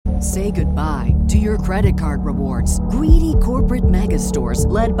Say goodbye to your credit card rewards. Greedy corporate mega stores,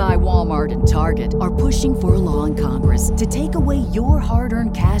 led by Walmart and Target, are pushing for a law in Congress to take away your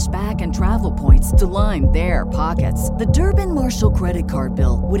hard-earned cash back and travel points to line their pockets. The Durbin-Marshall credit card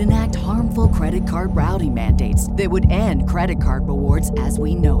bill would enact harmful credit card routing mandates that would end credit card rewards as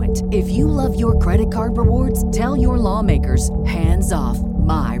we know it. If you love your credit card rewards, tell your lawmakers, hands off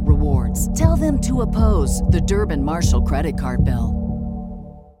my rewards. Tell them to oppose the Durbin-Marshall credit card bill.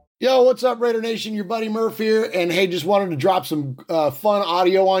 Yo, what's up, Raider Nation? Your buddy Murf here. And hey, just wanted to drop some fun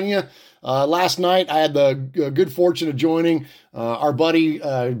audio on you. Last night, I had the good fortune of joining our buddy,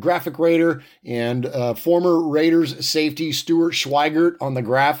 Graphic Raider and former Raiders safety Stuart Schweigert on the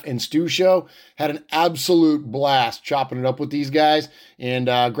Graph and Stu show. Had an absolute blast chopping it up with these guys. And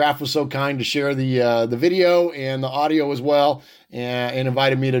Graph was so kind to share the video and the audio as well, and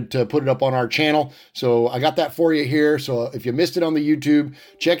invited me to put it up on our channel. So I got that for you here. So if you missed it on the YouTube,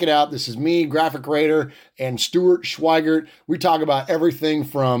 check it out. This is me, Graphic Raider, and Stuart Schweigert. We talk about everything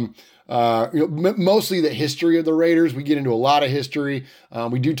from mostly the history of the Raiders. We get into a lot of history.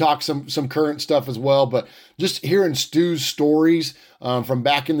 We do talk some current stuff as well, but just hearing Stu's stories from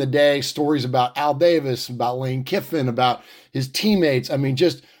back in the day, stories about Al Davis, about Lane Kiffin, about his teammates. I mean,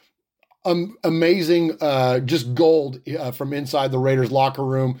 just amazing, just gold from inside the Raiders locker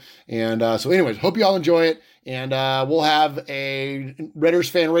room. And so anyways, hope you all enjoy it. And we'll have a Raiders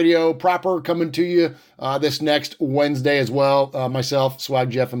Fan Radio proper coming to you this next Wednesday as well. Myself, Swag,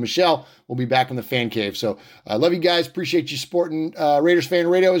 Jeff, and Michelle will be back in the fan cave. So I love you guys. Appreciate you supporting Raiders Fan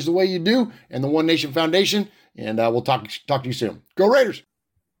Radio is the way you do, and the One Nation Foundation. And we'll talk to you soon. Go Raiders!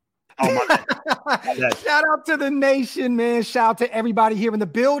 Oh my Shout out to the nation, man. Shout out to everybody here in the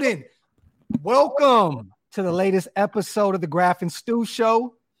building. Welcome to the latest episode of the Graph and Stu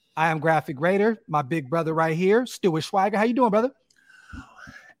Show. I am Graphic Raider, my big brother right here, Stuart Schweiger. How you doing, brother?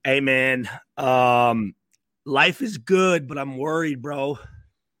 Hey, man. Life is good, but I'm worried, bro.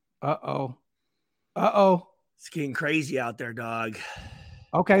 Uh-oh. It's getting crazy out there, dog.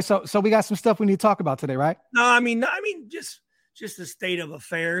 Okay, so we got some stuff we need to talk about today, right? No, I mean, just the state of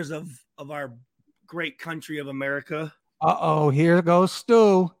affairs of our great country of America. Uh-oh, here goes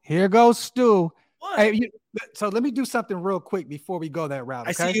Stu. What? Hey, so let me do something real quick before we go that route.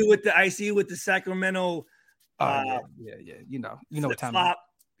 Okay? I see you with the Sacramento. Yeah. You know what time it is.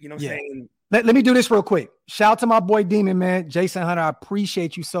 You know what I'm saying? Let me do this real quick. Shout out to my boy Demon, man. Jason Hunter, I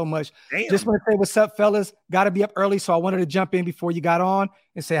appreciate you so much. Damn. Just want to say what's up, fellas. Got to be up early, so I wanted to jump in before you got on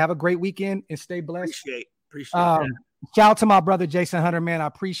and say have a great weekend and stay blessed. Appreciate that. Shout out to my brother Jason Hunter, man. I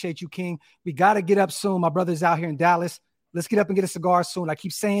appreciate you, King. We got to get up soon. My brother's out here in Dallas. Let's get up and get a cigar soon. I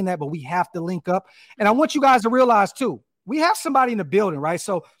keep saying that, but we have to link up. And I want you guys to realize, too, we have somebody in the building, right?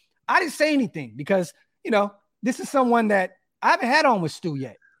 So I didn't say anything because, this is someone that I haven't had on with Stu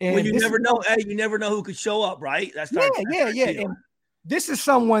yet. And well, you never know. Hey, you never know who could show up, right? Yeah. And this is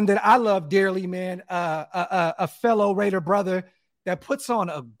someone that I love dearly, man. A fellow Raider brother that puts on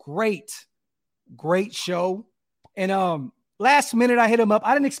a great show. And last minute, I hit him up.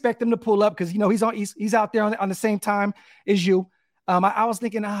 I didn't expect him to pull up because he's out there on the same time as you. I was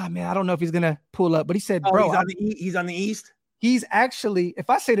thinking, man, I don't know if he's gonna pull up, but he said, "Bro, he's on the east." He's actually,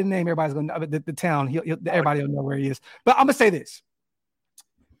 if I say the name, everybody's gonna know the town. Everybody will know where he is. But I'm gonna say this: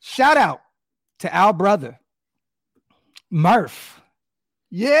 shout out to our brother, Murf.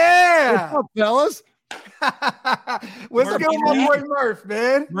 Yeah, what's up, fellas? What's going on, boy, Murf,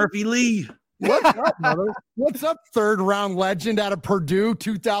 man? Murphy Lee. What's up, brother? What's up, third round legend out of Purdue,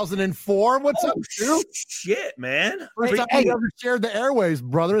 2004? What's up, dude? Shit, man. First time you ever shared the airways,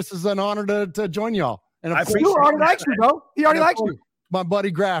 brother. This is an honor to join y'all. And he already likes you, bro. He already likes you. My buddy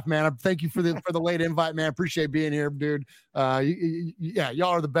Graph, man. Thank you for the late invite, man. Appreciate being here, dude.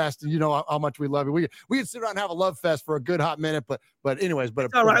 Y'all are the best, and you know how much we love you. We can sit around and have a love fest for a good hot minute, but anyways,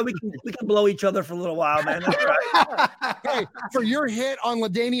 it's all right. We can blow each other for a little while, man. That's right. Hey, for your hit on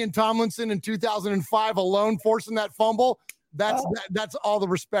LaDainian Tomlinson in 2005 alone, forcing that fumble, that's all the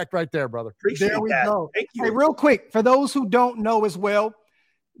respect right there, brother. There we go. Thank you. Hey, real quick, for those who don't know as well,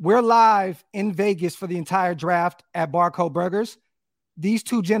 we're live in Vegas for the entire draft at Barcode Burgers. These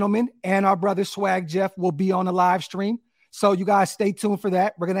two gentlemen and our brother Swag Jeff will be on the live stream. So you guys stay tuned for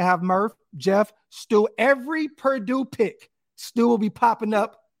that. We're going to have Murf, Jeff, Stu, every Purdue pick. Stu will be popping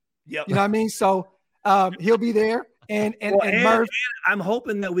up. Yep. You know what I mean? So he'll be there. And Murf. And I'm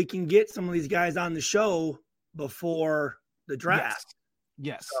hoping that we can get some of these guys on the show before the draft.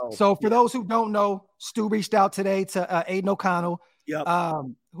 Yes. So for those who don't know, Stu reached out today to Aiden O'Connell. Yep.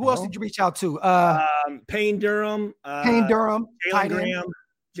 Who else did you reach out to? Payne Durham. Jalen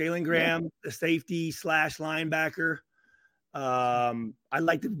Graham, the safety / linebacker. I'd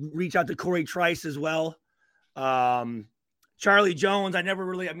like to reach out to Corey Trice as well. Charlie Jones,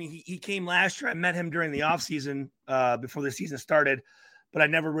 he came last year. I met him during the offseason before the season started, but I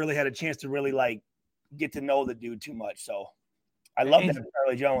never really had a chance to really like get to know the dude too much. So I love that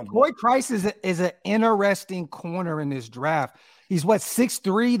Charlie Jones. Corey Trice is an interesting corner in this draft. He's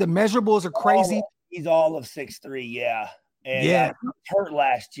 6'3". The measurables are crazy. He's all of 6'3", yeah. And he was hurt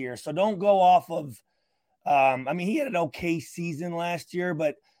last year. So don't go off of he had an okay season last year,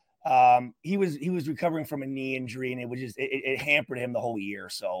 but he was recovering from a knee injury, and it was just it hampered him the whole year.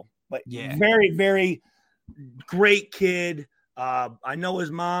 So, but very, very great kid. I know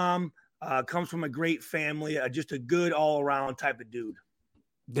his mom comes from a great family, just a good all around type of dude.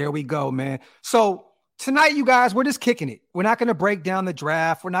 There we go, man. So tonight, you guys, we're just kicking it. We're not going to break down the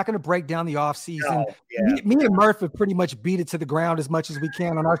draft. We're not going to break down the offseason. Me and Murf have pretty much beat it to the ground as much as we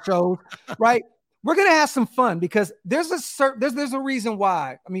can on our shows, right? We're going to have some fun because there's a reason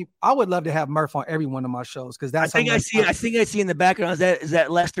why. I mean, I would love to have Murf on every one of my shows because that's. I think I see in the background. Is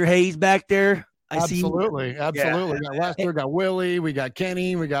that Lester Hayes back there? Absolutely. Yeah. We got Lester, got Willie, we got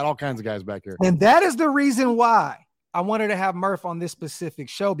Kenny, we got all kinds of guys back here. And that is the reason why I wanted to have Murf on this specific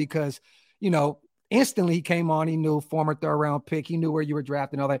show because, instantly he came on. He knew former third round pick. He knew where you were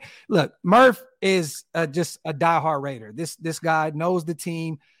drafted and all that. Look, Murf is just a diehard Raider. This guy knows the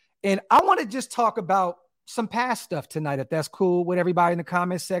team. And I want to just talk about some past stuff tonight, if that's cool with everybody in the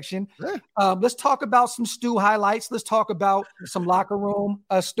comment section. Yeah. Let's talk about some Stu highlights. Let's talk about some locker room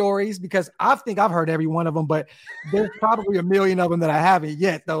stories because I think I've heard every one of them, but there's probably a million of them that I haven't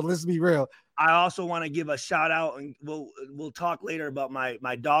yet, though. Let's be real. I also want to give a shout out, and we'll talk later about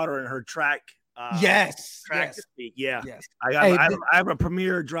my daughter and her track. Track to speak. Yeah. Yes. I have a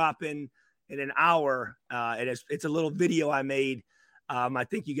premiere drop in an hour, and it's a little video I made. I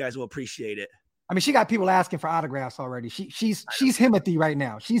think you guys will appreciate it. I mean, she got people asking for autographs already. She's Himothy right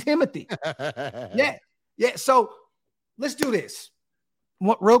now. She's Himothy. Yeah. So let's do this.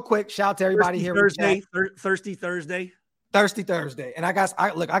 Real quick, shout out to everybody here. Thirsty Thursday. And I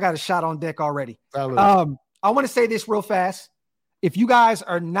got a shot on deck already. I want to say this real fast. If you guys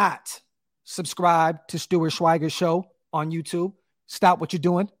are not subscribed to Stuart Schweiger's show on YouTube, stop what you're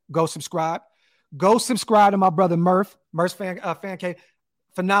doing. Go subscribe. Go subscribe to my brother Murf's fan cave.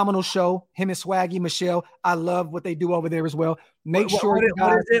 Phenomenal show. Him and Swaggy, Michelle. I love what they do over there as well. Make sure you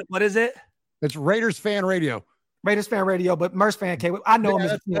guys. What is it? It's Raiders Fan Radio. Raiders Fan Radio, but Murf's Fan Cave. I know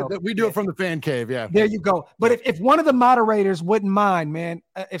him. We do it from the Fan Cave. Yeah. There you go. But if one of the moderators wouldn't mind, man,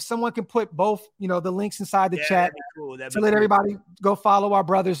 if someone can put both, the links inside the chat cool. let everybody go follow our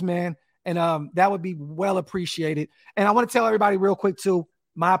brothers, man. And that would be well appreciated. And I want to tell everybody real quick too,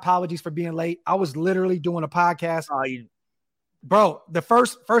 my apologies for being late. I was literally doing a podcast. Bro, the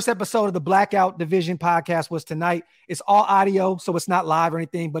first episode of the Blackout Division podcast was tonight. It's all audio, so it's not live or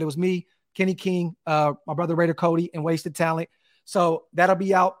anything, but it was me, Kenny King, my brother Raider Cody, and Wasted Talent. So that'll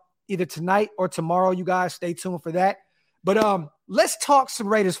be out either tonight or tomorrow. You guys stay tuned for that. But let's talk some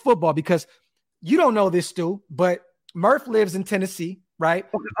Raiders football because you don't know this, Stu, but Murf lives in Tennessee, right?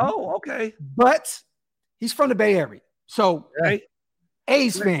 Oh, okay. But he's from the Bay Area. So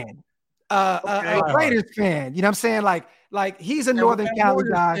A's fan, Raiders fan. You know what I'm saying? Like he's a Northern Cali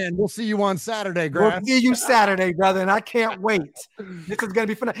guy. And we'll see you on Saturday, Grant. We'll see you Saturday, brother, and I can't wait. This is gonna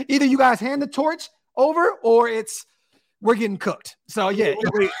be fun. Either you guys hand the torch over, or we're getting cooked. So yeah.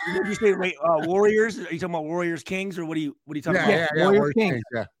 Wait, did you say Warriors? Are you talking about Warriors Kings, or what are you talking about? Yeah, Warriors Kings.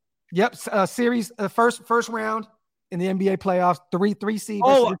 Yeah. Yep. Series first round in the NBA playoffs. Three seed.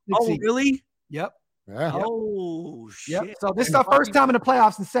 Oh, really? Yep. Yeah. Oh shit! Yep. So this is our first time in the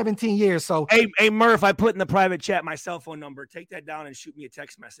playoffs in 17 years. So hey Murf, I put in the private chat my cell phone number. Take that down and shoot me a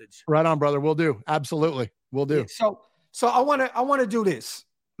text message. Right on, brother. We'll do. Absolutely, we'll do. Yeah, so I want to do this,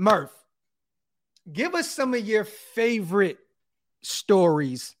 Murf. Give us some of your favorite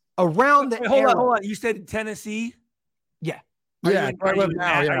stories around the area. Hold on. You said Tennessee? Yeah. Are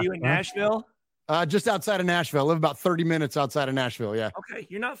you in Nashville? Just outside of Nashville. I live about 30 minutes outside of Nashville. Yeah. Okay.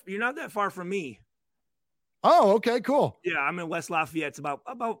 You're not that far from me. Oh, okay, cool. Yeah, I'm in West Lafayette. It's about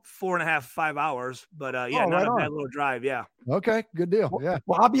 4.5, 5 hours, but not a bad little drive. Yeah. Okay, good deal. Yeah.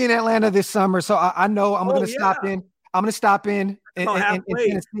 Well, I'll be in Atlanta this summer, so I know I'm going to stop in. I'm going to stop in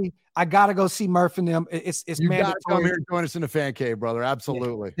Tennessee. I got to go see Murf and them. It's you mandatory. You got to come here and join us in the fan cave, brother.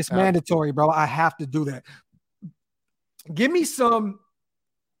 Absolutely. Yeah, it's mandatory, bro. I have to do that. Give me some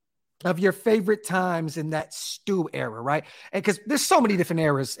of your favorite times in that Stu era, right? And because there's so many different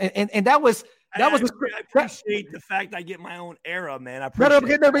eras, and that was I appreciate the fact I get my own era, man. I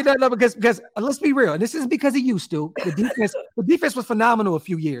appreciate because let's be real. And this isn't because of you, Stu. The defense was phenomenal a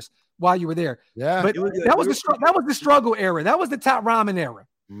few years while you were there. Yeah. But that was the struggle era. That was the top ramen era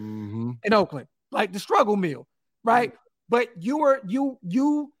in Oakland. Like the struggle meal, right? But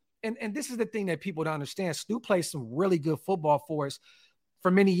and this is the thing that people don't understand. Stu played some really good football for us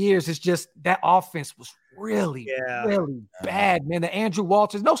for many years. It's just that offense was really bad, man. The Andrew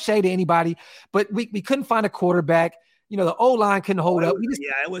Walters, no shade to anybody, but we couldn't find a quarterback. You know, the O-line couldn't hold up.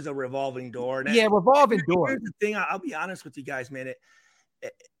 It was a revolving door. Revolving door. Here's the thing. I'll be honest with you guys, man.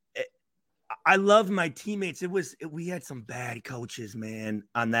 I love my teammates. We had some bad coaches, man,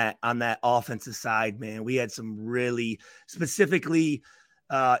 on that offensive side, man. We had some really specifically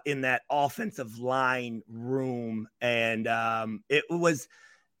in that offensive line room. And like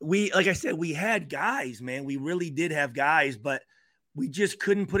I said, we had guys, man. We really did have guys, but we just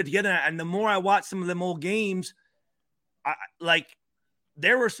couldn't put it together. And the more I watched some of them old games,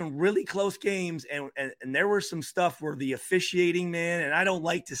 there were some really close games and there were some stuff where the officiating, man, and I don't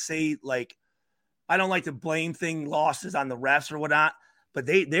like to say I don't like to blame losses on the refs or whatnot, but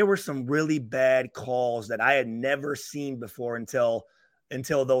there were some really bad calls that I had never seen before until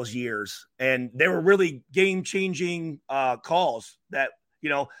those years. And they were really game-changing calls that,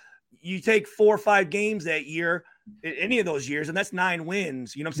 you take 4 or 5 games that year, any of those years, and that's 9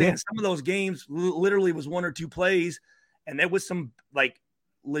 wins. You know what I'm saying? Yeah. Some of those games literally was 1 or 2 plays, and there was some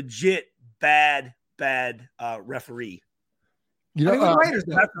legit bad referee.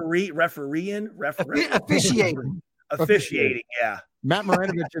 Officiating, yeah. Matt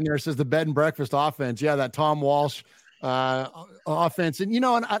Marinovich in there says the bed and breakfast offense. Yeah, that Tom Walsh offense. And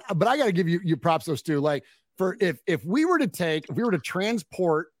but I got to give you props though, Stu. Like if we were to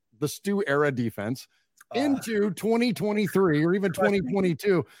transport the Stu era defense into 2023 or even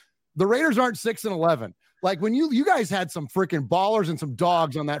 2022, the Raiders aren't 6-11. Like when you guys had some freaking ballers and some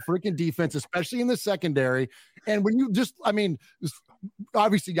dogs on that freaking defense, especially in the secondary. And when you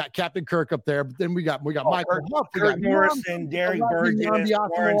obviously got Captain Kirk up there, but then we got Michael Huff, Kurt Morrison, Derek Burgess,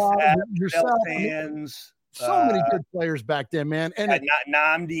 Sands. So many good players back then, man. And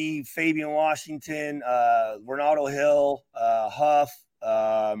Namdi, Fabian Washington, Ronaldo Hill, Huff,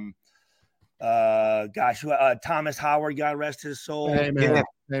 Thomas Howard, God rest his soul. Amen.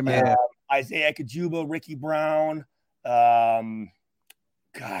 Amen. Isaiah Kajuba, Ricky Brown. We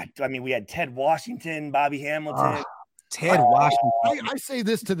had Ted Washington, Bobby Hamilton. Ted Washington. I say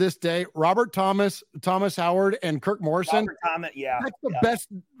this to this day: Robert Thomas Howard, and Kirk Morrison. That's the best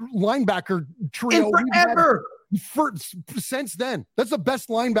linebacker trio we've had since then. That's the best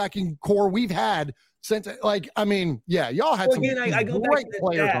linebacking core we've had since. Y'all had some great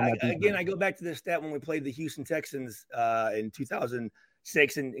players on that team. Again, I go back to this stat when we played the Houston Texans in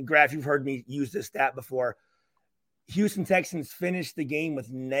 2006. And Graf, you've heard me use this stat before. Houston Texans finished the game with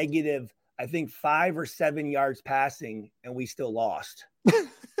negative, I think, 5 or 7 yards passing, and we still lost.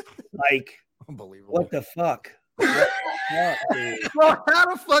 Unbelievable. What the fuck? Bro, how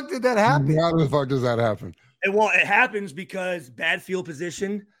the fuck did that happen? How the fuck does that happen? It happens because bad field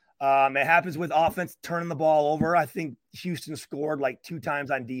position. It happens with offense turning the ball over. I think Houston scored 2 times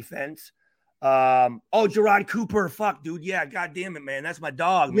on defense. Gerard Cooper. Fuck, dude. Yeah, God damn it, man. That's my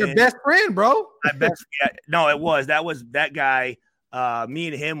dog, man. Your best friend, bro. My best. Yeah, no, it was. That was that guy. Me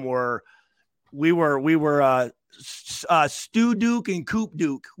and him were Stu Duke and Coop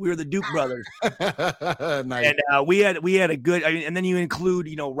Duke. We were the Duke brothers. Nice. And we had a good. And then you include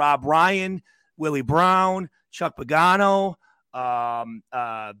Rob Ryan, Willie Brown, Chuck Pagano,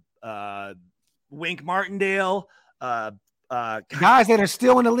 Wink Martindale. Guys that are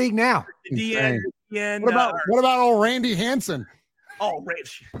still in the league now. What about old Randy Hansen? Oh,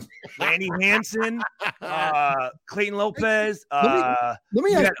 Randy Hansen, Clayton Lopez. Let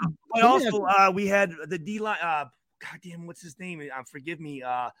me ask. We had the D line. Goddamn, what's his name? Forgive me.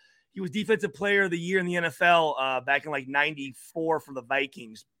 He was Defensive Player of the Year in the NFL back in '94 for the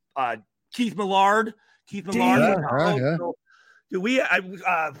Vikings. Keith Millard. Yeah. Dude,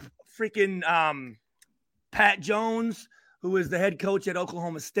 freaking Pat Jones, who was the head coach at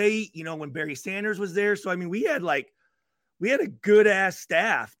Oklahoma State. When Barry Sanders was there. So we had a good ass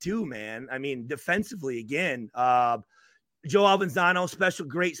staff too, man. Defensively again, Joe Alvanzano,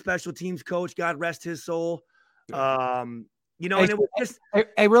 great special teams coach. God rest his soul. You know, and it was just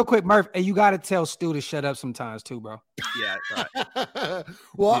hey, real quick, Murph, hey, you got to tell Stu to shut up sometimes too, bro. Yeah.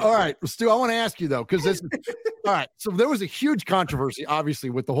 Well, all right, Stu, I want to ask you though, because this is all right. So there was a huge controversy,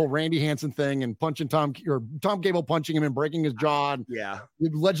 obviously, with the whole Randy Hansen thing and punching Tom Cable punching him and breaking his jaw. And he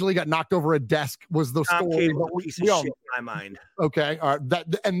allegedly got knocked over a desk. Was the Tom story? Cable, piece of shit in my mind. Okay, all right.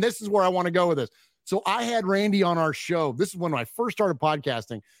 And this is where I want to go with this. So I had Randy on our show. This is when I first started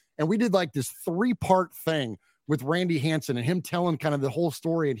podcasting, and we did like this 3-part thing with Randy Hansen and him telling kind of the whole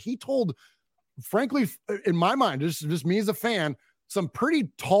story. And he told, frankly, in my mind, just me as a fan, some pretty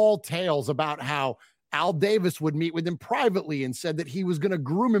tall tales about how Al Davis would meet with him privately and said that he was going to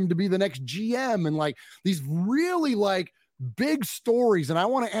groom him to be the next GM, and like these really like big stories. And I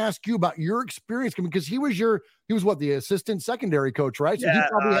want to ask you about your experience, because he was what, the assistant secondary coach, right? So he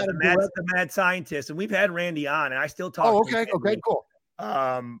probably had the mad scientist, and we've had Randy on, and I still talk. Oh, okay. Okay, cool.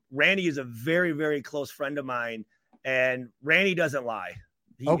 Randy is a very, very close friend of mine, and Randy doesn't lie.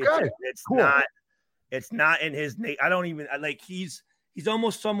 It's cool. It's not in his name. I don't even like, he's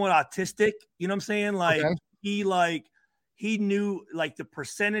almost somewhat autistic. You know what I'm saying? Like he knew like the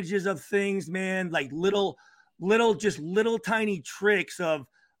percentages of things, man, like little tiny tricks of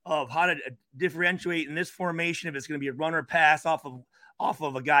how to differentiate in this formation, if it's going to be a runner pass off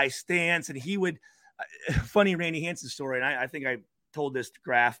of a guy's stance. And he would, funny Randy Hansen story. And I think I told this to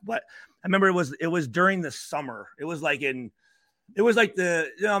Graf, but I remember it was during the summer. It was like maybe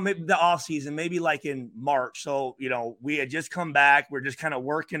the off season, maybe like in March. So, we had just come back. We're just kind of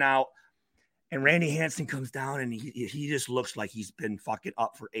working out, and Randy Hansen comes down, and he just looks like he's been fucking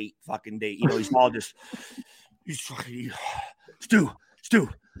up for 8 fucking days. He's all just, he's fucking Stu,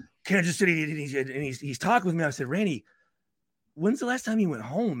 Kansas City. And he's talking with me. I said, Randy, when's the last time you went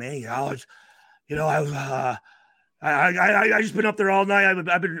home, man? I just been up there all night.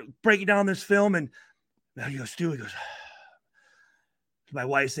 I've been breaking down this film, and he goes, Stu, he goes, my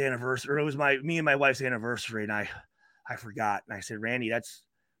wife's anniversary, or it was me and my wife's anniversary, and I forgot. And I said, Randy, it's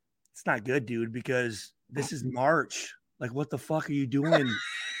not good, dude, because this is March. Like, what the fuck are you doing?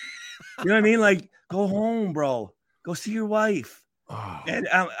 You know what I mean? Like, go home, bro. Go see your wife. And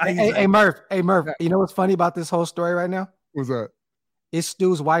hey, Murph. You know what's funny about this whole story right now? What's that? It's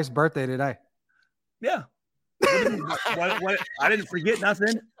Stu's wife's birthday today. Yeah. What? I didn't forget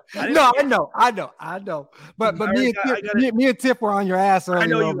nothing. I know. But me and Tiff were on your ass earlier. I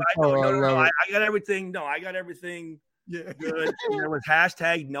know you. No. I got everything. No, I got everything. Yeah. Good. There was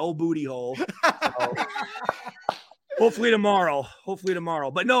 # no booty hole. So, hopefully tomorrow.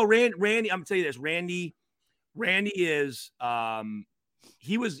 But no, Randy. I'm gonna tell you this. Randy is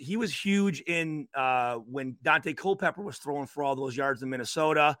he was huge in when Dante Culpepper was throwing for all those yards in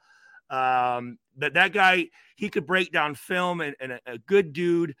Minnesota. That guy, he could break down film, and a good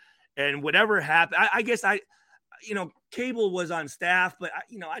dude, and whatever happened. I guess Cable was on staff, but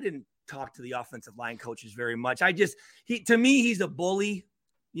I didn't talk to the offensive line coaches very much. To me, he's a bully.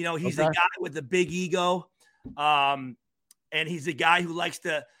 He's a guy with a big ego. And he's a guy who likes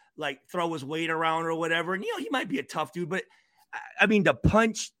to like throw his weight around or whatever. And, he might be a tough dude, but I mean, to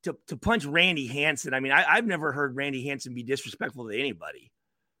punch Randy Hansen. I mean, I've never heard Randy Hansen be disrespectful to anybody.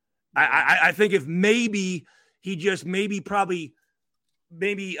 I think if maybe he just probably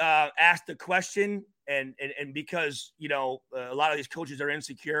asked a question and because, a lot of these coaches are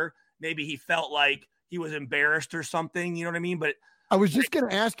insecure, maybe he felt like he was embarrassed or something, you know what I mean? But I was just going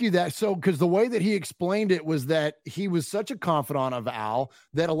to ask you that. So, because the way that he explained it was that he was such a confidant of Al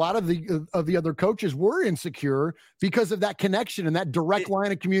that a lot of the other coaches were insecure because of that connection and that direct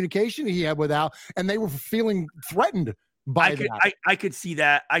line of communication he had with Al, and they were feeling threatened by that. I could see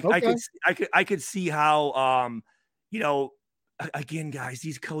that. I could see how again, guys,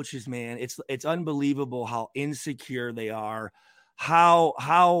 these coaches, man, it's unbelievable how insecure they are, how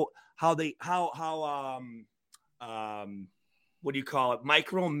what do you call it?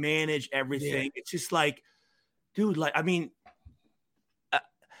 Micromanage everything. Yeah. It's just like, dude, like, I mean,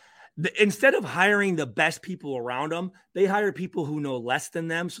 instead of hiring the best people around them, they hire people who know less than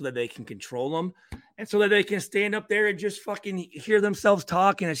them so that they can control them and so that they can stand up there and just fucking hear themselves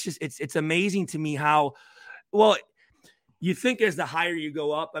talk. And it's just, it's amazing to me how, well, you think as the higher you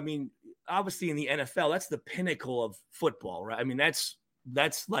go up, I mean, obviously in the NFL, that's the pinnacle of football, right? I mean, that's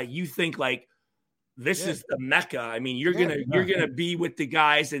like, you think like, this is the Mecca. I mean, you're gonna be with the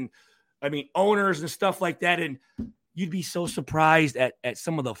guys and I mean owners and stuff like that. And you'd be so surprised at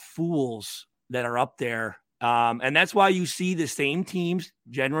some of the fools that are up there. And that's why you see the same teams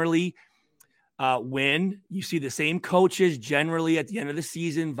generally win. You see the same coaches generally at the end of the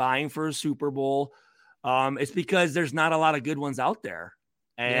season vying for a Super Bowl. It's because there's not a lot of good ones out there.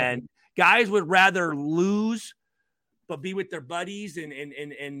 And guys would rather lose but be with their buddies and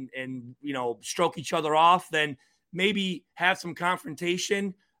stroke each other off, then maybe have some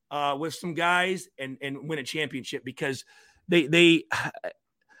confrontation with some guys and win a championship, because they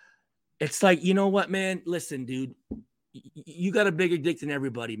it's like, you know what, man? Listen, dude, you got a bigger dick than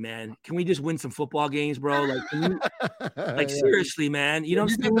everybody, man. Can we just win some football games, bro? Like, seriously, man. You know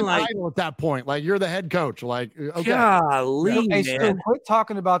what I'm saying? Like, at that point, like, you're the head coach. Like, okay. Golly, man. Stu, quit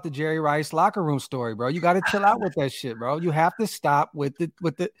talking about the Jerry Rice locker room story, bro. You got to chill out with that shit, bro. You have to stop with the.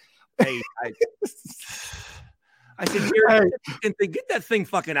 Hey, I said, Jerry, get that thing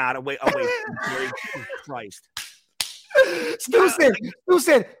fucking out away from Jerry. Jesus Christ. Stu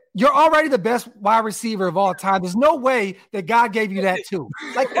said, you're already the best wide receiver of all time. There's no way that God gave you that too.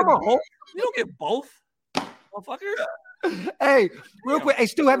 Like, come on. You don't get both, motherfucker. Hey, real quick. Hey,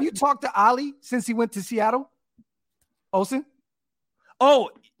 Stu, have you talked to Ali since he went to Seattle? Olsen? Oh,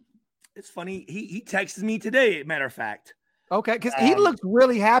 it's funny. He texted me today, matter of fact. Okay, because he looks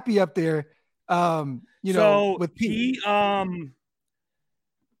really happy up there. With Pete.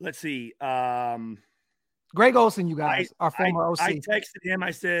 Let's see. Greg Olsen, you guys, our former OC. I texted him.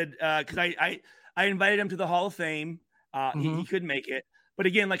 I said, because I invited him to the Hall of Fame. He couldn't make it. But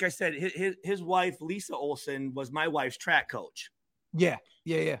again, like I said, his wife, Lisa Olsen, was my wife's track coach. Yeah.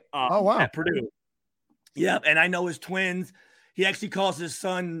 Oh, wow. At Purdue. Yep. And I know his twins. He actually calls his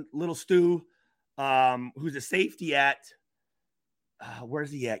son Little Stu, who's a safety at, where's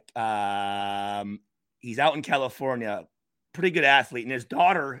he at? He's out in California. Pretty good athlete. And his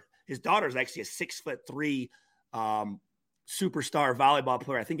daughter is actually a 6'3" superstar volleyball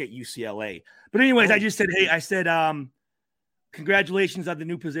player, I think at UCLA. But anyways, I just said, hey, congratulations on the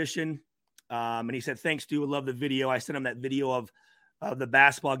new position. And he said, thanks, dude. I love the video. I sent him that video of the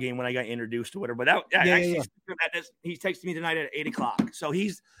basketball game when I got introduced to whatever. But he texted me tonight at 8:00. So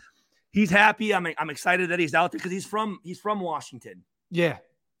he's happy. I'm excited that he's out there because he's from Washington. Yeah.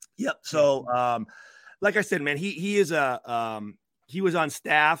 Yep. So like I said, man, he is he was on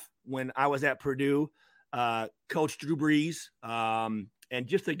staff when I was at Purdue, Coach Drew Brees, and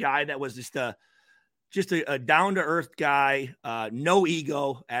just a guy that was just a down-to-earth guy, no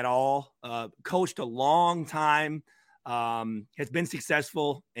ego at all, coached a long time, has been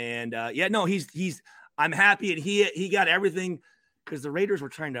successful. And I'm happy. And he got everything because the Raiders were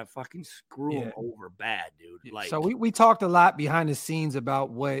trying to fucking screw him over bad, dude. Like, so we talked a lot behind the scenes about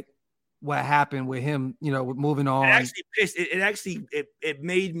what happened with him, with moving on. It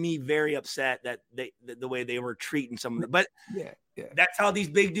made me very upset that the way they were treating some of them. But that's how these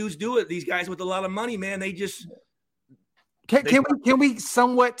big dudes do it. These guys with a lot of money, man, they just can we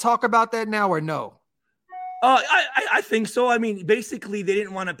somewhat talk about that now or no? I think so. I mean, basically they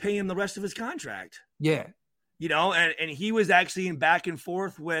didn't want to pay him the rest of his contract. Yeah. And he was actually in back and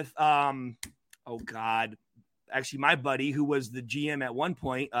forth with actually my buddy who was the GM at one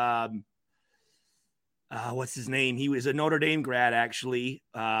point, what's his name? He was a Notre Dame grad, actually.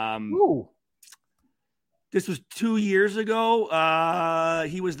 This was 2 years ago.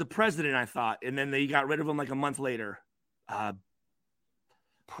 He was the president, I thought, and then they got rid of him like a month later.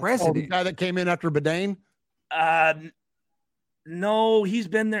 President? The guy that came in after Bourdain? No, he's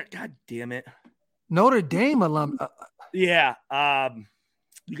been there. God damn it. Notre Dame alum. Yeah.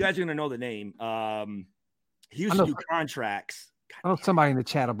 You guys are going to know the name. He used to do contracts. I know somebody in the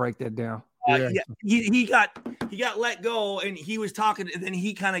chat will break that down. He got let go, and he was talking, and then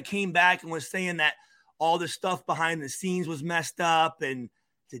he kind of came back and was saying that all the stuff behind the scenes was messed up, and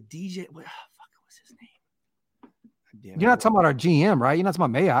the DJ, what the fuck was his name? You're not talking about our GM, right? You're not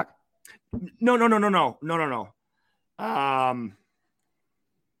talking about Mayock. No.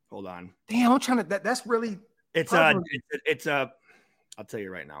 Hold on. Damn, I'm trying to. That's really. It's I'll tell you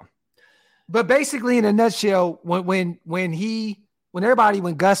right now. But basically, in a nutshell, when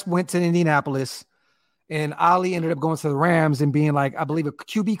Gus went to Indianapolis, and Ali ended up going to the Rams and being like, I believe, a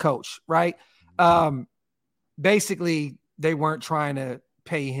QB coach, right? Basically, they weren't trying to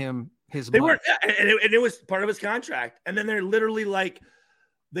pay him his money. They weren't, and it was part of his contract. And then they're literally like,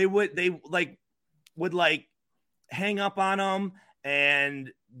 they would hang up on him,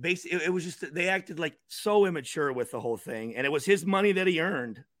 and basically, it was just they acted like so immature with the whole thing, and it was his money that he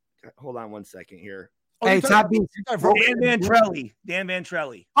earned. Hold on one second here. Hey, Top Beat. Dan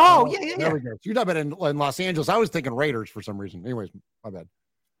Ventrelli. Oh, yeah. There we go. You're talking about in Los Angeles. I was thinking Raiders for some reason. Anyways, my bad.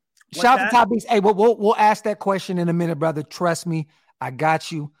 Shout out to Top Beats. Hey, we'll ask that question in a minute, brother. Trust me. I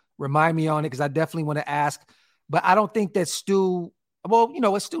got you. Remind me on it because I definitely want to ask. But I don't think that Stu,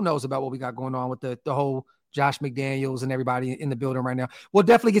 what Stu knows about what we got going on with the whole Josh McDaniels and everybody in the building right now. We'll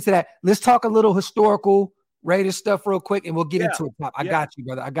definitely get to that. Let's talk a little historical Raiders stuff real quick, and we'll get into it. I got you,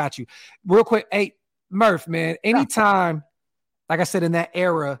 brother. I got you. Real quick. Hey, Murf, man, anytime, like I said, in that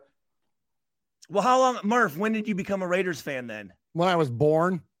era. Well, how long, Murf, when did you become a Raiders fan then? When I was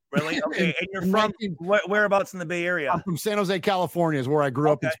born. Really? Okay. And you're from whereabouts in the Bay Area? I'm from San Jose, California is where I grew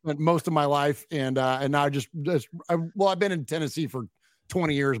up and spent most of my life. And now I've been in Tennessee for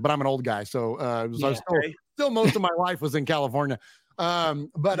 20 years, but I'm an old guy. So, still most of my life was in California.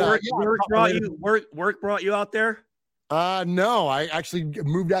 But work brought you out there? No, I actually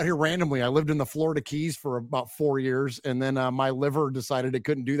moved out here randomly. I lived in the Florida Keys for about 4 years, and then my liver decided it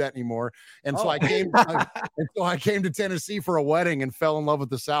couldn't do that anymore. And so I came to Tennessee for a wedding and fell in love with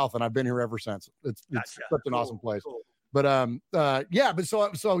the South, and I've been here ever since. It's such an awesome place. Cool. But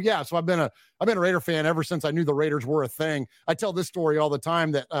so I've been a Raider fan ever since I knew the Raiders were a thing. I tell this story all the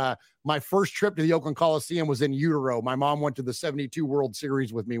time that my first trip to the Oakland Coliseum was in utero. My mom went to the 72 World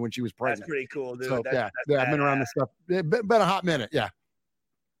Series with me when she was pregnant. That's pretty cool, dude. So, I've been around this stuff. It's been a hot minute. Yeah.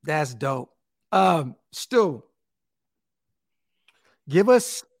 That's dope. Stu, give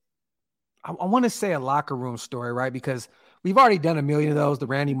us, I want to say a locker room story, right? Because we've already done a million of those, the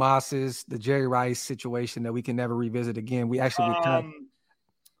Randy Mosses, the Jerry Rice situation that we can never revisit again. We actually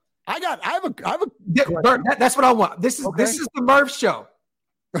I have a that's what I want. This is the Murf show.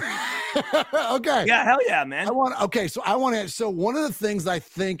 Okay. Yeah, hell yeah, man. So one of the things I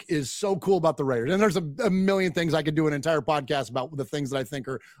think is so cool about the Raiders, and there's a million things I could do an entire podcast about the things that I think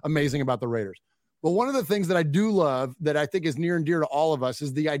are amazing about the Raiders. But one of the things that I do love that I think is near and dear to all of us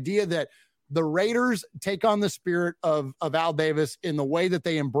is the idea that the Raiders take on the spirit of Al Davis in the way that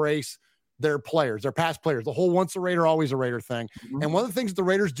they embrace their players, their past players, the whole once a Raider, always a Raider thing. Mm-hmm. And one of the things the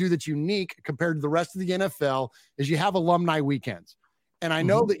Raiders do that's unique compared to the rest of the NFL is you have alumni weekends. And I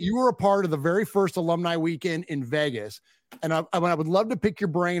know that you were a part of the very first alumni weekend in Vegas. And I would love to pick your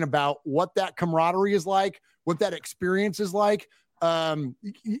brain about what that camaraderie is like, what that experience is like. Anybody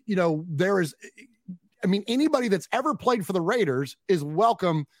that's ever played for the Raiders is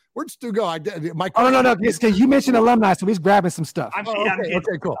welcome. Where'd Stu go? No. Because you mentioned alumni, so he's grabbing some stuff. Okay,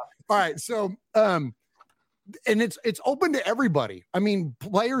 cool. All right. So, and it's open to everybody. I mean,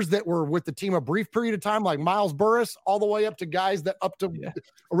 players that were with the team a brief period of time, like Miles Burris, all the way up to guys that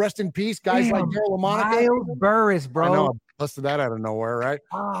rest in peace, guys like Daryl LaMonica. Miles Burris, bro. I know, I busted that out of nowhere, right?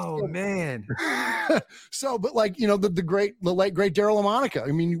 Oh, man. So, but like, the late great Daryl LaMonica,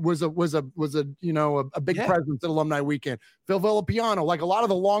 I mean, was a big presence at alumni weekend. Phil Villapiano, like a lot of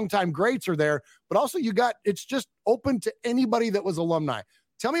the longtime greats are there, but also it's just open to anybody that was alumni.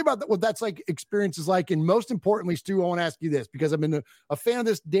 Tell me about what that's like, experiences like. And most importantly, Stu, I want to ask you this because I've been a fan of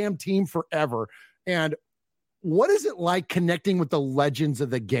this damn team forever. And what is it like connecting with the legends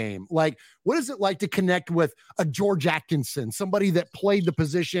of the game? Like, what is it like to connect with a George Atkinson, somebody that played the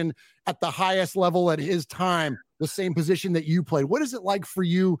position at the highest level at his time, the same position that you played? What is it like for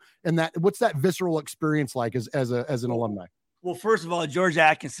you? And what's that visceral experience like as an alumni? Well, first of all, George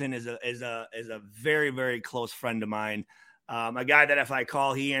Atkinson is a very, very close friend of mine. A guy that if I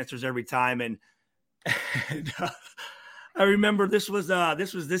call, he answers every time. And I remember this was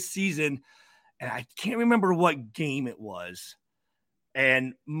this season, and I can't remember what game it was.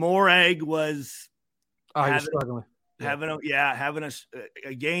 And Morag was having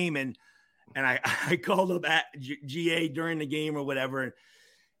a game, and I called up at GA during the game or whatever, and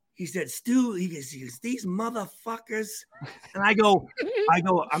he said, Stu, he goes, these motherfuckers. And I go,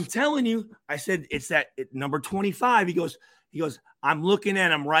 I'm telling you. I said, it's that number 25. He goes, I'm looking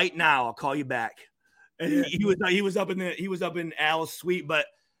at him right now. I'll call you back. And he was up in Al's suite, but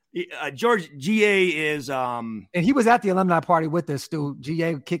George GA is and he was at the alumni party with us, Stu.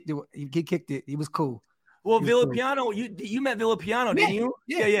 GA kicked it. He kicked it. He was cool. Well, Villapiano, you met Villapiano, didn't you?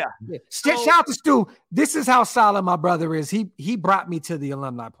 Yeah. Shout out to Stu. This is how solid my brother is. He brought me to the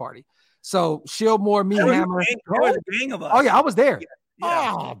alumni party. So Shieldmore, me, Hammer. There was a gang of us. Oh yeah, I was there.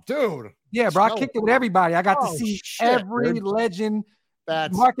 Yeah. Oh, dude. Yeah, bro. I kicked it with everybody. I got to see every legend.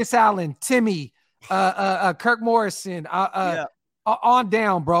 Marcus Allen, Timmy, Kirk Morrison, on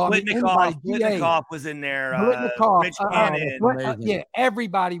down, bro. Blitnikoff was in there. Rich Cannon.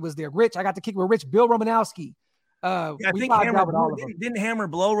 Everybody was there. Rich, I got to kick with Rich, Bill Romanowski. I think Hammer didn't Hammer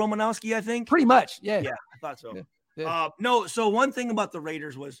blow Romanowski, I think? Pretty much, yeah. Yeah, I thought so. Yeah. No, so one thing about the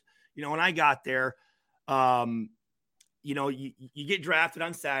Raiders was, when I got there, you get drafted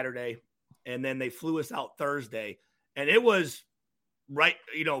on Saturday, and then they flew us out Thursday, and it was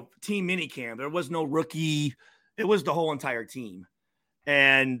team minicamp. There was no rookie. It was the whole entire team.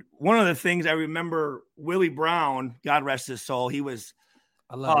 And one of the things I remember, Willie Brown, God rest his soul, he was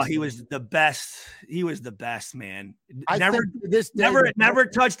the best. He was the best, man. Never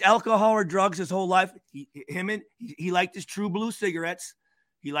touched alcohol or drugs his whole life. He liked his True Blue cigarettes.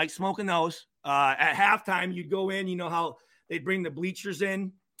 He liked smoking those. At halftime, you'd go in, you know how they'd bring the bleachers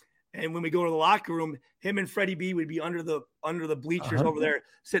in. And when we go to the locker room, him and Freddie B would be under the bleachers over there,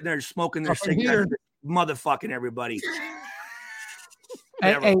 sitting there smoking their cigarettes, motherfucking everybody.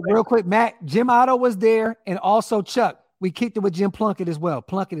 Hey, real quick, Matt, Jim Otto was there, and also Chuck. We kicked it with Jim Plunkett as well.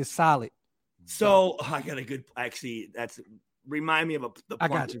 Plunkett is solid. So I got a good, actually, that's remind me of the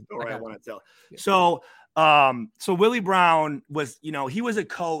Plunkett story I want to tell. Yeah. So Willie Brown was, you know, he was a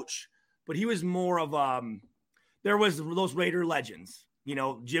coach, but he was more of there was those Raider legends. You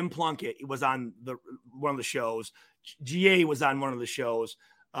know, Jim Plunkett was on one of the shows. GA was on one of the shows.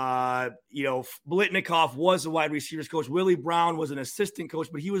 You know, Blitnikoff was a wide receivers coach. Willie Brown was an assistant coach,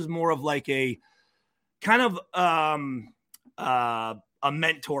 but he was more of like a kind of a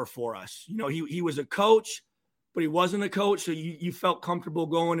mentor for us. You know, he was a coach, but he wasn't a coach. So you felt comfortable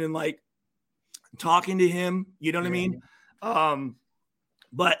going and like talking to him. You know what I mean?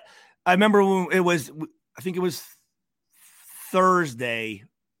 But I remember when I think it was Thursday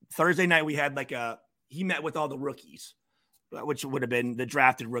night, we had he met with all the rookies, which would have been the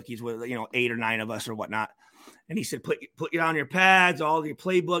drafted rookies with, you know, 8 or 9 of us or whatnot. And he said, put you on your pads, all your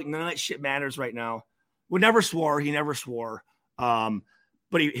playbook. None of that shit matters right now. He never swore.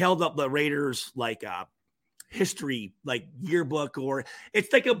 But he held up the Raiders history, like yearbook, or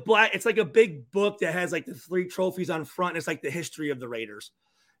it's like a big book that has like the 3 trophies on front. And it's like the history of the Raiders.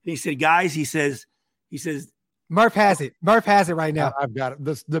 And he said, guys, he says, Murf has it. Murf has it right now. I've got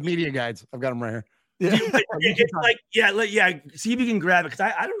it. The media guides. I've got them right here. It's like, yeah. See if you can grab it. Cause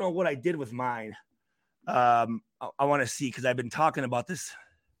I don't know what I did with mine. I want to see, because I've been talking about this.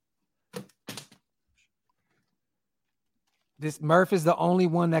 This Murf is the only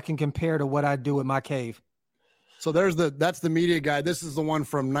one that can compare to what I do in my cave. So that's the media guide. This is the one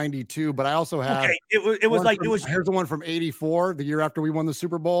from 92, but I also have, here's the one from 84, the year after we won the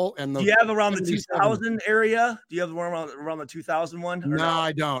Super Bowl. And do you have around the 2000 area? Do you have the one around the 2000 one? No,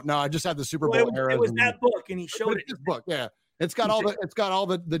 I don't. No, I just have the Super Bowl era. It was that book, and he showed it. This book, yeah. It's got all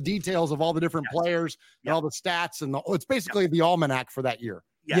the details of all the different players and all the stats, and it's basically the almanac for that year.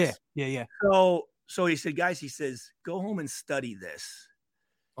 Yes. Yeah. So he said, guys, he says, go home and study this.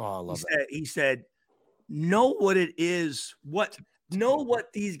 Oh, I love that. He said, know what it is, know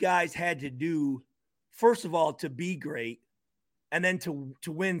what these guys had to do, first of all, to be great, and then to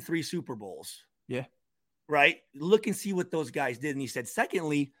win 3 Super Bowls. Yeah. Right? Look and see what those guys did. And he said,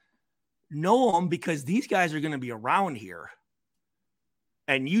 secondly, know them, because these guys are going to be around here.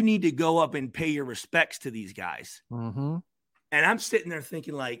 And you need to go up and pay your respects to these guys. Mm-hmm. And I'm sitting there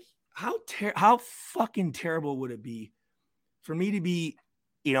thinking, like, how fucking terrible would it be for me to be,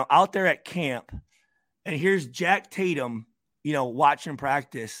 you know, out there at camp, and here's Jack Tatum, you know, watching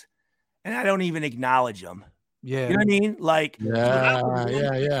practice, and I don't even acknowledge him. Yeah. You know what I mean? Like,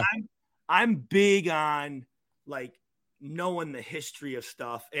 yeah. I'm big on like knowing the history of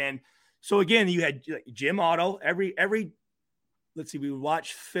stuff. And so again, you had Jim Otto every, let's see, we would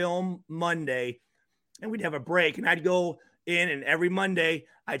watch film Monday, and we'd have a break, and I'd go in, and every Monday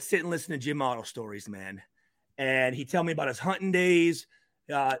I'd sit and listen to Jim Otto stories, man. And he'd tell me about his hunting days.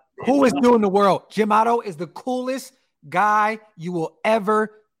 Who is new in the world? Jim Otto is the coolest guy you will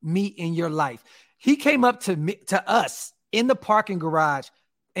ever meet in your life. He came up to us in the parking garage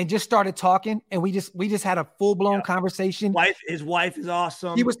and just started talking, and we just had a full-blown conversation. His wife is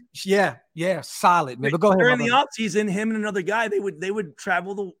awesome. He was solid, man. But go ahead. During the offseason, him and another guy, they would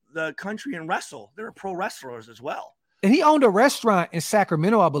travel the country and wrestle. They were pro wrestlers as well. And he owned a restaurant in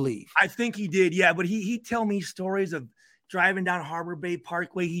Sacramento, I believe. I think he did, yeah. But he'd tell me stories of driving down Harbor Bay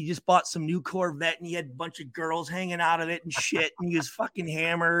Parkway. He just bought some new Corvette, and he had a bunch of girls hanging out of it and shit. And he was fucking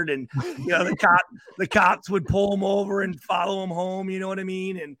hammered. And, you know, the cops would pull him over and follow him home. You know what I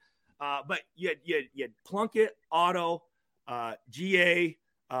mean? And, but you had Plunkett, Otto, GA,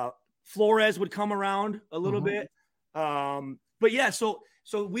 Flores would come around a little bit. But yeah, so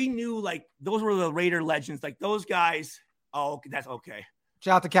we knew, like, those were the Raider legends. Like, those guys, that's okay.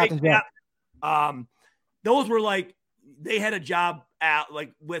 Shout out to Captain Jack. Those were like, they had a job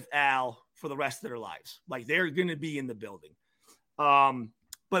with Al for the rest of their lives. Like, they're going to be in the building.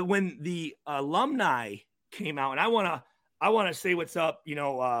 But when the alumni came out, and I want to say what's up, you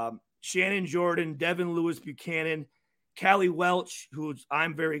know, Shannon Jordan, Devin Lewis Buchanan, Callie Welch, who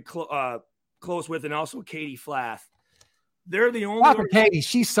I'm very close with, and also Katie Flath. They're the only. Katie,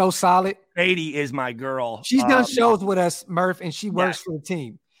 she's so solid. Katie is my girl. She's done shows with us, Murf, and she works for the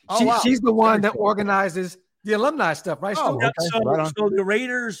team. She's the one that organizes the alumni stuff, right? So the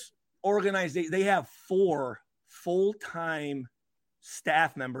Raiders organize, they have 4 full-time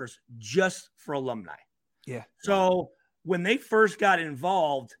staff members just for alumni. Yeah. So when they first got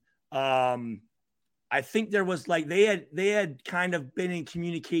involved, I think there was like they had kind of been in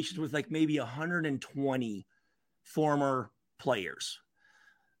communications with like maybe 120 former players.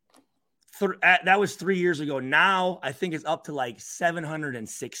 That was 3 years ago. Now I think it's up to like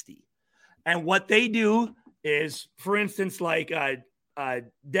 760. And what they do is, for instance, like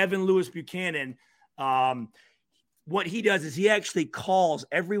Devin Lewis Buchanan, what he does is he actually calls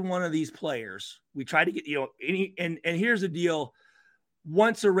every one of these players. We try to get, and here's the deal.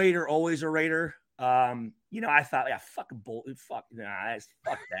 Once a Raider, always a Raider. I thought, yeah, fuck that.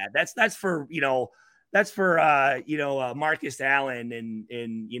 That's for, Marcus Allen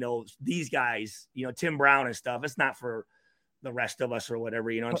and these guys, Tim Brown and stuff. It's not for the rest of us or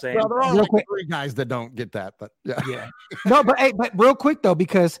whatever, you know what I'm saying? Well, there are like 3 guys that don't get that, but yeah. No, but real quick though,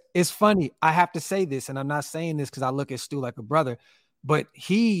 because it's funny. I have to say this, and I'm not saying this because I look at Stu like a brother, but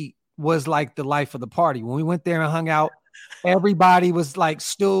he was like the life of the party. When we went there and hung out, everybody was like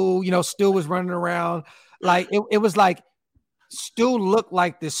Stu, Stu was running around. Like it was like Stu looked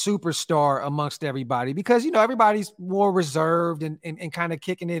like the superstar amongst everybody because, everybody's more reserved and kind of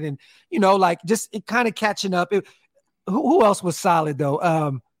kicking it and, like just it kind of catching up. Who else was solid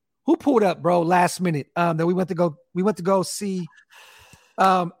though? Who pulled up, bro, last minute? That we went to go see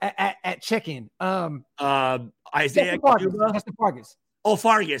at check-in. Isaiah Fargas. Oh,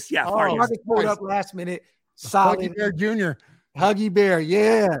 Fargas, yeah. Fargas pulled up last minute. Solid. Huggy Bear Jr. Huggy Bear,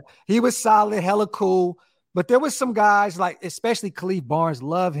 yeah. He was solid, hella cool. But there was some guys, like especially Khalif Barnes,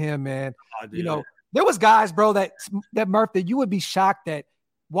 love him, man. Oh, there was guys, bro, that Murf, that you would be shocked that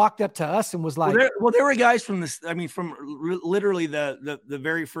walked up to us and was like, there were guys from this. I mean, from literally the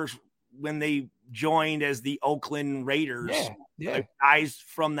very first when they joined as the Oakland Raiders. Yeah. Guys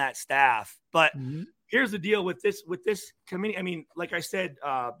from that staff. But here's the deal with this committee. I mean, like I said,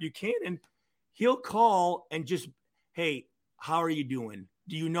 Buchanan, he'll call and just, hey, how are you doing?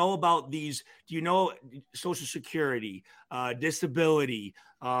 Do you know about these? Do you know Social Security, disability,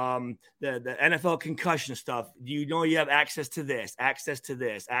 the NFL concussion stuff? Do you know you have access to this, access to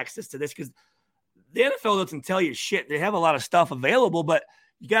this, access to this? Because the NFL doesn't tell you shit. They have a lot of stuff available, but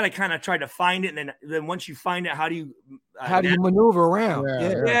you got to kind of try to find it. And then once you find it, how do you maneuver around?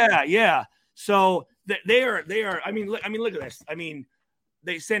 Yeah. So they are. I mean, look at this. I mean,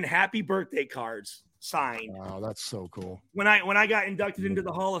 they send happy birthday cards signed. Wow, that's so cool. When I got inducted into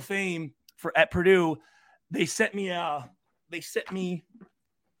the Hall of Fame at Purdue, they sent me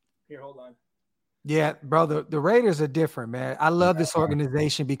here, hold on. Yeah, bro, the Raiders are different, man. I love this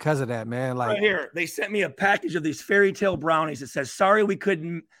organization because of that, man. Like right here, they sent me a package of these fairy tale brownies that says, sorry we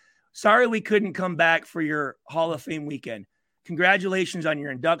couldn't come back for your Hall of Fame weekend. Congratulations on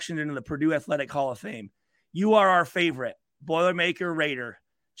your induction into the Purdue Athletic Hall of Fame. You are our favorite Boilermaker Raider,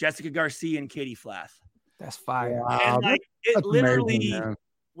 Jessica Garcia and Katie Flath. That's fire. Wow, and like it literally, amazing,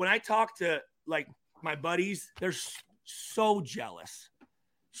 when I talk to like my buddies, they're so jealous.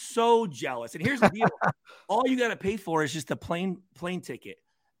 And here's the deal. All you got to pay for is just a plane ticket.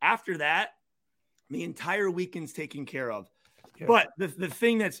 After that, the entire weekend's taken care of. Yeah. But the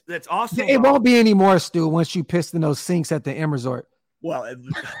thing that's awesome. It won't be any more, Stu, once you piss in those sinks at the M Resort. Well,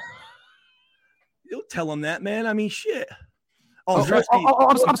 you'll tell them that, man. I mean, shit. I'm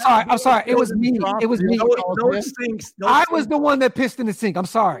sorry. It was me. Those sinks. I was the one that pissed in the sink. I'm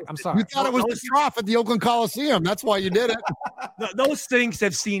sorry. You thought it was the trough at the Oakland Coliseum. That's why you did it. Those sinks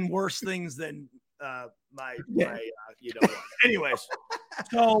have seen worse things than Anyways,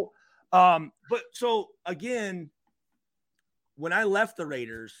 so again, when I left the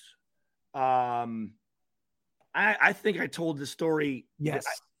Raiders, I think I told the story. Yes.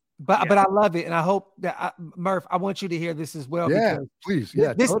 But I love it, and I hope that Murf, I want you to hear this as well. Yeah, please.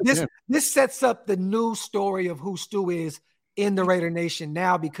 Yeah, this sets up the new story of who Stu is in the Raider Nation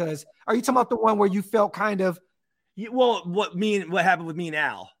now. Because are you talking about the one where you felt kind of? Well, what happened with me and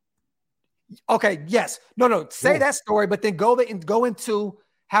Al? Okay, yes, no. Say that story, but then go into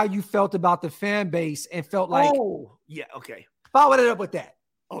how you felt about the fan base and felt like. Oh, yeah. Okay. Follow it up with that.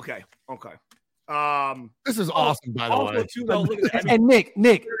 Okay. This is awesome, by the way. Too, though, look at that. And Nick,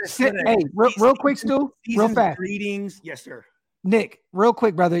 real quick, Stu, real fast. Greetings, yes, sir. Nick, real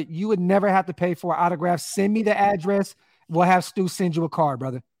quick, brother. You would never have to pay for an autograph. Send me the address. We'll have Stu send you a card,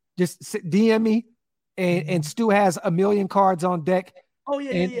 brother. Just DM me, and Stu has 1 million cards on deck. Oh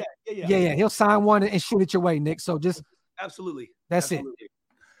yeah. He'll sign one and shoot it your way, Nick. So just absolutely. That's it.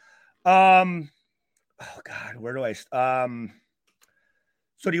 Oh God, where do I?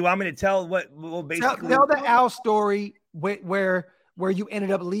 So do you want me to tell what basically tell the Al story where you ended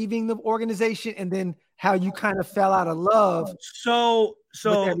up leaving the organization and then how you kind of fell out of love? So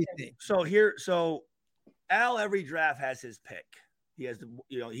with everything. So Al every draft has his pick. He has,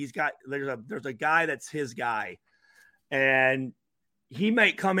 there's a guy that's his guy, and he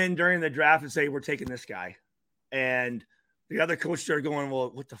might come in during the draft and say, we're taking this guy. And the other coaches are going, well,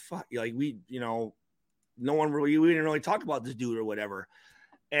 what the fuck? Like we didn't really talk about this dude or whatever.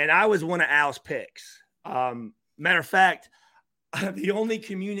 And I was one of Al's picks. Matter of fact, the only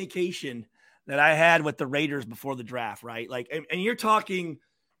communication that I had with the Raiders before the draft, right? Like, and you're talking,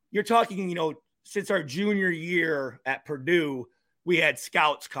 since our junior year at Purdue, we had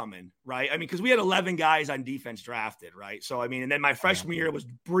scouts coming, right? I mean, because we had 11 guys on defense drafted, right? So, I mean, and then my freshman year was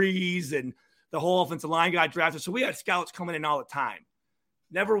Breeze and the whole offensive line got drafted. So we had scouts coming in all the time.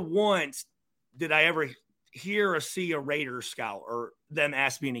 Never once did I ever hear or see a Raiders scout or them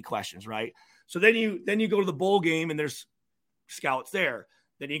ask me any questions, right? So then you go to the bowl game and there's scouts there.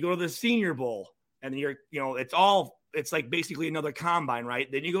 Then you go to the Senior Bowl and it's like basically another combine,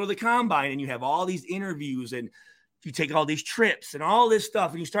 right? Then you go to the combine and you have all these interviews and you take all these trips and all this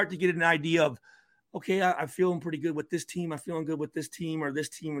stuff and you start to get an idea of, okay, I'm feeling pretty good with this team. I'm feeling good with this team or this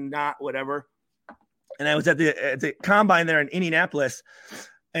team and not, whatever. And I was at the combine there in Indianapolis,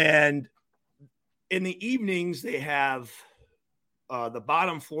 and in the evenings they have the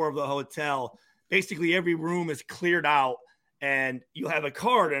bottom floor of the hotel. Basically every room is cleared out, and you'll have a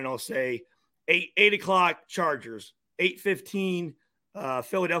card and it'll say 8 o'clock Chargers, 8:15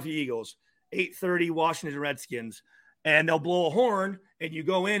 Philadelphia Eagles, 8:30 Washington Redskins, and they'll blow a horn and you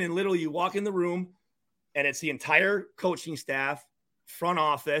go in and literally you walk in the room and it's the entire coaching staff, front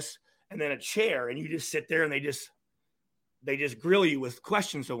office, and then a chair, and you just sit there and they just grill you with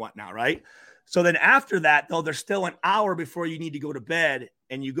questions and whatnot, right? So then after that, though, there's still an hour before you need to go to bed,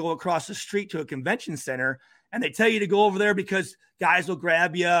 and you go across the street to a convention center, and they tell you to go over there because guys will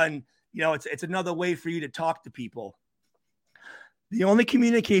grab you, and it's another way for you to talk to people. The only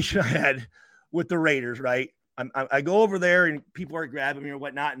communication I had with the Raiders, right? I go over there, and people are grabbing me or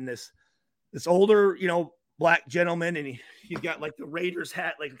whatnot, and this older, black gentleman, and he's got like the Raiders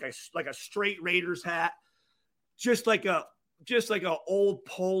hat, like a straight Raiders hat, just like a old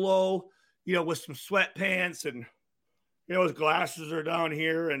polo, with some sweatpants, and his glasses are down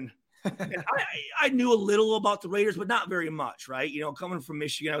here, and I knew a little about the Raiders, but not very much, right? Coming from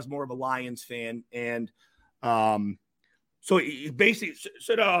Michigan, I was more of a Lions fan, and so he basically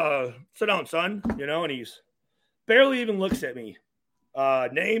sit down, son, and he's barely even looks at me.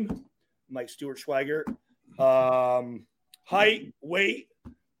 Name, Mike Stewart Schweigert. Height, weight.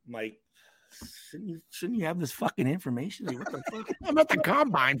 Mike, shouldn't you have this fucking information? Like, what the fuck? I'm at the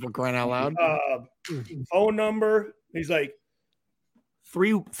combine, for crying out loud. Phone number. He's like,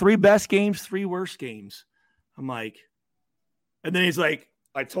 three best games, 3 worst games. I'm like, and then he's like,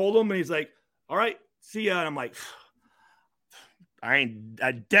 I told him, and he's like, all right, see ya. And I'm like, I'm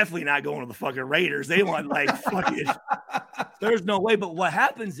definitely not going to the fucking Raiders. They want like fucking. There's no way. But what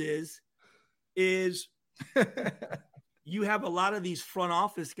happens is you have a lot of these front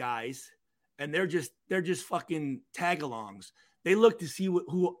office guys, and they're just fucking tag-alongs. They look to see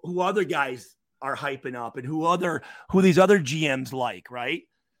who other guys are hyping up and who these other GMs like, right?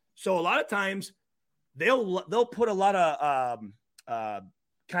 So a lot of times they'll put a lot of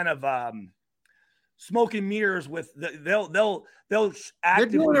smoke and mirrors with they'll they're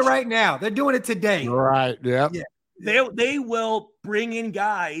doing it right now. They're doing it today. Right. Yep. Yeah. They will bring in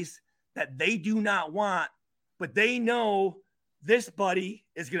guys that they do not want, but they know this buddy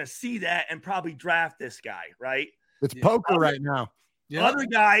is going to see that and probably draft this guy, right? It's poker right now. Yeah. Other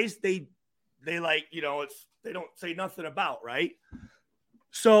guys, they like, they don't say nothing about, right?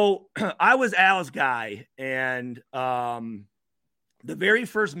 So I was Al's guy, and the very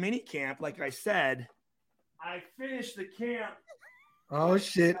first mini camp, like I said, I finished the camp. Oh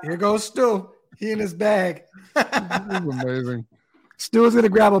shit! Here goes Stu. He in his bag. This is amazing. Stu's gonna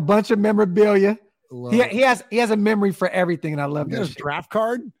grab a bunch of memorabilia. He has a memory for everything, and I love this draft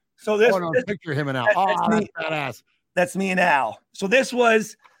card. So this picture him and Al. That's badass. That's me and Al. So this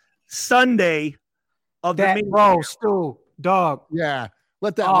was Sunday of that the bro, Stu, dog. Yeah,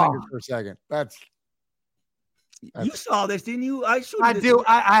 let that linger for a second. That's you saw this, didn't you? I do.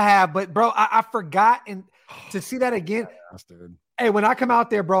 I have, but bro, I forgot, and to see that again. Dude. Hey, when I come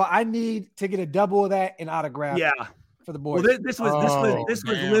out there, bro, I need to get a double of that and autograph. Yeah, for the boys. Well, this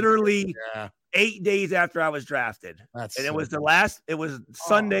was literally 8 days after I was drafted, it was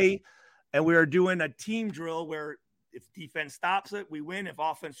Sunday, and we were doing a team drill where if defense stops it, we win. If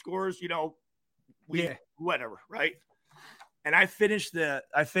offense scores, whatever, right? And I finished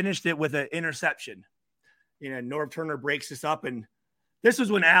it with an interception. Norv Turner breaks us up, and this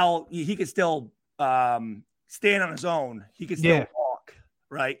was when Al he could still stand on his own. He could still walk,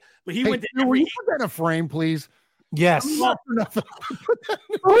 right? But he went to will you put that in a frame, please? Yes. Well, Real,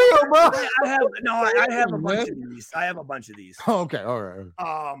 bro. I have a bunch of these. I have a bunch of these. Oh, okay. All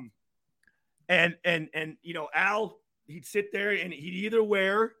right. And Al, he'd sit there and he'd either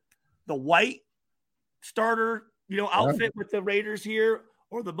wear the white starter, outfit with the Raiders here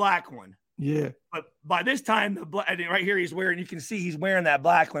or the black one. Yeah. But by this time, right here, you can see he's wearing that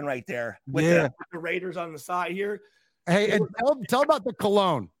black one right there with the Raiders on the side here. Hey, and tell about the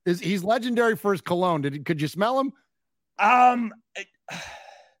cologne. He's legendary for his cologne. Could you smell him? It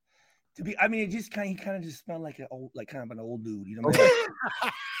just he kind of just smelled like kind of an old dude, okay.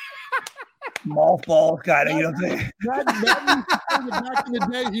 Mothball kind of, what I'm saying? Back in the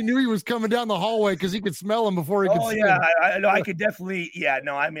day, he knew he was coming down the hallway because he could smell him before he could see him. I could definitely,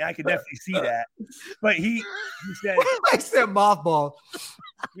 I could definitely see that. But he said, I said mothball.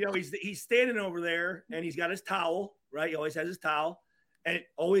 He's standing over there and he's got his towel, right? He always has his towel and it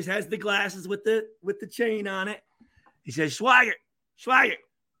always has the glasses with the chain on it. He says, Swagger,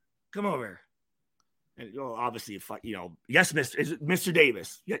 come over here. And obviously, yes, Mr.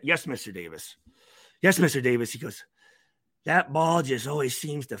 Davis. Yes, Mr. Davis. Yes, Mr. Davis. He goes, that ball just always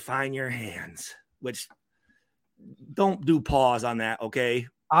seems to find your hands, which don't do pause on that, okay?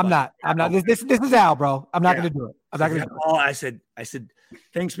 I'm not. This is Al, bro. I'm not going to do it. I'm not going to do it. I said,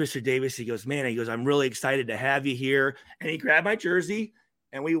 thanks, Mr. Davis. He goes, I'm really excited to have you here. And he grabbed my jersey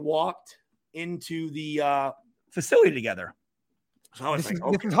and we walked into the facility together. So I was this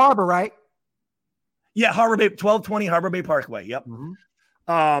is Harbor, right? Yeah, Harbor Bay, 1220 Harbor Bay Parkway. Yep.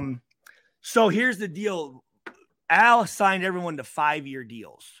 Mm-hmm. So here's the deal. Al signed everyone to 5-year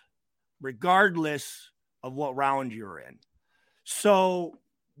deals, regardless of what round you're in. So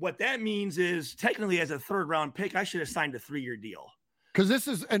what that means is technically as a 3rd round pick, I should have signed a 3-year deal. Because this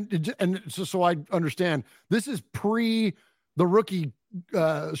is, and so I understand, this is pre the rookie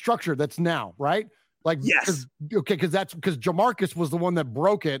structure that's now, right? Like, yes. Because Jamarcus was the one that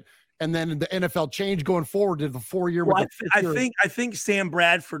broke it. And then the NFL changed going forward to the 4-year. Well, I think Sam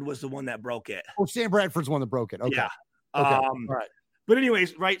Bradford was the one that broke it. Oh, Sam Bradford's the one that broke it. Okay. Yeah. Okay. All right. But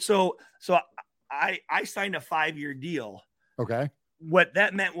anyways, right. So I signed a 5-year deal. Okay. What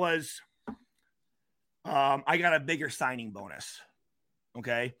that meant was I got a bigger signing bonus.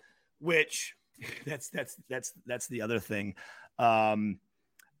 Okay. Which that's the other thing.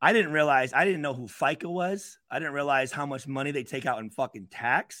 I didn't know who FICA was. I didn't realize how much money they take out in fucking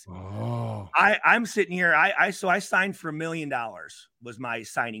tax. Oh. I'm sitting here. I signed for $1 million was my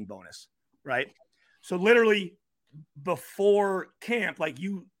signing bonus, right? So literally before camp, like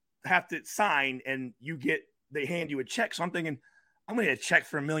you have to sign and they hand you a check. So I'm thinking, I'm going to get a check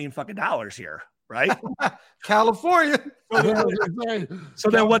for $1 million fucking dollars here, right? California. So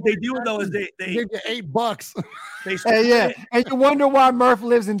then what they do though is they give you $8. And you wonder why Murf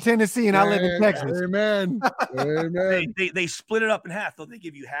lives in Tennessee and I live in Texas. Amen. They split it up in half. Though they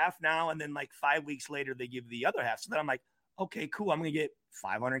give you half now, and then like 5 weeks later they give the other half. So then I'm like, okay, cool. I'm gonna get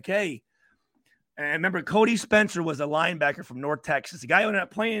 $500K. And I remember Cody Spencer was a linebacker from North Texas. The guy who ended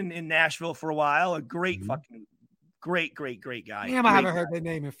up playing in Nashville for a while. A great fucking great guy. Damn, I haven't heard that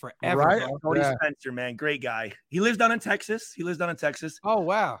name in forever. Right? Cody Spencer, man, great guy. He lives down in Texas. Oh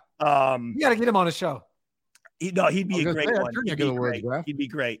wow. You got to get him on the show. He'd be a great one. He'd be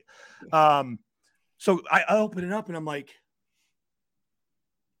great. So I open it up and I'm like,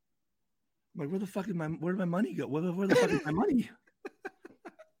 where the fuck did my money go? Where the fuck is my money?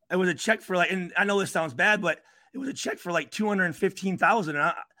 It was a check for and I know this sounds bad, but it was a check for like $215,000.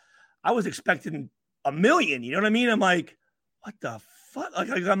 And I was expecting $1 million. You know what I mean? I'm like, what the fuck?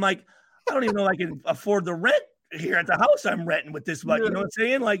 I'm like, I don't even know if I can afford the rent here at the house I'm renting with this, but you know what I'm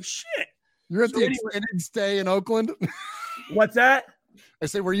saying? Like, shit. You're at the extended stay in Oakland? What's that? I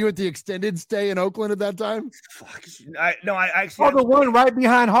said, were you at the extended stay in Oakland at that time? Fuck. I actually. Oh, the one right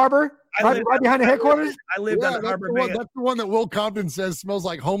behind Harbor? Right behind the headquarters? I lived on Harbor Bay. That's the one that Will Compton says smells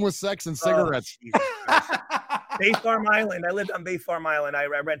like homeless sex and cigarettes. Bay Farm Island. I lived on Bay Farm Island. I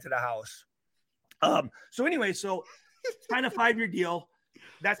rented a house. So anyway, kind of 5-year deal.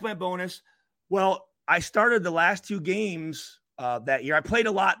 That's my bonus. Well, I started the last 2 games that year. I played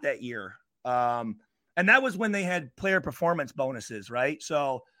a lot that year. And that was when they had player performance bonuses, right?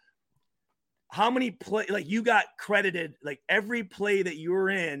 So how many you got credited, like every play that you were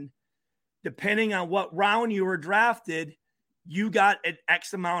in, depending on what round you were drafted, you got an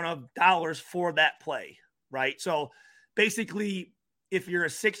X amount of dollars for that play, right? So basically, if you're a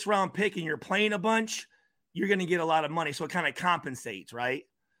 6th round pick and you're playing a bunch, you're going to get a lot of money. So it kind of compensates, right?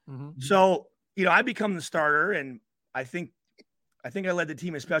 Mm-hmm. So, I become the starter, and I think I led the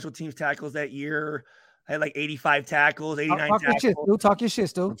team in special teams tackles that year. I had like 85 tackles, 89 talk tackles. Your shit, Stu. Talk your shit,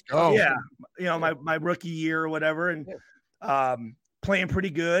 Stu. Let's go. Yeah. My rookie year or whatever, and playing pretty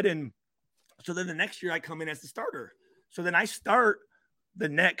good. And so then the next year I come in as the starter. So then I start the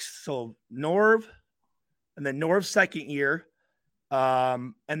next, so Norv, and then Norv's second year,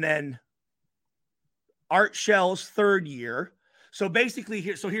 and then Art Shell's third year. So basically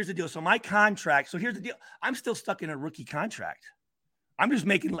here's the deal. So my contract, so here's the deal. I'm still stuck in a rookie contract. I'm just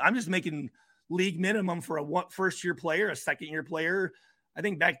making league minimum for a first year player, a second year player. I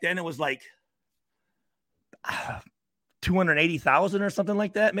think back then it was like 280,000 or something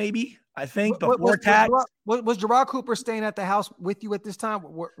like that, maybe. I think before tax. Was Gerard Cooper staying at the house with you at this time?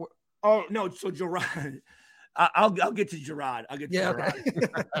 Oh no, so Gerard, I'll get to Gerard. Gerard.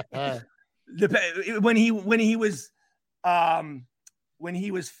 Okay. When he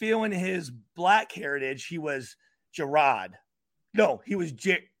was feeling his black heritage, he was Gerard. No, he was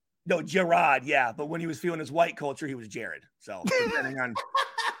Gerard. Yeah, but when he was feeling his white culture, he was Jared. So depending on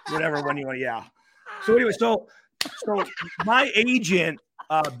whatever one you want, yeah. So anyway, so my agent,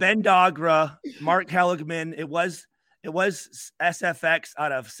 Ben Dogra, Mark Heligman, it was SFX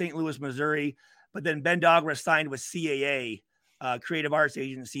out of St. Louis, Missouri, but then Ben Dogra signed with CAA, Creative Arts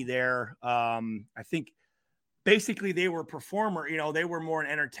Agency there. I think basically they were performer, they were more in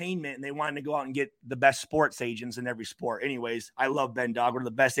entertainment, and they wanted to go out and get the best sports agents in every sport. Anyways, I love Ben Dogra,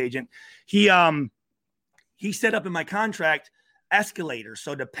 the best agent. He set up in my contract escalators.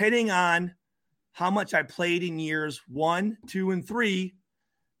 So depending on how much I played in years 1, 2, and 3,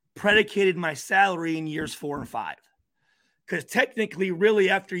 predicated my salary in years 4 and 5. Because technically, really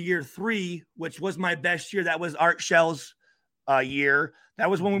after year 3, which was my best year, that was Art Shell's year. That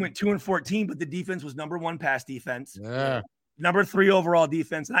was when we went 2-14, but the defense was number 1 pass defense. Yeah. Number 3 overall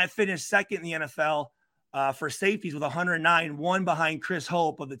defense. And I finished second in the NFL for safeties with 109, one behind Chris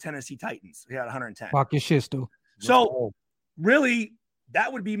Hope of the Tennessee Titans. He had 110. Fuck your shit, Stu. So really,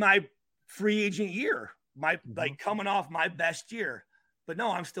 that would be my free agent year, like coming off my best year. But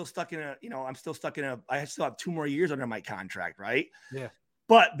no, I'm still stuck in I still have 2 more years under my contract, right? Yeah.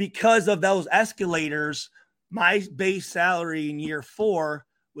 But because of those escalators, my base salary in year 4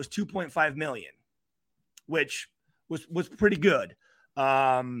 was $2.5 million, which was pretty good.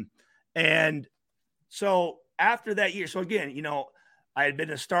 And so after that year, so again, I had been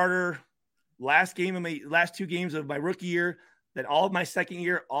a starter last 2 games of my rookie year, then all of my second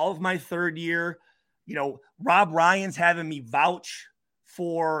year, all of my third year. Rob Ryan's having me vouch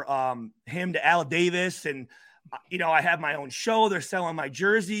for him to Al Davis, and I have my own show. They're selling my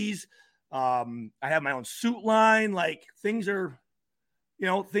jerseys. I have my own suit line. Like things are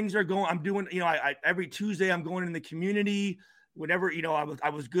going. I'm doing. I every Tuesday I'm going in the community. Whatever. I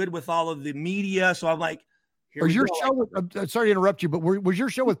was good with all of the media, so I'm like. Was your show? I'm sorry to interrupt you, but was your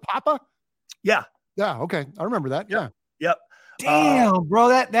show with Papa? Yeah. Yeah. Okay, I remember that. Yeah. Yep. Damn, bro,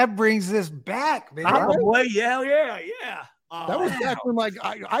 that brings this back, man. Boy, yeah. That was back when, like,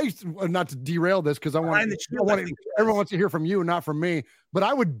 I used to, not to derail this because everyone wants to hear from you, not from me. But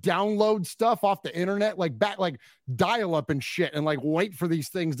I would download stuff off the internet, like dial up and shit, and like wait for these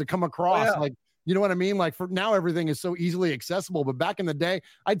things to come across. Oh, yeah. Like, you know what I mean? Like for now, everything is so easily accessible. But back in the day,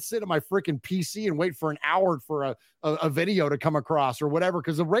 I'd sit at my freaking PC and wait for an hour for a video to come across or whatever.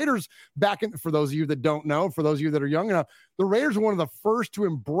 Because the Raiders for those of you that don't know, for those of you that are young enough, the Raiders were one of the first to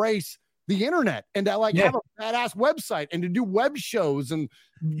embrace the internet and to have a badass website and to do web shows and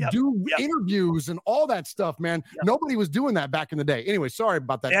do interviews and all that stuff, man. Nobody was doing that back in the day. Anyway, sorry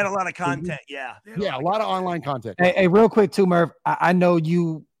about that. They had a lot of content. Yeah. A lot of online content. Hey, real quick too, Murf. I know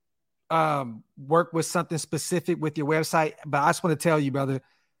you work with something specific with your website, but I just want to tell you, brother,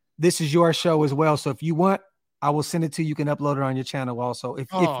 this is your show as well. So if you want, I will send it to you. You can upload it on your channel also.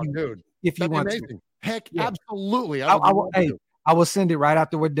 If you want to. Heck, absolutely. I will send it right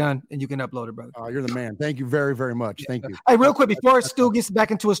after we're done, and you can upload it, brother. Oh, you're the man. Thank you very, very much. Thank you. Hey, real quick, before Stu gets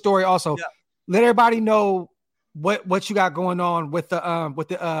back into a story, also let everybody know what you got going on with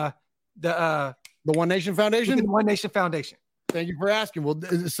the One Nation Foundation. The One Nation Foundation. Thank you for asking. Well,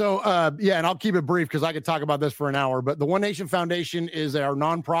 so and I'll keep it brief because I could talk about this for an hour. But the One Nation Foundation is our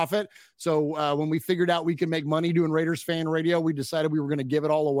nonprofit. So when we figured out we could make money doing Raiders fan radio, we decided we were going to give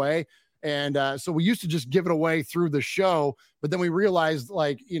it all away. And so we used to just give it away through the show, but then we realized,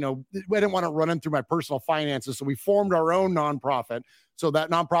 like, we didn't want to run in through my personal finances. So we formed our own nonprofit. So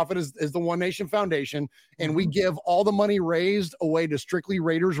that nonprofit is the One Nation Foundation. And we give all the money raised away to strictly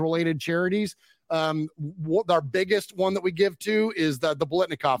Raiders related charities. Our biggest one that we give to is the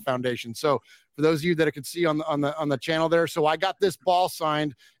Blitnikoff Foundation. So for for those of you that could see on the channel there. So I got this ball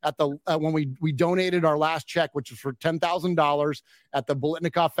signed at the when we donated our last check, which was for $10,000 at the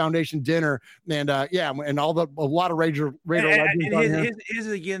Bolitnikoff Foundation dinner, and and a lot of Raider legends. His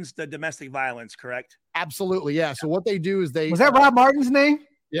is against the domestic violence, correct? Absolutely, yeah. So what they do is was that Rod Martin's name?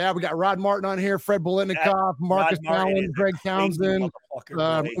 Yeah, we got Rod Martin on here, Fred Bolitnikoff, Marcus Allen, Greg Townsend.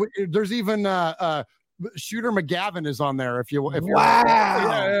 There's even Shooter McGavin is on there. If you wow,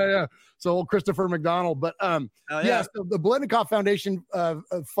 yeah. So Christopher McDonald, but so the Bolitnikoff Foundation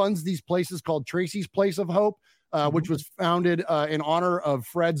funds these places called Tracy's Place of Hope, which was founded in honor of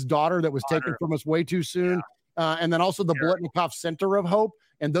Fred's daughter that was taken from us way too soon. And then also the Bolitnikoff Center of Hope.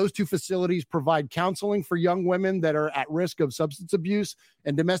 And those two facilities provide counseling for young women that are at risk of substance abuse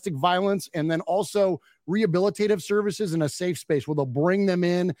and domestic violence, and then also rehabilitative services in a safe space where they'll bring them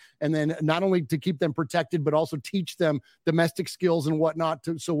in, and then not only to keep them protected, but also teach them domestic skills and whatnot.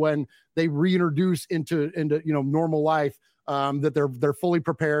 So when they reintroduce into normal life, that they're fully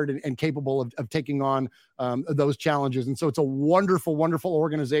prepared and capable of taking on those challenges. And so it's a wonderful, wonderful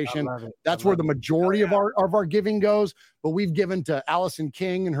organization. That's where the majority of our giving goes. But we've given to Allison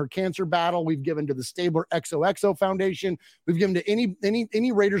King and her cancer battle. We've given to the Stabler XOXO Foundation. We've given to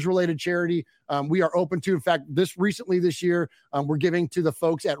any Raiders related charity. We are open to. In fact, this year, we're giving to the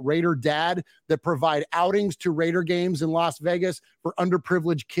folks at Raider Dad that provide outings to Raider games in Las Vegas for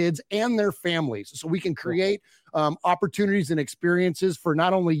underprivileged kids and their families. So we can create opportunities and experiences for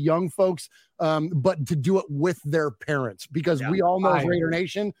not only young folks, but to do it with their parents, because we all know as Raider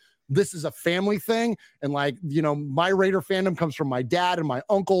Nation, this is a family thing. And my Raider fandom comes from my dad and my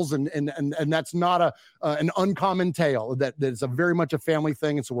uncles, and that's not an uncommon tale. That is a very much a family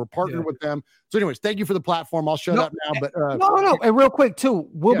thing. And so we're partnered with them. So anyways, thank you for the platform. I'll shut up now, but no. And real quick too,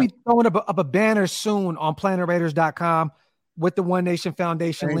 we'll be throwing up a banner soon on PlanetRaiders.com with the One Nation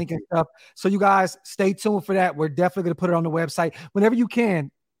Foundation link and stuff. So you guys stay tuned for that. We're definitely going to put it on the website whenever you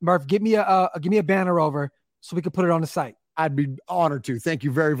can. Murf, give me a banner over so we can put it on the site. I'd be honored to. Thank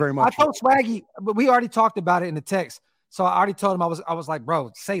you very, very much. I told Swaggy, but we already talked about it in the text. So I already told him I was like,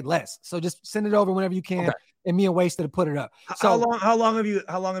 bro, say less. So just send it over whenever you can, and me and Wasted to put it up. So how long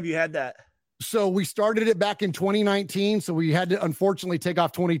have you had that? So we started it back in 2019. So we had to unfortunately take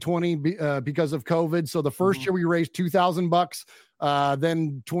off 2020 because of COVID. So the first year we raised $2,000.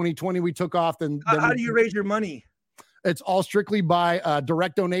 Then 2020 we took off. Then how do you raise your money? It's all strictly by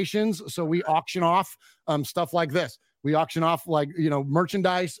direct donations. So we auction off stuff like this. We auction off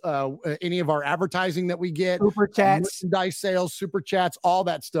merchandise, any of our advertising that we get, super chats, merchandise sales, super chats, all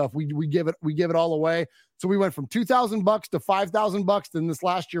that stuff. We give it all away. So we went from $2,000 to $5,000. Then this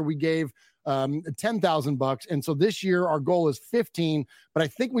last year we gave $10,000. And so this year our goal is 15, but I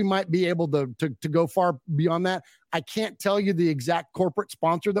think we might be able to go far beyond that. I can't tell you the exact corporate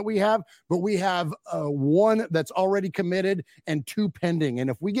sponsor that we have, but we have one that's already committed and two pending. And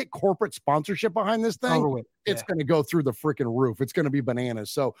if we get corporate sponsorship behind this thing, it's going to go through the freaking roof. It's going to be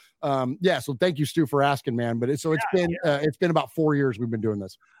bananas. So so thank you, Stu, for asking, man. But it's been about 4 years we've been doing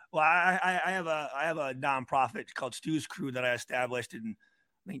this. Well, I have a nonprofit called Stu's Crew that I established in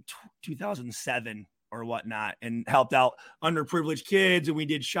I think 2007 or whatnot, and helped out underprivileged kids. And we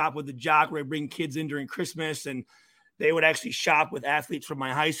did Shop with the Jock, where I bring kids in during Christmas, and they would actually shop with athletes from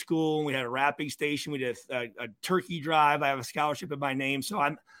my high school. And we had a wrapping station. We did a turkey drive. I have a scholarship in my name, so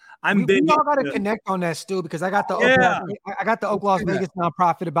I'm big. We all got to connect on that, Stu, because I got the Oak Las Vegas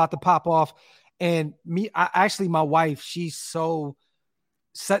nonprofit about to pop off, and my wife, she's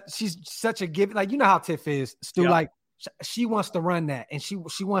such a give. Like, you know how Tiff is, Stu. Like, she wants to run that, and she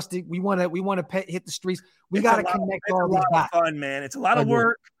wants to. We want to hit the streets. We got to connect all these dots. Fun, man. It's a lot of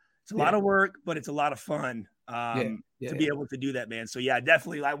work. It's a lot of work, but it's a lot of fun to be able to do that, man. So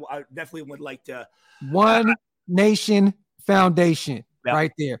definitely, I definitely would like to. One Nation Foundation,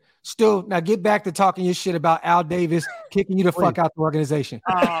 right there. Stu, now get back to talking your shit about Al Davis kicking you the fuck out the organization.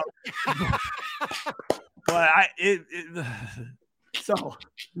 So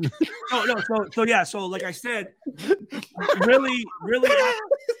like I said, really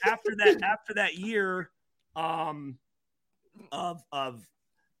after that year of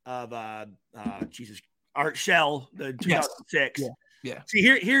Art Shell, the 2006. See,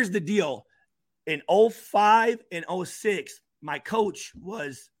 here's the deal. In 05 and 06, my coach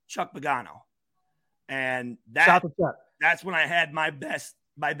was Chuck Pagano. And that's when I had my best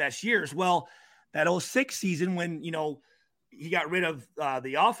years. Well, that 06 season, when he got rid of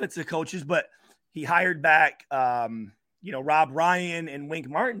the offensive coaches, but he hired back, Rob Ryan and Wink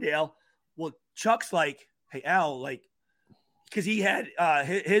Martindale. Well, Chuck's like, hey, Al, because he had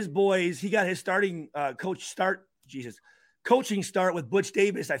his boys, he got his starting coaching start with Butch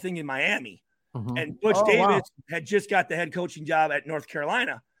Davis, I think, in Miami. And Butch Davis had just got the head coaching job at North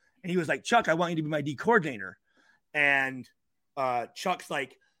Carolina. And he was like, Chuck, I want you to be my D coordinator. And Chuck's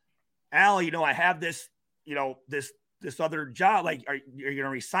like, Al, I have this, this other job. Like, are you going to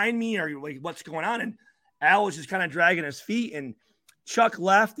resign me? Or like, what's going on? And Al was just kind of dragging his feet, and Chuck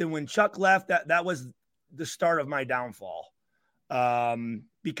left. And when Chuck left, that was the start of my downfall.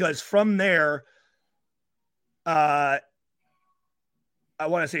 Because from there, I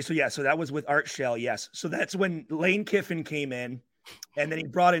want to say, so that was with Art Shell. Yes. So that's when Lane Kiffin came in, and then he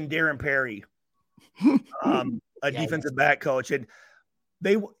brought in Darren Perry, a defensive back coach. And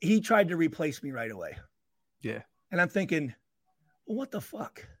he tried to replace me right away. Yeah. And I'm thinking, well, what the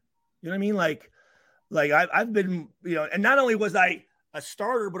fuck? You know what I mean? Like I've been, and not only was I a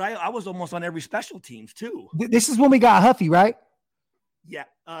starter, but I was almost on every special teams too. This is when we got Huffy, right? Yeah.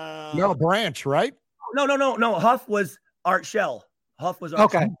 No, Branch, right? No. Huff was Art Shell. Huff was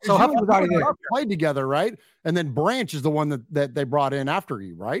Art okay. Shell. So Huff was already there. Played together, right? And then Branch is the one that they brought in after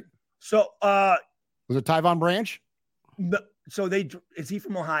you, right? So was it Tyvon Branch? So is he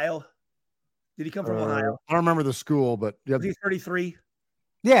from Ohio? Did he come from Ohio? I don't remember the school, but he's 33.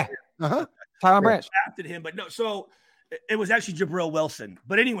 Yeah. Tyvon Branch drafted him, but no. So it was actually Jabril Wilson.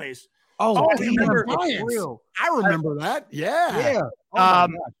 But anyways, I remember that. Yeah. I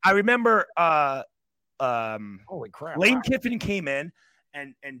remember. Holy crap! Lane Kiffin came in,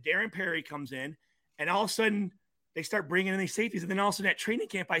 and Darren Perry comes in, and all of a sudden they start bringing in these safeties, and then all of a sudden at training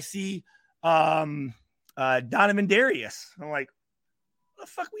camp I see Donovan Darius. I'm like, what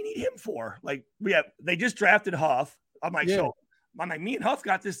the fuck we need him for? Like they just drafted Huff. I'm like, so I'm like, me and Huff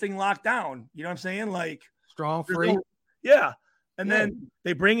got this thing locked down. You know what I'm saying? Like strong free. Yeah. And then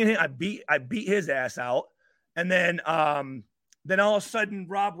they bring in him. I beat his ass out. And then all of a sudden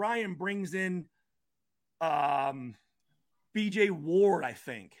Rob Ryan brings in BJ Ward, I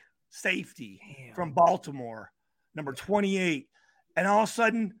think, safety from Baltimore, number 28. And all of a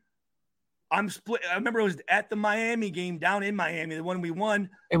sudden I'm split. I remember it was at the Miami game down in Miami, the one we won.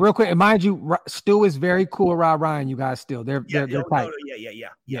 And real quick, and mind you, Stu is very cool with Rob Ryan. You guys still they're tight.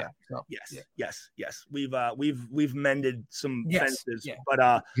 Yeah. So, yes. We've mended some fences,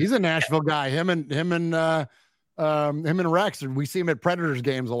 but he's a Nashville guy. Him and Rex, and we see him at Predators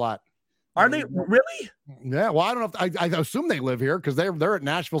games a lot. Are they really? Yeah. Well, I don't know. I assume they live here because they're at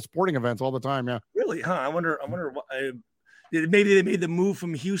Nashville sporting events all the time. Yeah. Really? Huh? I wonder. Maybe they made the move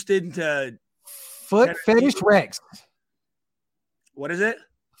from Houston to Foot Fetish Rex. What is it?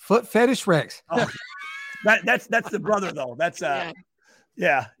 Foot Fetish Rex. Oh, that's the brother though. That's yeah.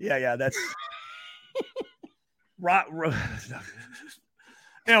 That's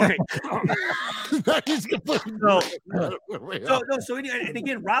okay. So and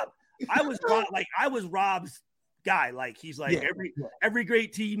again, Rob, I was Rob's guy. Like he's like every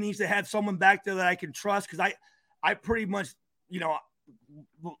great team needs to have someone back there that I can trust because I pretty much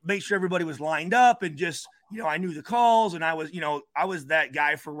make sure everybody was lined up and just I knew the calls and I was that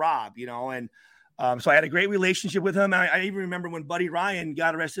guy for Rob, and so I had a great relationship with him. I even remember when Buddy Ryan,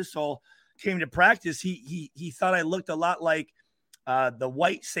 God rest his soul, came to practice. He thought I looked a lot like the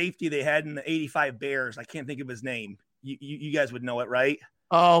white safety they had in the '85 Bears. I can't think of his name. You guys would know it, right?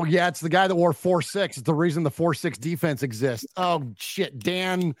 Oh yeah, it's the guy that wore 4-6. It's the reason the 4-6 defense exists. Oh shit,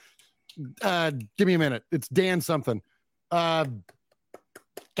 Dan. Give me a minute. It's Dan something. God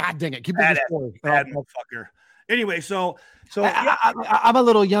dang it! Keep bad motherfucker. Anyway, so I'm a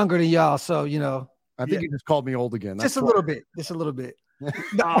little younger than y'all, so I think you just called me old again. Just a little bit.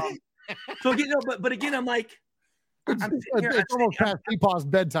 So but again, I'm like, it's almost past Peepaw's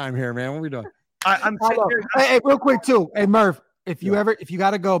bedtime here, man. What are we doing? I'm hey, real quick too. Hey, Murf, if you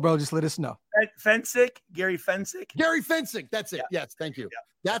gotta go, bro, just let us know. Gary Fensick. That's it. Yeah. Yes, thank you. Yeah.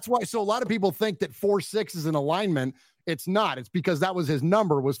 That's why. So a lot of people think that 4-6 is an alignment. It's not. It's because that was his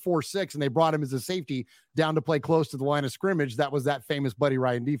number was 4-6, and they brought him as a safety down to play close to the line of scrimmage. That was that famous Buddy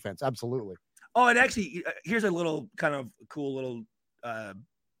Ryan defense. Absolutely. Oh, and actually, here's a little kind of cool little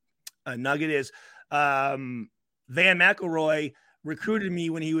nugget is Van McElroy recruited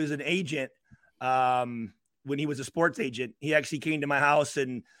me when he was an agent. When he was a sports agent, he actually came to my house,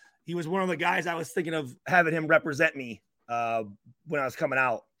 and he was one of the guys I was thinking of having him represent me when I was coming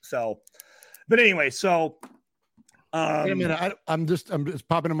out. So, but anyway, so. Wait a minute. I'm just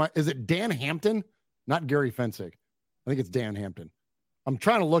popping in my. Is it Dan Hampton? Not Gary Fensick. I think it's Dan Hampton. I'm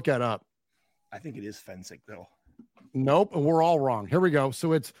trying to look that up. I think it is Fensick though. Nope, we're all wrong. Here we go.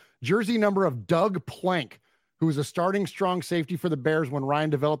 So it's jersey number of Doug Plank, who was a starting strong safety for the Bears when Ryan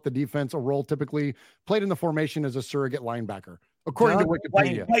developed the defense, a role typically played in the formation as a surrogate linebacker, according to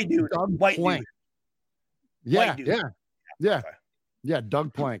Wikipedia. White dude. Doug White Plank. dude. Yeah.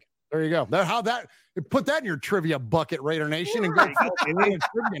 Doug Plank. There you go. Put that in your trivia bucket, Raider Nation, and go trivia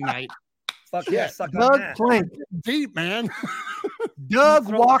night. Fuck yeah, suck Doug on that. Plank. Deep, man. Doug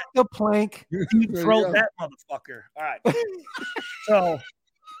walked the plank. Deep throat that motherfucker. All right.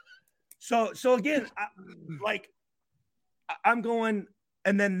 So again, I'm going,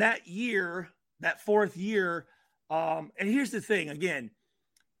 and then that year, that fourth year, and here's the thing again,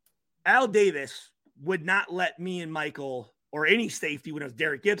 Al Davis would not let me and Michael or any safety when it was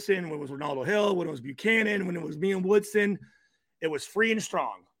Derek Gibson, when it was Ronaldo Hill, when it was Buchanan, when it was me and Woodson, it was free and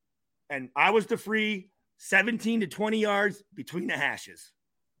strong. And I was the free 17 to 20 yards between the hashes.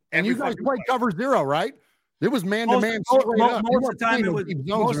 And you guys played cover zero, right? It was man to man. Most of the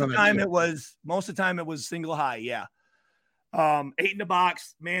time it was single high. Yeah. 8 in the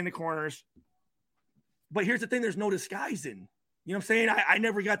box, man the corners. But here's the thing: there's no disguising. You know what I'm saying? I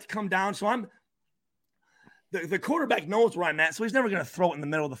never got to come down, so I'm the quarterback knows where I'm at, so he's never going to throw it in the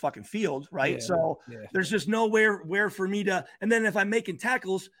middle of the fucking field, right? There's just nowhere where for me to. And then if I'm making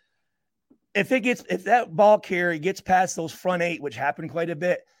tackles, if that ball carry gets past those front 8, which happened quite a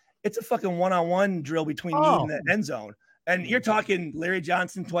bit, it's a fucking one-on-one drill between me and the end zone. And you're talking Larry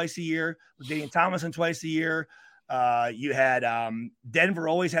Johnson twice a year, Daniel Thomason twice a year. You had Denver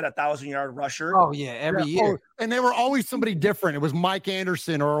always had a 1,000-yard rusher. Oh yeah, every year. And they were always somebody different. It was Mike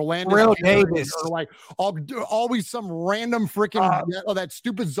Anderson or Orlando Real Davis, or like always some random freaking that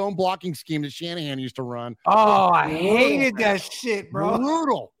stupid zone blocking scheme that Shanahan used to run. Oh, I hated that shit, bro.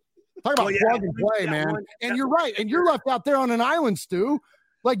 Brutal. Talk about plug and play, man. And you're right. And you're left out there on an island, Stu.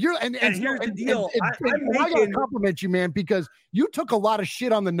 Like you're and here's the deal. I gotta compliment you, man, because you took a lot of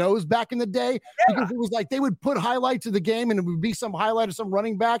shit on the nose back in the day because it was like they would put highlights of the game and it would be some highlight of some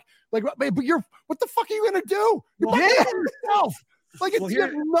running back. Like, but what the fuck are you gonna do? You're yourself. Like you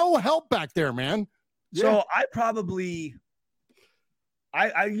have no help back there, man. So I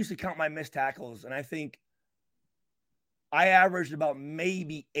used to count my missed tackles, and I think I averaged about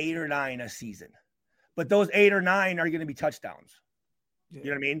maybe 8 or 9 a season. But those 8 or 9 are going to be touchdowns. You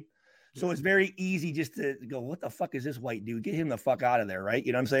know what I mean? So it's very easy just to go, what the fuck is this white dude? Get him the fuck out of there, right?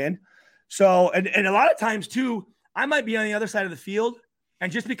 You know what I'm saying? So, and a lot of times too, I might be on the other side of the field, and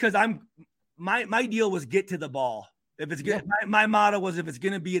just because my deal was get to the ball. If it's good, my motto was if it's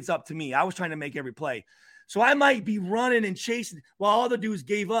going to be, it's up to me. I was trying to make every play. So I might be running and chasing while all the dudes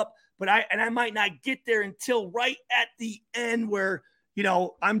gave up, but I might not get there until right at the end where, you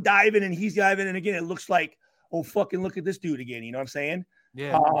know, I'm diving and he's diving. And again, it looks like, oh, fucking look at this dude again. You know what I'm saying?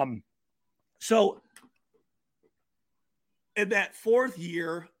 Yeah. So in that fourth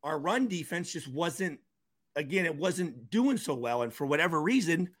year, our run defense just wasn't doing so well. And for whatever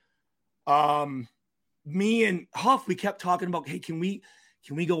reason, me and Huff, we kept talking about, hey, can we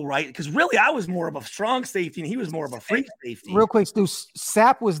go right? Because really, I was more of a strong safety and he was more of a freak safety. Real quick, Stu,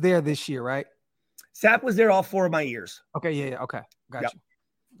 Sapp was there this year, right? Sapp was there all 4 of my years. Okay, yeah, okay. Got you.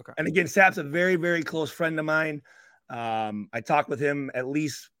 Okay. And again, Sapp's a very, very close friend of mine. I talk with him at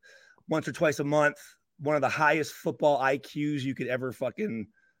least once or twice a month. One of the highest football IQs you could ever fucking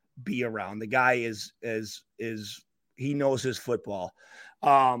be around. The guy is he knows his football.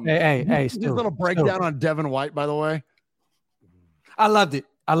 Hey, just a little breakdown on Devin White, by the way. I loved it.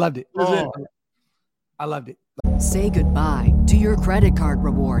 I loved it. Say goodbye to your credit card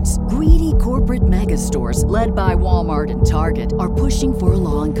rewards. Greedy corporate mega stores, led by Walmart and Target, are pushing for a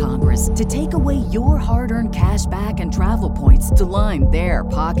law in Congress to take away your hard-earned cash back and travel points to line their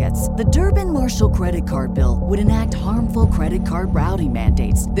pockets. The Durbin-Marshall credit card bill would enact harmful credit card routing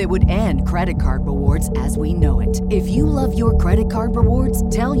mandates that would end credit card rewards as we know it. If you love your credit card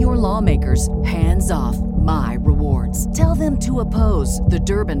rewards, tell your lawmakers, hands off my rewards. Tell them to oppose the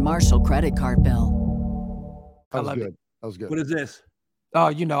Durbin-Marshall credit card bill. That was good. What is this? Oh,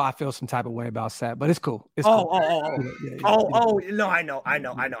 you know, I feel some type of way about Sapp, but it's cool. It's cool. No, I know.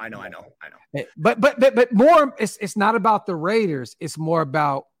 But more, it's not about the Raiders. It's more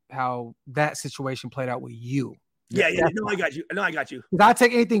about how that situation played out with you. Yeah. No, I got you. Because I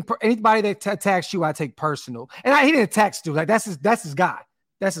take anybody that attacks you, I take personal. And he didn't attack Stu. Like that's his guy.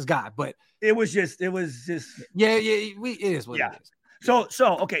 That's his guy. But it was just. Yeah. It is what it is. So all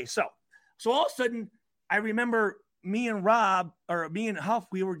of a sudden, I remember me and Huff,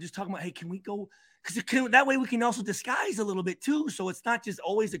 we were just talking about, hey, can we go? Because that way we can also disguise a little bit too. So it's not just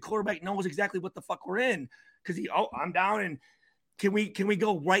always the quarterback knows exactly what the fuck we're in. Because I'm down, and can we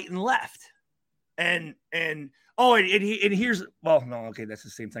go right and left? And here's that's the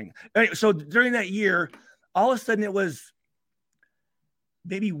same thing. Anyway, so during that year, all of a sudden it was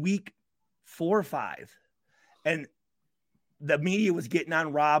maybe week 4 or 5, and the media was getting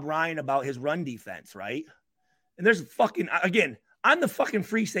on Rob Ryan about his run defense, right? And there's again, I'm the fucking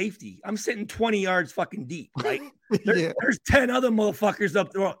free safety. I'm sitting 20 yards fucking deep, right? There's 10 other motherfuckers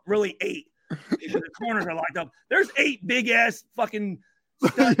up there, well, really 8. The corners are locked up. There's 8 big ass fucking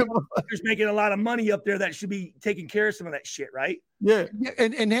motherfuckers making a lot of money up there that should be taking care of some of that shit, right? Yeah.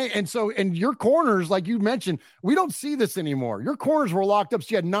 And your corners, like you mentioned, we don't see this anymore. Your corners were locked up. So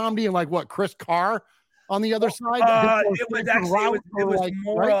you had Nnamdi and like what, Chris Carr on the other side. It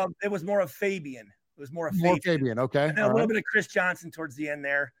was more of Fabian. It was more Fabian. Okay. And then a little bit of Chris Johnson towards the end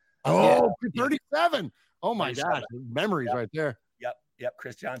there. Oh, 37. Oh my gosh. Memories right there. Yep.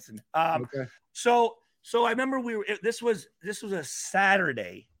 Chris Johnson. Okay. So I remember this was a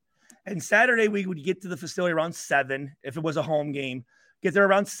Saturday, and Saturday we would get to the facility around 7. If it was a home game, get there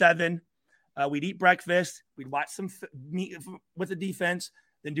around 7. We'd eat breakfast. We'd watch some meet with the defense,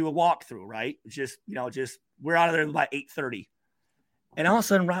 then do a walkthrough, right? Just we're out of there by 8:30. And all of a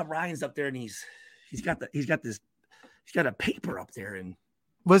sudden Rob Ryan's up there and he's got a paper up there. And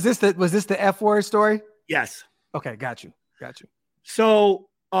was this the F word story? Yes. Okay, got you. So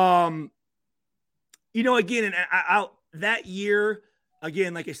again, and that year,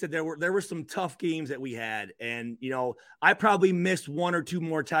 again, like I said, there were some tough games that we had, and I probably missed 1 or 2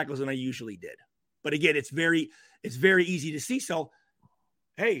 more tackles than I usually did. But again, it's very easy to see. So,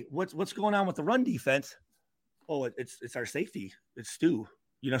 hey, what's going on with the run defense? Oh, it's our safety. It's Stu.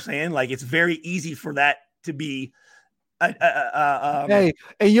 You know what I'm saying? Like, it's very easy for that to be. Hey,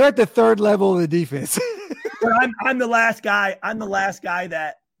 and you're at the 3rd level of the defense. I'm the last guy. I'm the last guy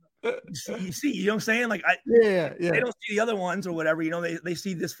that you see. You know what I'm saying? Like, yeah. They don't see the other ones or whatever. They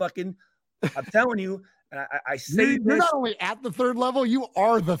see this fucking. I'm telling you, and I say you're not only at the 3rd level, you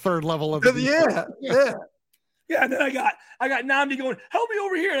are the 3rd level of the defense. Yeah, and then I got Nnamdi going, help me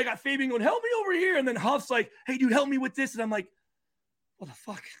over here. And I got Fabian going, help me over here. And then Huff's like, hey, dude, help me with this. And I'm like, what the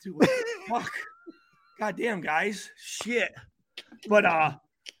fuck, dude? What the fuck? Goddamn, guys. Shit. But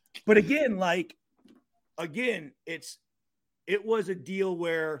again, it was a deal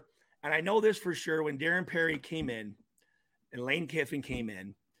where, and I know this for sure, when Darren Perry came in and Lane Kiffin came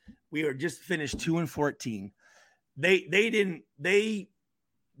in, we were just finished 2-14. They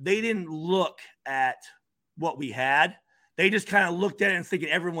didn't look at what we had. They just kind of looked at it and thinking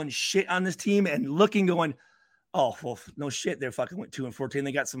everyone's shit on this team and looking going, oh, well, no shit. They're fucking went 2-14.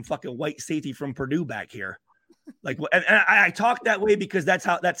 They got some fucking white safety from Purdue back here. Like, and I talk that way because that's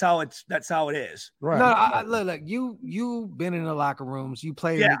how it is. Right. No, look, you've been in the locker rooms. You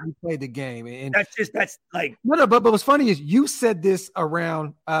played the game, and that's like no. But what's funny is you said this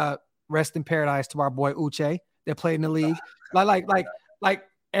around rest in paradise to our boy Uche that played in the league. Like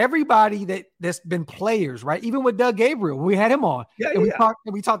everybody that's been players, right? Even with Doug Gabriel, we had him on.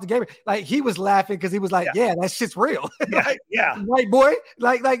 We talked to Gabriel. Like, he was laughing because he was like, yeah, that shit's real. White boy.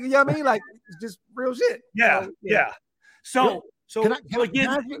 Like, you know what I mean? Like, it's just real shit. So can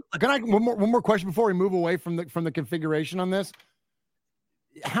I one more question before we move away from the configuration on this?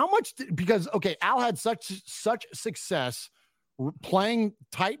 How much because Al had such success playing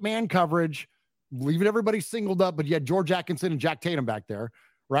tight man coverage, leaving everybody singled up, but you had George Atkinson and Jack Tatum back there.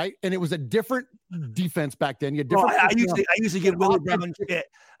 Right. And it was a different defense back then. You had different. I usually give Willie Brown shit.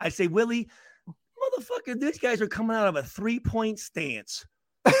 I say, Willie, motherfucker, these guys are coming out of a 3-point stance.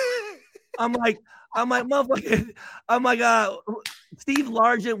 I'm like, motherfucker. I'm like, Steve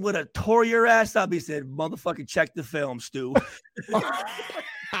Largent would have tore your ass up. He said, motherfucker, check the film, Stu.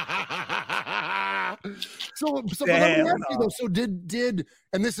 So let me ask you though. So did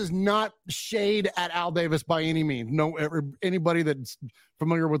and this is not shade at Al Davis by any means. No, anybody that's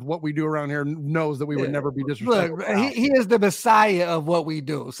familiar with what we do around here knows that we would never be disrespectful. Look, he is the messiah of what we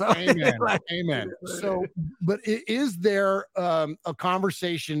do. So amen. Amen. So, but is there a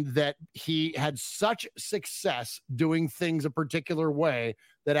conversation that he had such success doing things a particular way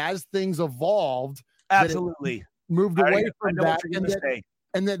that as things evolved, absolutely moved away from that,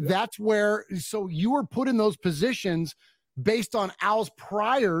 and that's where, so you were put in those positions based on Al's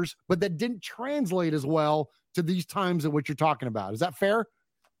priors, but that didn't translate as well to these times at which you're talking about. Is that fair?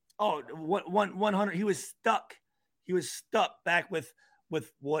 Oh, 100. He was stuck. He was stuck back with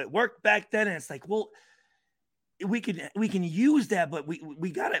what worked back then. And it's like, well, we can use that, but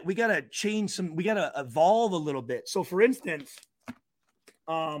we gotta change some, we gotta evolve a little bit. So for instance,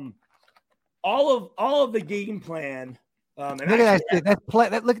 all of the game plan. Look at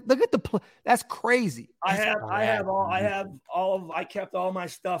that! Look at the play. That's crazy. I kept all my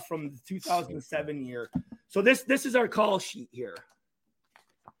stuff from the 2007 year. So this is our call sheet here.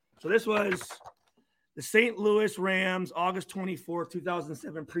 So this was the St. Louis Rams, August 24th,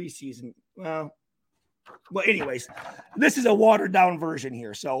 2007 preseason. Well, anyways, this is a watered down version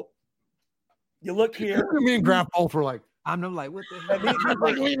here. So you look here. Me and Graf both were like, I'm like, what the hell? I'm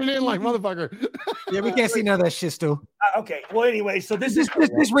like leaning in like motherfucker. Yeah, we can't see none of that shit, Stu. Okay. Well, anyway, so this Just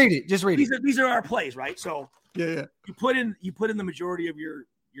read it. Just read it. These are our plays, right? So Yeah. you put in the majority of your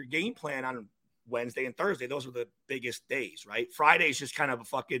game plan on Wednesday and Thursday. Those are the biggest days, right? Friday is just kind of a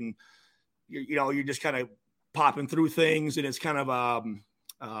fucking, you're just kind of popping through things, and it's kind of a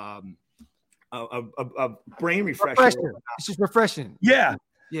brain refresher. It's just refreshing. Yeah.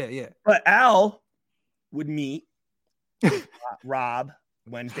 But Al would meet Rob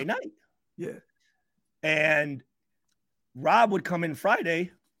Wednesday night. Yeah. And Rob would come in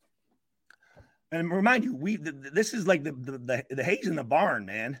Friday. And remind you, this is like the haze in the barn,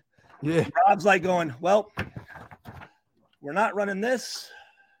 man. Yeah. Rob's like going, well, we're not running this.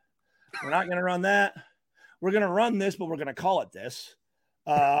 We're not going to run that. We're going to run this, but we're going to call it this.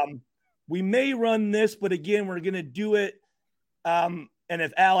 We may run this, but again, we're going to do it. And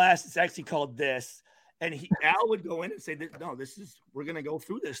if Al asks, it's actually called this. And Al would go in and say, no, we're going to go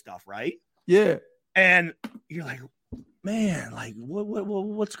through this stuff, right? Yeah. And you're like, man, like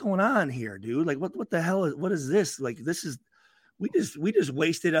what's going on here, dude? Like what the hell what is this? Like we just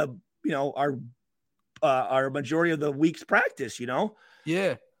wasted our majority of the week's practice,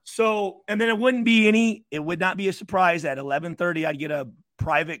 Yeah. So, and then it would not be a surprise at 11:30 I'd get a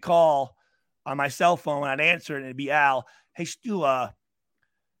private call on my cell phone and I'd answer it and it'd be Al. Hey Stu,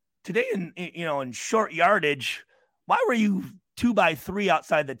 today in short yardage, why were you 2x3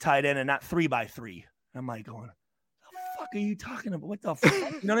 outside the tight end and not 3x3? I'm like going, fuck are you talking about? What the fuck?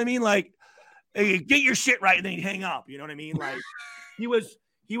 You know what I mean? Like, hey, get your shit right and then you hang up. You know what I mean? Like, he was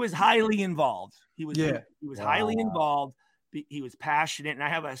highly involved. He was highly involved. He was passionate. And I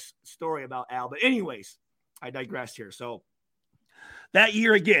have a story about Al. But anyways, I digress here. So that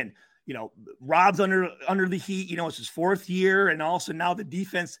year again, Rob's under the heat. It's his fourth year. And also now the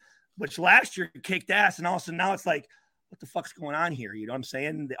defense, which last year kicked ass. And also now it's like, what the fuck's going on here? You know what I'm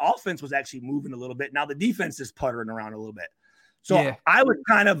saying? The offense was actually moving a little bit. Now the defense is puttering around a little bit. So I was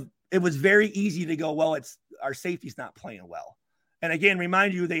it was very easy to go, well, our safety's not playing well. And again,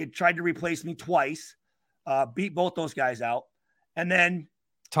 remind you, they had tried to replace me twice, beat both those guys out. And then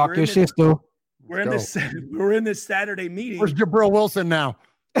talk your shit, Stu. We're in this Saturday meeting. Where's Jabril Wilson now?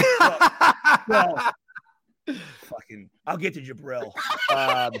 Well, fucking, I'll get to Jabril.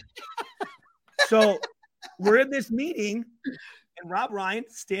 So we're in this meeting, and Rob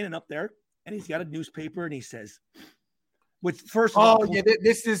Ryan's standing up there, and he's got a newspaper, and he says,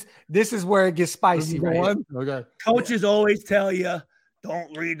 this is where it gets spicy, right? Okay. Coaches always tell you,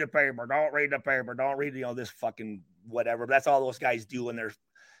 don't read the paper, don't read this fucking whatever. But that's all those guys do when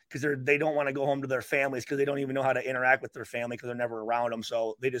they don't want to go home to their families because they don't even know how to interact with their family because they're never around them.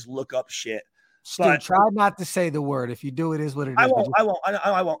 So they just look up shit. But try not to say the word. If you do, it is what it is. I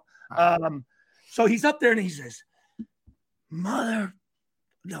won't. So he's up there and he says, the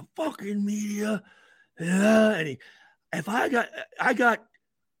fucking media. Yeah. And I got,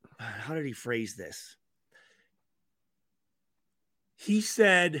 how did he phrase this? He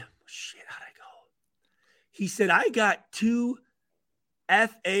said, how'd I go? He said, I got two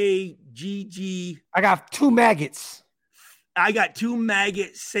FAGG. I got two maggots. I got two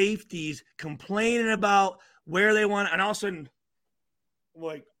maggot safeties complaining about where they want. And all of a sudden,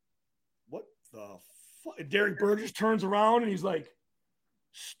 like, what the fuck? Derek Burgess turns around and he's like,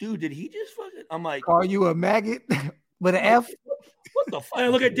 Stu, did he just fucking? I'm like, call you a maggot with an F? What the fuck? I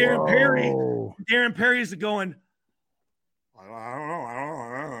look at Darren Perry. Darren Perry is going,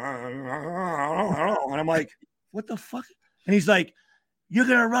 I don't know. And I'm like, what the fuck? And he's like, you're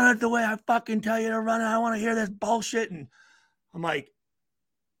going to run it the way I fucking tell you to run it. I want to hear this bullshit. And I'm like,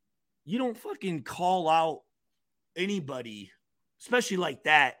 you don't fucking call out anybody, especially like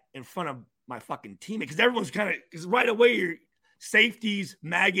that, in front of my fucking teammate. Because everyone's because right away, you're safeties,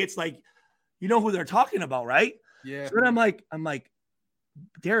 maggots, like, you know who they're talking about, right? Yeah. So then I'm like,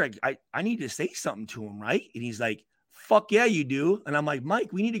 Derek, I need to say something to him, right? And he's like, fuck yeah, you do. And I'm like, Mike,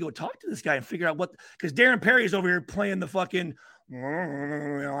 we need to go talk to this guy and figure out because Darren Perry is over here playing the fucking, I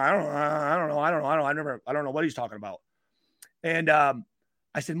don't know what he's talking about. And I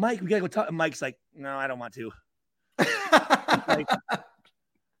said, Mike, we got to go talk. And Mike's like, no, I don't want to. Like,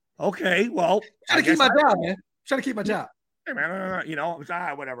 okay, well. Trying to keep my job, man. Trying to keep my job. Hey, man,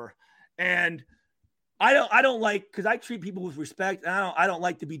 whatever. And I don't like, because I treat people with respect. And I don't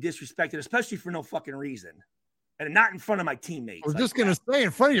like to be disrespected, especially for no fucking reason. And not in front of my teammates. I was just going to say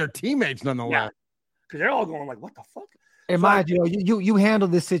in front of your teammates, nonetheless. Because they're all going like, what the fuck? And mind you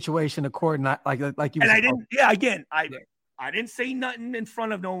handled this situation according like you. And I didn't. Yeah, again, I didn't say nothing in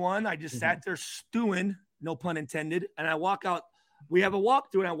front of no one. I just sat there stewing, no pun intended. And I walk out. We have a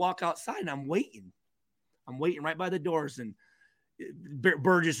walkthrough, and I walk outside, and I'm waiting. I'm waiting right by the doors, and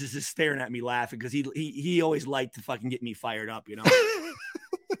Burgess is just staring at me laughing because he always liked to fucking get me fired up, you know.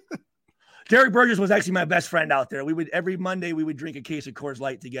 Derek Burgess was actually my best friend out there. Every Monday we would drink a case of Coors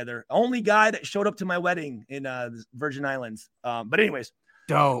Light together. Only guy that showed up to my wedding in Virgin Islands. But anyways,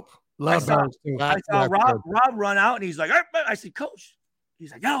 dope. Love Burgess too. I saw Rob run out, and he's like, I said, Coach.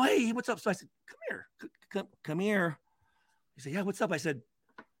 He's like, yo, hey, what's up? So I said, come here, come here. He said, yeah, what's up? I said,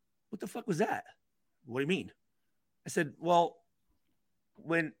 what the fuck was that? What do you mean? I said, well,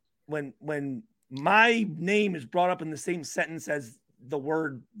 when my name is brought up in the same sentence as the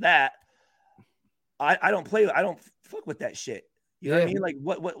word that, I don't fuck with that shit. You know what I mean? Like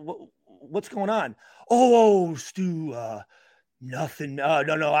what's going on? Oh, Stu, nothing.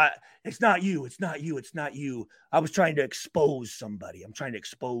 No. It's not you. It's not you. I was trying to expose somebody. I'm And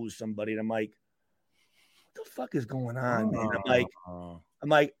I'm like, what the fuck is going on, man? I'm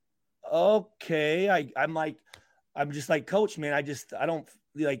like, okay. I'm just like, Coach, man, I don't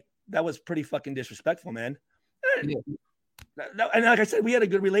like, that was pretty fucking disrespectful, man. Yeah. And like I said, we had a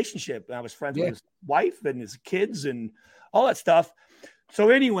good relationship. I was friends with his wife and his kids and all that stuff. So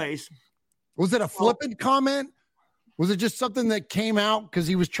anyways. Was it a flippant comment? Was it just something that came out because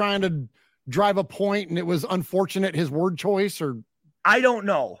he was trying to drive a point and it was unfortunate, his word choice? Or I don't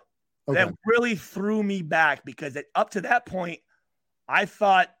know. Okay. That really threw me back because up to that point, I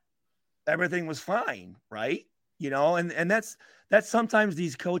thought everything was fine, right? You know, and that's sometimes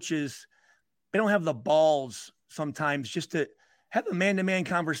these coaches, they don't have the balls sometimes just to have a man-to-man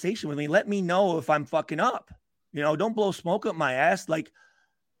conversation with me. Let me know if I'm fucking up. You know, don't blow smoke up my ass. Like,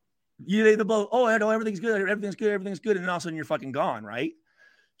 you either blow, oh, I know everything's good. And then all of a sudden you're fucking gone, right?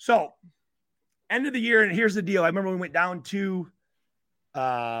 So, end of the year, and here's the deal. I remember we went down to,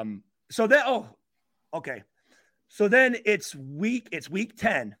 so then it's week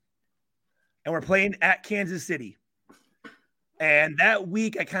 10, and we're playing at Kansas City. And that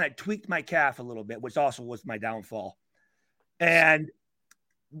week, I kind of tweaked my calf a little bit, which also was my downfall. And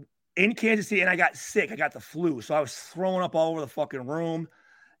in Kansas City, and I got sick. I got the flu. So I was throwing up all over the fucking room.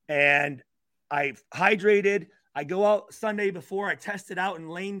 And I hydrated. I go out Sunday before. I tested out,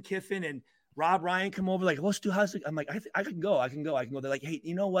 and Lane Kiffin and Rob Ryan come over like, let's do how's it? I'm like, I can go. They're like, hey,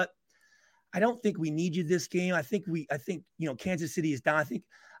 you know what? I don't think we need you this game. I think Kansas City is down.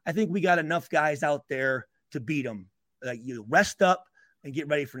 I think we got enough guys out there to beat them. Like, you rest up and get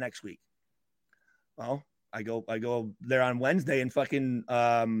ready for next week. Well, I go there on Wednesday, and fucking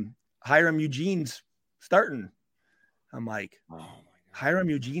Hiram Eugene's starting. I'm like, Hiram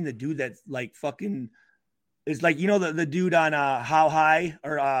Eugene, the dude that's like fucking is like, you know, the dude on How High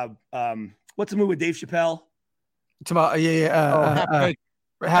or what's the movie with Dave Chappelle? It's about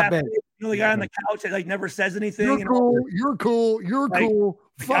Half Baked. You know, the guy on the couch that like never says anything. You're cool.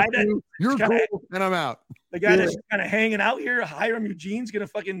 Fuck you. You're cool. And I'm out. The guy that's kind of hanging out here, Hiram Eugene's gonna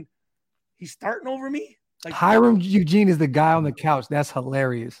fucking, he's starting over me. Like, Hiram Eugene is the guy on the couch. That's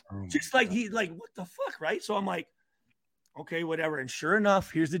hilarious. Just like what the fuck, right? So I'm like, okay, whatever. And sure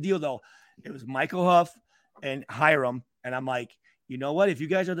enough, here's the deal though. It was Michael Huff and Hiram, and I'm like, you know what? If you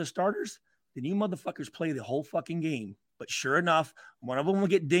guys are the starters, then you motherfuckers play the whole fucking game. But sure enough, one of them will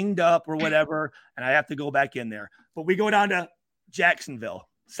get dinged up or whatever, and I have to go back in there. But we go down to Jacksonville,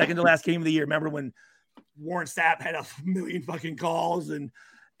 second to last game of the year. Remember when Warren Sapp had a million fucking calls, and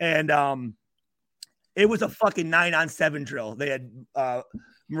it was a fucking 9-on-7 drill. They had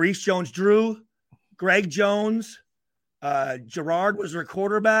Maurice Jones-Drew, Greg Jones, Gerard was their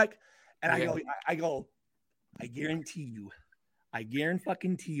quarterback, and I guarantee you,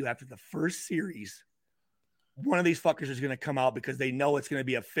 after the first series, one of these fuckers is going to come out because they know it's going to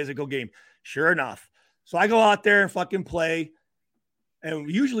be a physical game. Sure enough. So I go out there and fucking play. And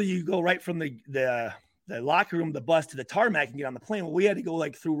usually you go right from the locker room, the bus to the tarmac and get on the plane. Well, we had to go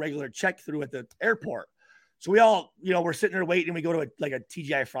like through regular check through at the airport. So we all, you know, we're sitting there waiting. We go to a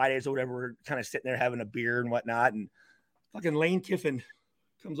TGI Fridays or whatever. We're kind of sitting there having a beer and whatnot. And fucking Lane Kiffin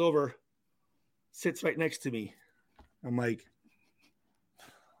comes over, sits right next to me. I'm like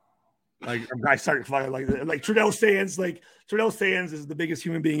I started fucking like Trudell Sands. Like Trudell Sands is the biggest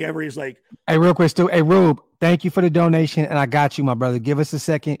human being ever. He's like, hey, real quick, Stu. Hey, Rube, thank you for the donation, and I got you, my brother. Give us a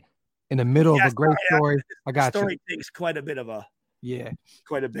second. In the middle of a great story, I got you. Story takes quite a bit. But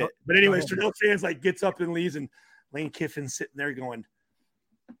So, anyways, Trudell Sands like gets up and leaves, and Lane Kiffin's sitting there going,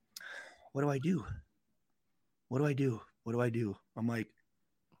 "What do I do? What do I do? What do I do?" I'm like,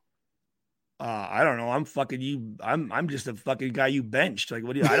 I don't know. I'm fucking you. I'm just a fucking guy you benched. Like,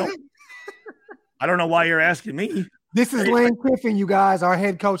 what do you? I don't know why you're asking me. This is Lane Kiffin, you guys, our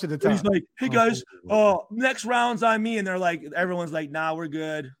head coach at the time. He's like, hey guys, next round's on me, and they're like, everyone's like, nah, we're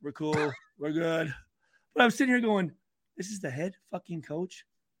good, we're cool, we're good. But I'm sitting here going, this is the head fucking coach.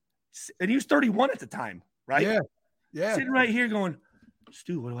 And he was 31 at the time, right? Yeah. Yeah. Sitting right here going,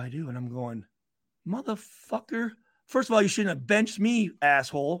 Stu, what do I do? And I'm going, motherfucker. First of all, you shouldn't have benched me,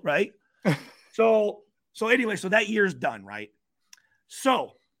 asshole, right? So anyway, so that year's done, right?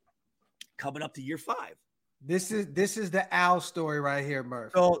 So coming up to year 5. This is the Al story right here,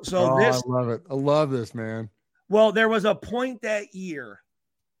 Murf. So this, I love it. I love this, man. Well, there was a point that year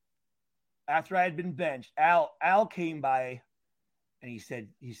after I had been benched. Al came by, and he said,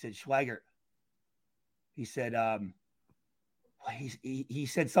 Schweigert. He said, he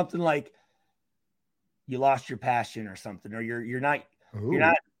said something like, "You lost your passion or something, or you're not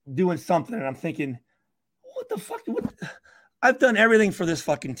doing something." And I'm thinking, what the fuck? I've done everything for this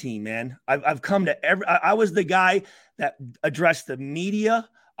fucking team, man. I've come to I was the guy that addressed the media.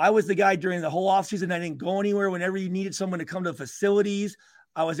 I was the guy during the whole offseason. I didn't go anywhere whenever you needed someone to come to the facilities.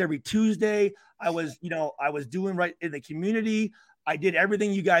 I was every Tuesday. I was doing right in the community. I did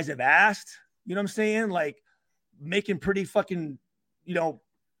everything you guys have asked. You know what I'm saying? Like making pretty fucking,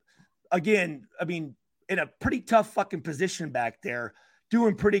 again, I mean, in a pretty tough fucking position back there.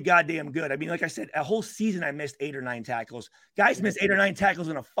 Doing pretty goddamn good. I mean, like I said, a whole season I missed 8 or 9 tackles. Guys miss 8 or 9 tackles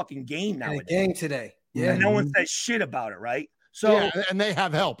in a fucking game nowadays. In a game today. Yeah. And no one says shit about it, right? So and they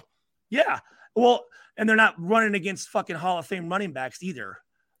have help. Yeah. Well, and they're not running against fucking Hall of Fame running backs either.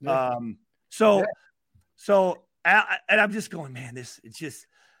 Yeah. And I'm just going, man, it's just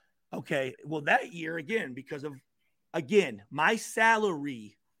okay. Well, that year again, because of my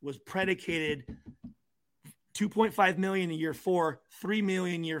salary was predicated 2.5 million in year 4, 3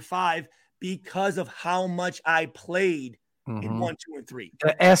 million year 5, because of how much I played in 1, 2, and 3.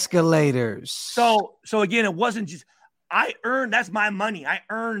 The escalators. So again, it wasn't just that's my money. I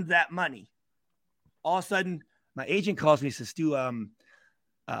earned that money. All of a sudden, my agent calls me and says, Stu,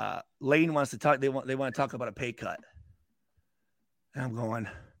 Lane wants to talk. They want to talk about a pay cut. And I'm going,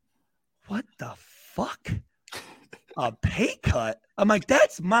 what the fuck? A pay cut? I'm like,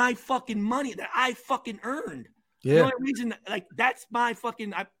 that's my fucking money that I fucking earned. Yeah. The only reason, like, that's my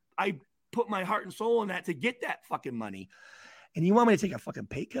fucking, I put my heart and soul in that to get that fucking money. And you want me to take a fucking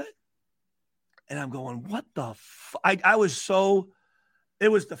pay cut? And I'm going, what the fuck? I was so, it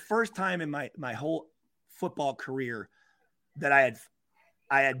was the first time in my whole football career that I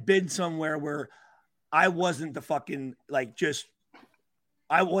had been somewhere where I wasn't the fucking, like, just,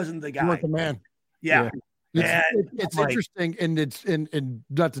 I wasn't the guy. You weren't the man. Yeah. It's like, interesting, and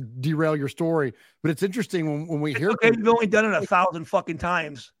not to derail your story, but it's interesting when we hear. Okay, you've only done it 1,000 fucking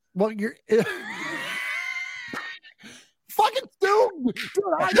times. Well, you're fucking dude.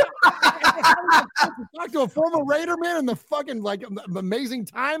 I talked to a former Raider, man, and the fucking like amazing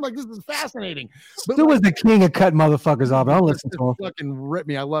time. Like, this is fascinating. Stu was the king of cutting motherfuckers off. I'll listen to him. Fucking rip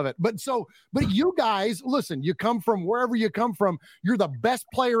me. I love it. But you guys, listen, you come from wherever you come from. You're the best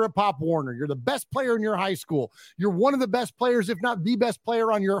player at Pop Warner. You're the best player in your high school. You're one of the best players, if not the best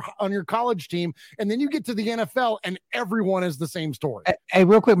player on your college team. And then you get to the NFL and everyone is the same story. Hey,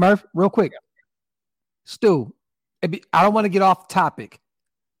 real quick, Murf, real quick. Stu, I don't want to get off topic.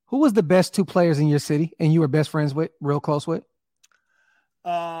 Who was the best 2 players in your city and you were best friends with, real close with?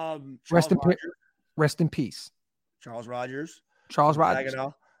 Rest in peace. Charles Rogers.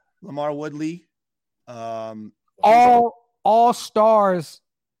 Lamar Woodley. All stars,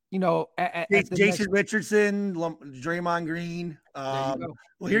 Jason Richardson, Draymond Green. Well,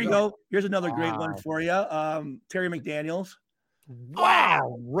 here you go. Here's another great one for you. Terry McDaniels.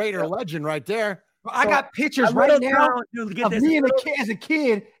 Wow. Raider legend right there. I got pictures right now of me as a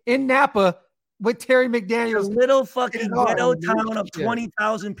kid in Napa with Terry McDaniels. A little fucking ghetto town of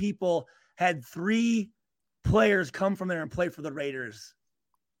 20,000 people had 3 players come from there and play for the Raiders.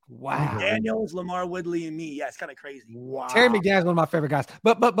 Wow. Daniels, Lamar Woodley, and me. Yeah, it's kind of crazy. Wow. Terry McDaniels is one of my favorite guys.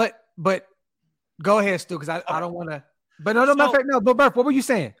 But go ahead, Stu, because I don't want to. But no, but Murph, what were you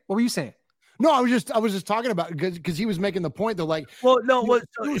saying? No, I was just talking about because he was making the point that, like, well, no,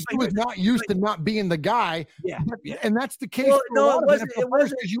 he was not used to not being the guy. Yeah. And that's the case. Well, no, it wasn't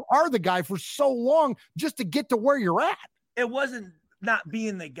because you are the guy for so long just to get to where you're at. It wasn't not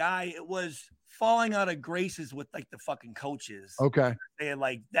being the guy. It was falling out of graces with like the fucking coaches. Okay. And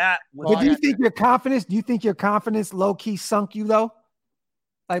like that. But do you think your confidence low key sunk you though?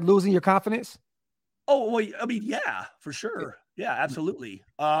 Like losing your confidence? Oh, well, I mean, yeah, for sure. Yeah, absolutely.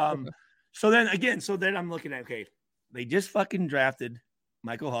 So then I'm looking at, okay, they just fucking drafted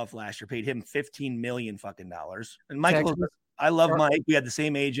Michael Huff last year, paid him $15 million fucking dollars. And Michael, I love Mike. We had the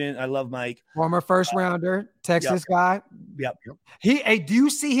same agent. I love Mike. Former first rounder, Texas guy. Yep. Do you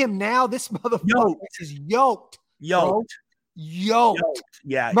see him now? This motherfucker is yoked. Yoked. Yoked.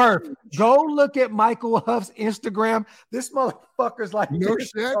 Yeah. Murph, go look at Michael Huff's Instagram. This motherfucker's like No this,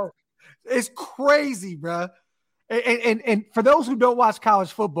 shit. bro. It's crazy, bro. And for those who don't watch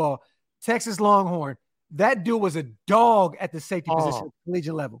college football, Texas Longhorn, that dude was a dog at the safety position at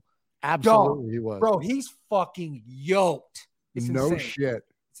collegiate level. Absolutely, Dog. he was. Bro, he's fucking yoked. It's no insane. shit.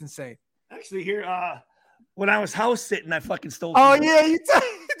 It's insane. Actually, here, when I was house sitting, I fucking stole. Oh yeah, you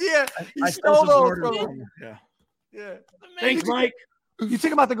stole those from him. Yeah. Thanks, Mike. You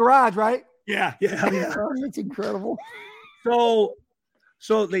think about the garage, right? Yeah. That's incredible.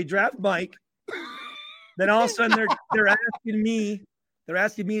 So they draft Mike. Then all of a sudden they're asking me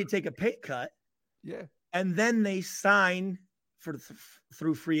to take a pay cut. Yeah. And then they sign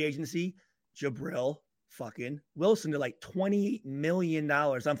through free agency Jabril fucking Wilson to like $28 million.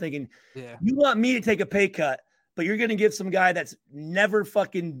 I'm thinking, you want me to take a pay cut, but you're going to give some guy that's never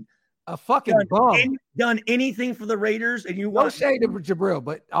fucking a fucking bum done anything for the Raiders, and you no want shade to Jabril,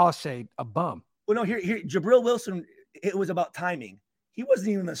 but all shade a bum. Well, no, here Jabril Wilson. It was about timing. He wasn't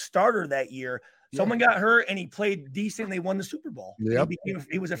even the starter that year. Someone got hurt, and he played decent. And they won the Super Bowl. Yep.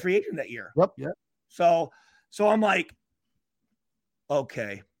 He was a free agent that year. Yep. So I'm like,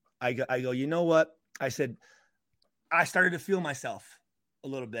 okay. I go. You know what? I said. I started to feel myself a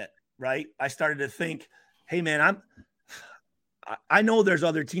little bit. Right. I started to think, hey man, I know there's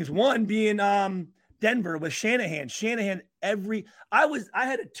other teams. One being Denver with Shanahan. I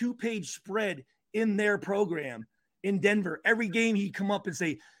had a 2-page spread in their program in Denver. Every game he'd come up and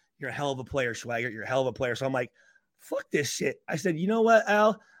say, "You're a hell of a player, Schwager. You're a hell of a player." So I'm like, fuck this shit. I said, you know what,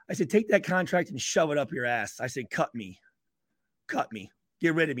 Al? I said, take that contract and shove it up your ass. I said, cut me,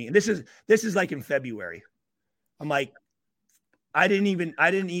 get rid of me. And this is like in February. I'm like, I didn't even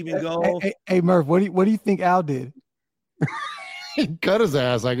go. Hey Murph, what do you think Al did? He cut his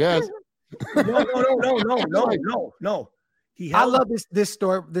ass, I guess. No. I love this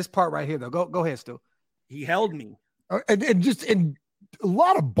story, this part right here, though. Go ahead, Stu. He held me. And just in a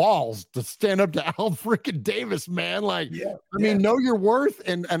lot of balls to stand up to Al freaking Davis, man. Like, I mean, know your worth,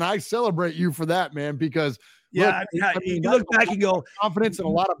 and I celebrate you for that, man, because you look back and go, confidence and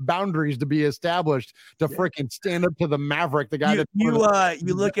a lot of boundaries to be established to freaking stand up to the Maverick, the guy you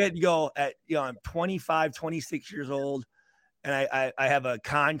look at and go at, I'm 25, 26 years old. And I have a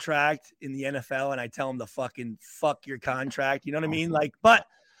contract in the NFL, and I tell him to fucking fuck your contract. You know what I mean? Like, but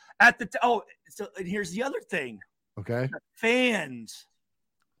at the and here's the other thing. Okay. The fans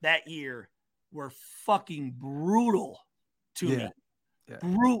that year were fucking brutal to me. Yeah.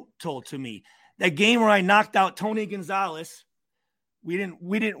 Brutal to me. That game where I knocked out Tony Gonzalez, we didn't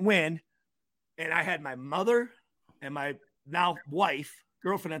win, and I had my mother and my now wife,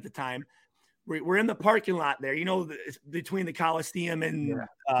 girlfriend at the time. We're in the parking lot there, it's between the Coliseum and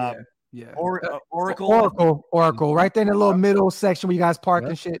Oracle, right there in the little middle section where you guys park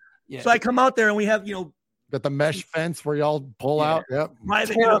and shit. Yeah. So I come out there and we have, got the mesh fence where y'all pull out. Yep.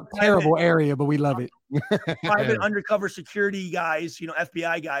 Terrible area, but we love it. Private undercover security guys,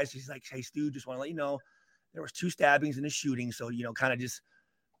 FBI guys. He's like, hey, Stu, just want to let you know there was 2 stabbings and a shooting. So, kind of just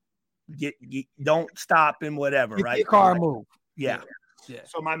don't stop and whatever, Get right? your car move. Yeah.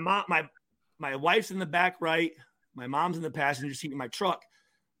 So my wife's in the back right, my mom's in the passenger seat in my truck,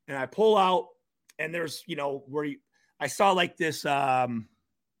 and I pull out, and there's I saw like this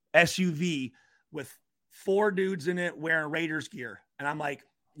SUV with 4 dudes in it wearing Raiders gear, and I'm like,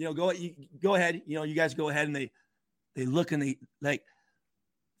 go ahead, you guys go ahead, and they look and they like,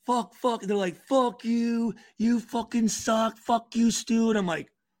 fuck, they're like, fuck you fucking suck, fuck you, Stu, and I'm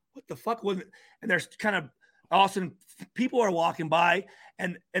like, what the fuck was it? And there's kind of awesome people are walking by,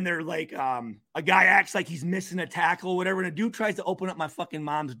 and they're like, a guy acts like he's missing a tackle, whatever. And a dude tries to open up my fucking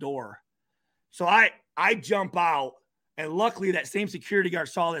mom's door. So I jump out, and luckily that same security guard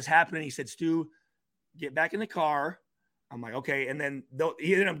saw this happening. He said, Stu, get back in the car. I'm like, okay. And then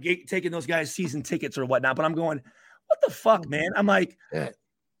he ended up taking those guys season tickets or whatnot. But I'm going, what the fuck, man? I'm like,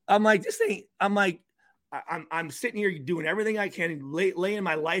 this ain't, I'm sitting here doing everything I can, laying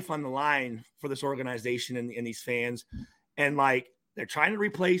my life on the line for this organization and these fans. And like, they're trying to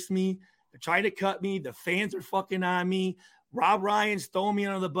replace me. They're trying to cut me. The fans are fucking on me. Rob Ryan's throwing me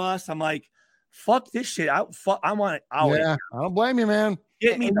under the bus. I'm like, fuck this shit. I want it out. Yeah, I don't blame you, man.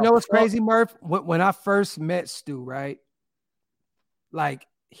 Get me. You know what's crazy, Murph? When I first met Stu, right? Like,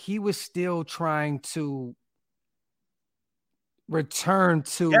 he was still trying to return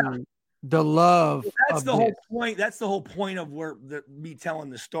to the love. That's the whole point. That's the whole point of me telling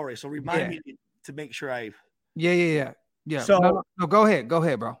the story. So remind me to make sure I. Yeah. So no, go ahead,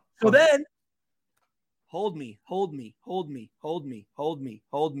 bro. So then, hold me.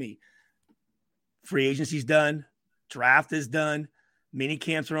 Free agency's done. Draft is done. Mini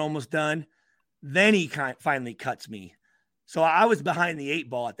camps are almost done. Then he finally cuts me. So I was behind the 8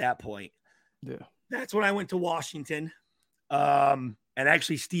 ball at that point. Yeah. That's when I went to Washington. And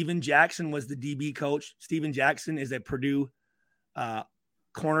actually, Steven Jackson was the DB coach. Steven Jackson is a Purdue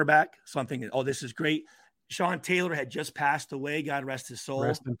cornerback. So I'm thinking, oh, this is great. Sean Taylor had just passed away. God rest his soul.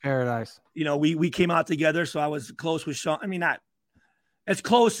 Rest in paradise. You know, we came out together, so I was close with Sean. I mean, not as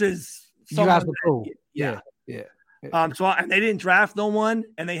close as you guys were cool. Yeah. And they didn't draft no one,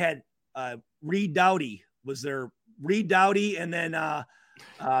 and they had Reed Doughty was their Reed Doughty, and then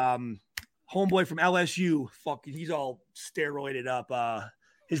homeboy from LSU. Fuck, he's all steroided up.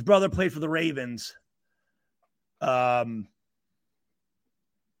 His brother played for the Ravens. Damn,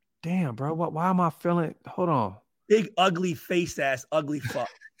 bro. Why am I feeling? Hold on. Big, ugly face ass, ugly fuck.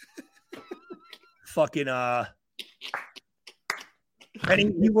 Fucking and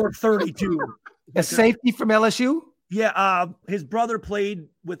he worked 32. A safety from LSU? Yeah, his brother played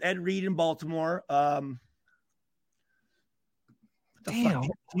with Ed Reed in Baltimore. Damn.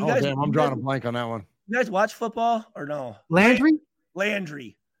 I'm drawing a blank on that one. You guys watch football or no? Landry.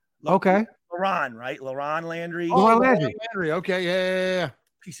 Okay. Laron, right? Laron Landry. Oh, Landry. Okay, yeah.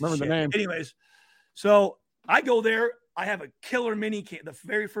 Remember the name. Anyways, so I go there. I have a killer mini camp, the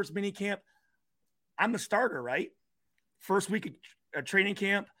very first mini camp. I'm the starter, right? First week of training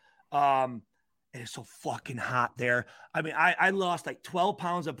camp. And it's so fucking hot there. I mean, I lost like 12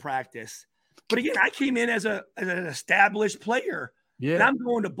 pounds of practice. But again, I came in as an established player. Yeah. And I'm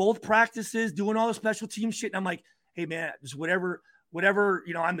going to both practices, doing all the special team shit. And I'm like, hey man, just whatever,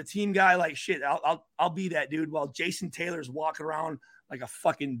 you know, I'm the team guy, like shit. I'll be that dude while Jason Taylor's walking around like a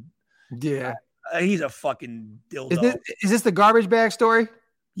fucking he's a fucking dildo. Is this the garbage bag story?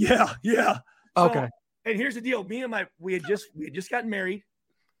 Yeah. Okay. And here's the deal. Me and we had just gotten married.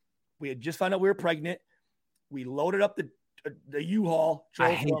 We had just found out we were pregnant. We loaded up the U-Haul.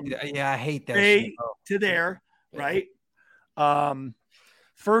 I hate that shit, to there, right?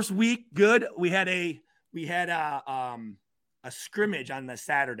 First week, good. We had a scrimmage on the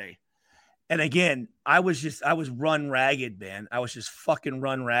Saturday. And again, I was run ragged, man. I was just fucking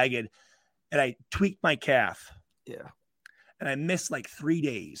run ragged. And I tweaked my calf. Yeah. And I missed like 3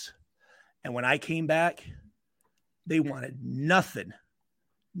 days. And when I came back, they wanted nothing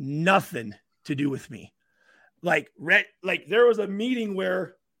to do with me. Like there was a meeting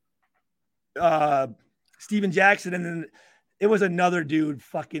where Steven Jackson, and then it was another dude,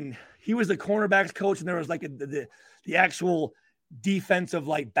 he was the cornerbacks coach, and there was like the actual defensive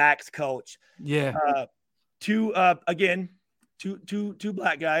like backs coach. Yeah. Two black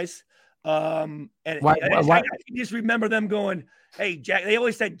guys. And why? I just remember them going, hey, Jack. They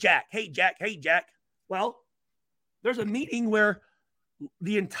always said Jack. Hey, Jack. Hey, Jack. Well, there's a meeting where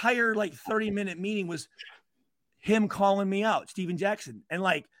the entire like 30-minute meeting was him calling me out, Steven Jackson. And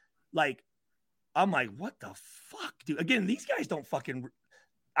like, I'm like, what the fuck, dude? Again, these guys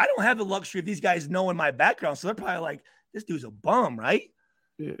I don't have the luxury of these guys knowing my background. So they're probably like, this dude's a bum, right?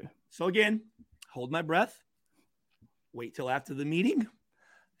 Yeah. So again, hold my breath, wait till after the meeting. I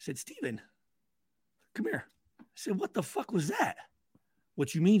said, Steven, come here. I said, what the fuck was that?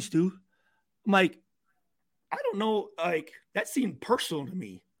 What you mean, Stu? I'm like, I don't know. Like, that seemed personal to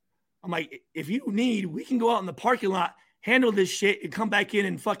me. I'm like, if you need, we can go out in the parking lot, handle this shit, and come back in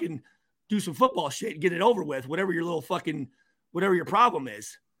and fucking do some football shit and get it over with, whatever your problem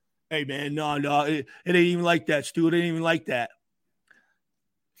is. Hey, man, no, it ain't even like that, Stu. It ain't even like that.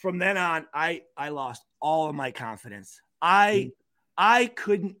 From then on, I lost all of my confidence. I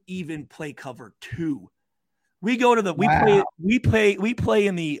couldn't even play cover 2. We go to we play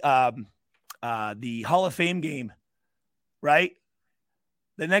in the Hall of Fame game, right?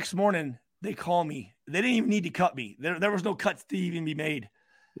 The next morning they call me. They didn't even need to cut me. There was no cuts to even be made.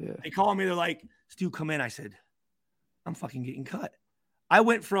 Yeah. They call me. They're like, Stu, come in. I said, I'm fucking getting cut. I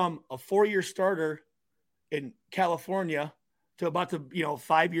went from a 4-year starter in California to about to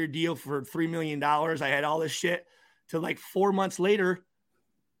 5-year deal for $3 million. I had all this shit to like 4 months later.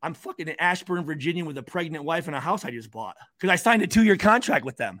 I'm fucking in Ashburn, Virginia with a pregnant wife and a house I just bought because I signed a 2-year contract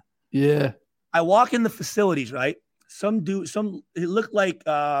with them. Yeah. I walk in the facilities, right? It looked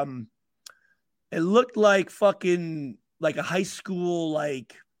like fucking like a high school,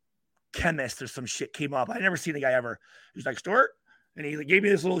 like chemist or some shit came up. I never seen the guy ever. He was like, Stuart. And he gave me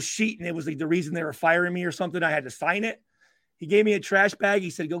this little sheet and it was like the reason they were firing me or something. I had to sign it. He gave me a trash bag. He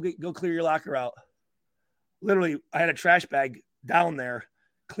said, go clear your locker out. Literally, I had a trash bag down there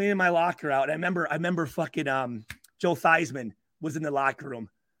cleaning my locker out. And I remember fucking Joe Theismann was in the locker room.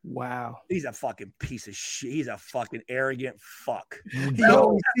 Wow. He's a fucking piece of shit. He's a fucking arrogant fuck. He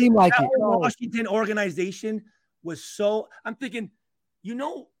always seemed like it. Washington organization was so. I'm thinking,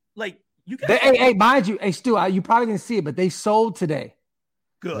 like you guys. Hey, mind you, hey Stu, you probably didn't see it, but they sold today.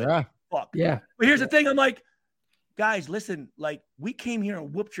 Good. Yeah. Fuck. Yeah. But here's the thing. I'm like, guys, listen. Like we came here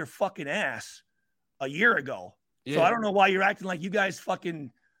and whooped your fucking ass a year ago. Yeah. So I don't know why you're acting like you guys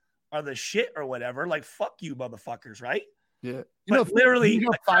fucking are the shit or whatever. Like fuck you, motherfuckers, right? Yeah. Literally,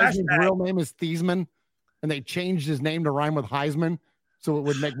 Theismann's real name is Theismann, and they changed his name to rhyme with Heisman, so it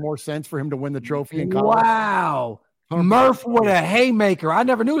would make more sense for him to win the trophy in college. Wow. Murf with a haymaker. I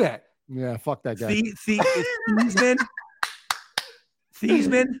never knew that. Yeah, fuck that guy.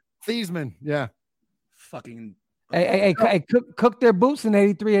 Theismann, yeah. Fucking. Hey, cook their boots in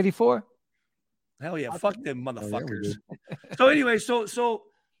 83, 84. Hell yeah, fuck them motherfuckers. So anyway, so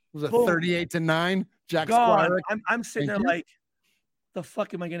was it 38-9? Jack Squire. I'm sitting there like, the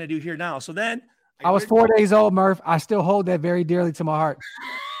fuck am I gonna do here now? So then I was 4 days old, Murf. I still hold that very dearly to my heart.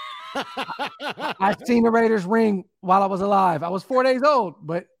 I've seen the Raiders ring while I was alive. I was 4 days old,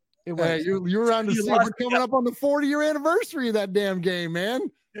 but it was. You were around to see. We're coming up on the 40-year anniversary of that damn game,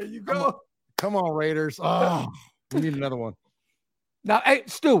 man. There you go. Come on, Raiders. Oh, we need another one. Now, hey,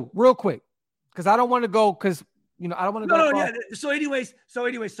 Stu, real quick, because I don't want to go because I don't want to go. No, yeah. So anyways,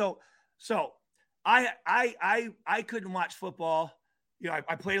 I couldn't watch football.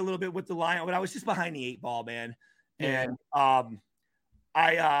 I played a little bit with the Lions, but I was just behind the 8 ball, man. And I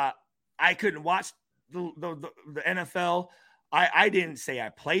couldn't watch the NFL. I didn't say I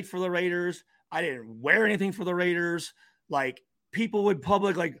played for the Raiders. I didn't wear anything for the Raiders. Like people would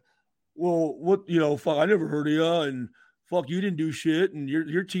public like, well, what fuck, I never heard of you, and fuck, you didn't do shit, and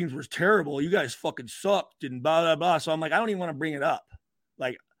your teams was terrible. You guys fucking sucked, and blah blah blah. So I'm like, I don't even want to bring it up.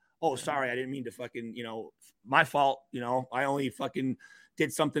 Like, oh, sorry, I didn't mean to fucking, my fault. I only fucking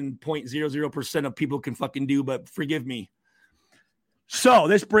did something 0.00% of people can fucking do, but forgive me. So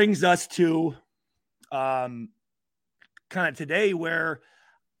this brings us to kind of today where,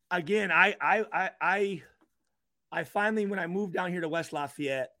 again, I finally, when I moved down here to West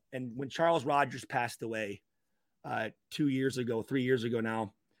Lafayette and when Charles Rogers passed away 3 years ago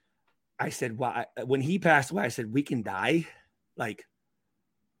now, I said, when he passed away, I said, we can die. Like,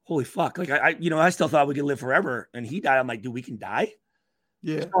 holy fuck. Like I still thought we could live forever, and he died. I'm like, dude, we can die.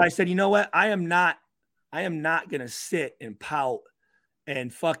 Yeah. So I said, you know what? I am not going to sit and pout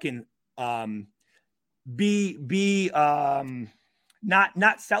and fucking not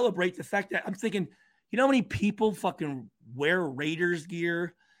celebrate the fact that I'm thinking, how many people fucking wear Raiders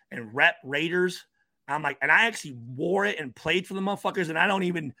gear and rep Raiders? I'm like, and I actually wore it and played for the motherfuckers, and I don't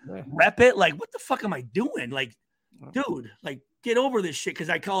even rep it. Like, what the fuck am I doing? Like, dude, like, get over this shit. Cause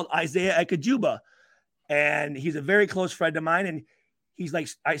I called Isaiah Ekajuba, and he's a very close friend of mine. And he's like,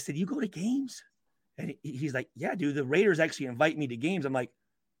 I said, you go to games? And he's like, yeah, dude, the Raiders actually invite me to games. I'm like,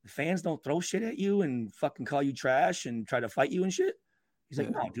 the fans don't throw shit at you and fucking call you trash and try to fight you and shit. He's like,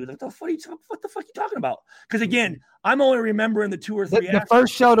 no, dude, what the fuck are you talking about? Because again, I'm only remembering the 2 or 3. The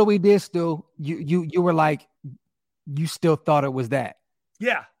first show that we did, Stu, you were like, you still thought it was that.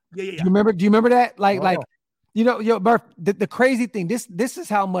 Yeah. Do you remember that? Murf, the crazy thing, this is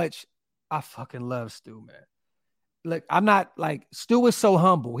how much I fucking love Stu, man. Like, I'm not like, Stu is so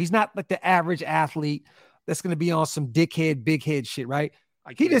humble. He's not like the average athlete that's going to be on some dickhead, big head shit, right?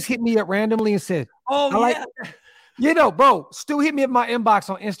 He just hit me up randomly and said, bro, Stu hit me up my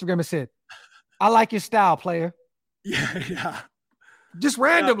inbox on Instagram and said, I like your style, player. Yeah. Just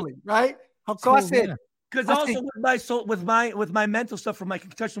randomly, right? So I said, because also with my mental stuff from my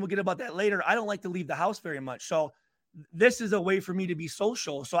concussion, we'll get about that later. I don't like to leave the house very much. So this is a way for me to be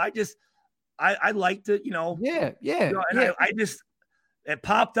social. So I like to, I just, it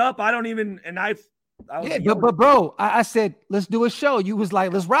popped up. I don't even, and but bro, I said, let's do a show. You was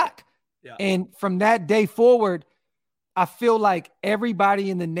like, let's rock. Yeah. And from that day forward, I feel like everybody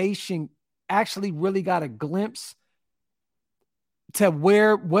in the nation actually really got a glimpse to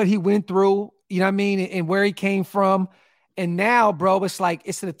what he went through, you know what I mean? And where he came from. And now, bro, it's like,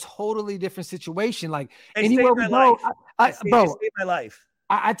 it's a totally different situation. Like anywhere we go, it saved my life.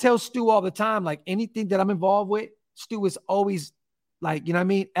 I tell Stu all the time, like anything that I'm involved with, Stu is always like, you know what I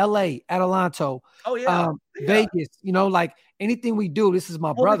mean? LA, Adelanto, Vegas, like anything we do, this is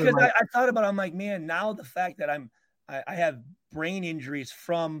my brother. Because I thought about it, I'm like, man, now the fact that I have brain injuries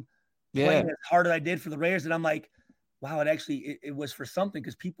from playing as hard as I did for the Raiders, and I'm like, wow, it was for something,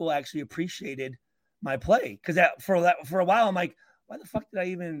 because people actually appreciated my play. Because for a while, I'm like, why the fuck did I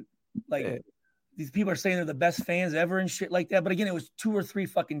even like? These people are saying they're the best fans ever and shit like that. But again, it was 2 or 3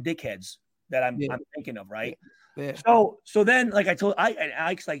 fucking dickheads that I'm thinking of, right? Yeah. So then, like I told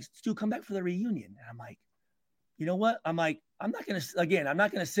Ike's like, Stu, come back for the reunion. And I'm like, you know what? I'm like, I'm not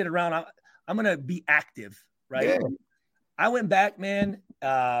gonna sit around. I'm gonna be active, right? Yeah. I went back, man,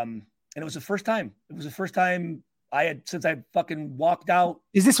 and it was the first time. It was the first time I had since I fucking walked out.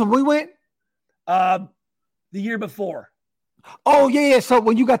 Is this when we went? The year before. Oh, yeah. So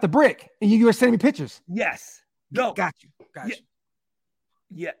when you got the brick and you were sending me pictures. Yes. No. Got you.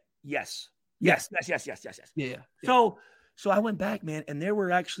 Yeah. Yes. Yeah. Yeah. So I went back, man, and there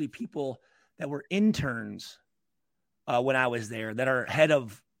were actually people that were interns when I was there that are head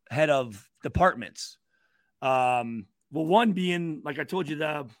of departments. Well, one being, like I told you,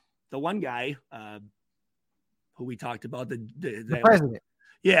 the one guy who we talked about, the president.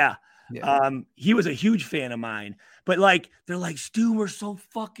 Yeah. He was a huge fan of mine, but like, they're like, Stu, we're so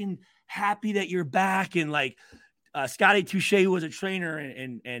fucking happy that you're back. And like, Scotty Touche, who was a trainer,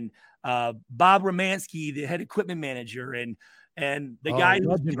 and Bob Romansky, the head equipment manager, and the guy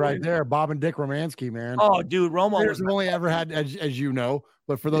legend right there, Bob and Dick Romansky, man. Oh, dude, Romo was only ever had, as you know,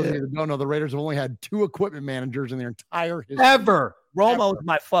 but for those of you that don't know, the Raiders have only had 2 equipment managers in their entire history. Ever. Romo's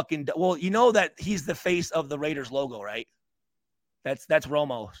my fucking. Well, you know that he's the face of the Raiders logo, right? That's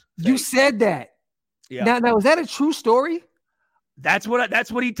Romo. You said that. Yeah. Now, is that a true story? That's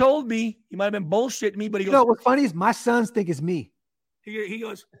what he told me. He might have been bullshitting me, but he goes. You know what's funny is my sons think it's me. He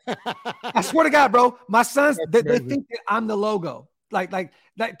goes. I swear to God, bro. My sons they think that I'm the logo. Like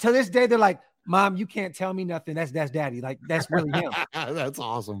to this day, they're like, Mom, you can't tell me nothing. That's Daddy. Like that's really him. That's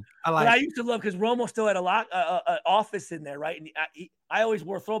awesome. I used to love because Romo still had a office in there, right? And I always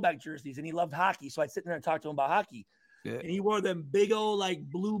wore throwback jerseys, and he loved hockey, so I'd sit there and talk to him about hockey. Yeah. And he wore them big old like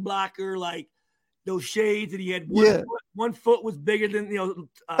blue blocker, like those shades, and he had one foot was bigger than the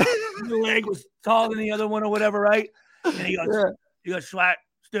leg was taller than the other one or whatever, right? And he goes, Swat,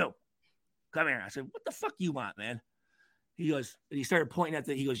 Stu, come here. I said, what the fuck you want, man? He goes, and he started pointing at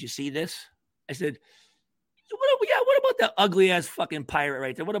he goes, you see this? I said, what about that ugly ass fucking pirate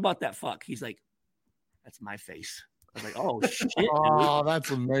right there? What about that fuck? He's like, that's my face. I was like, oh shit. Oh,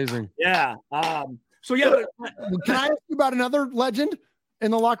 that's amazing. Yeah. So yeah, can I ask you about another legend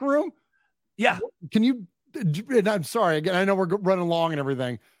in the locker room? Yeah. Can you? And I'm sorry. Again, I know we're running long and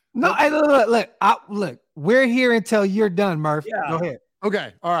everything. No, look. We're here until you're done, Murf. Yeah. Go ahead.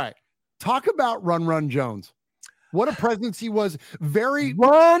 Okay. All right. Talk about Run Jones. What a presence he was. Very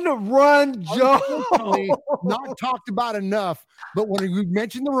Run Jones. Not talked about enough. But when you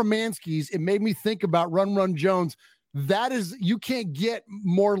mentioned the Romanskys, it made me think about Run Jones. That is, you can't get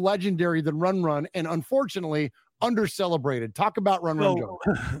more legendary than Run, and unfortunately, under-celebrated. Talk about Run Jones.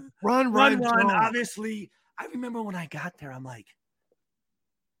 Run. Obviously, I remember when I got there, I'm like,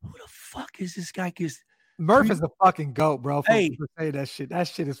 who the fuck is this guy? Because Murf is the fucking GOAT, bro. Hey, say that shit. That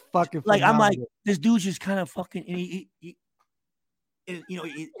shit is fucking like, phenomenal. I'm like, this dude's just kind of fucking,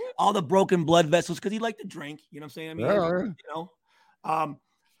 all the broken blood vessels because he liked to drink. You know what I'm saying? I'm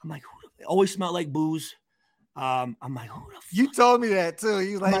like, always smelled like booze. I'm like, who the fuck? You told me that too.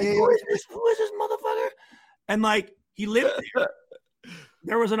 You like, hey, who is this motherfucker? And like, he lived there.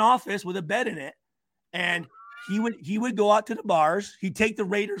 There was an office with a bed in it, and he would go out to the bars. He'd take the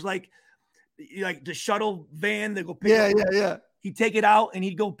Raiders like the shuttle van. They go pick up. Yeah. He'd take it out and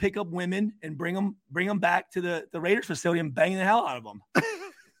he'd go pick up women and bring them back to the Raiders facility and bang the hell out of them.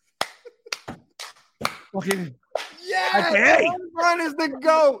 Fucking hey, Run is the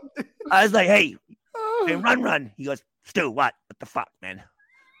GOAT. I was like, hey, Run. He goes, Stu, what the fuck, man?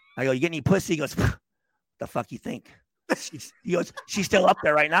 I go, you get any pussy? He goes, what the fuck you think? He goes, she's still up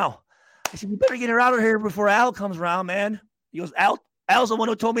there right now. I said, you better get her out of here before Al comes around, man. He goes, Al's the one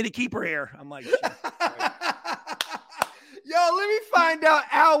who told me to keep her here. I'm like, shit. Yo, let me find out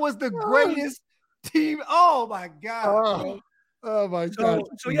Al was the greatest team. Oh my God. Oh my God.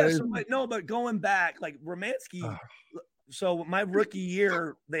 But going back, like Romansky. So my rookie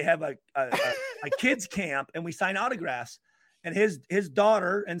year, they have a kids camp and we sign autographs, and his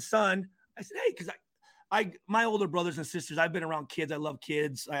daughter and son, I said, hey, because my older brothers and sisters, I've been around kids. I love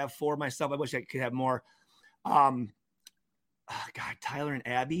kids. I have 4 myself. I wish I could have more. God, Tyler and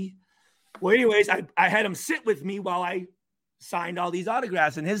Abby. Well, anyways, I had him sit with me while I signed all these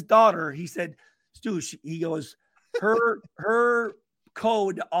autographs, and his daughter, he said, Stu, he goes, her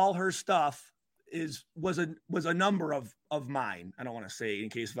code, all her stuff was a number of mine. I don't want to say in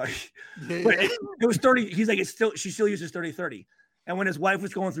case but it was 30. He's like, she still uses 30-30. And when his wife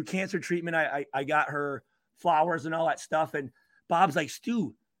was going through cancer treatment, I got her flowers and all that stuff. And Bob's like,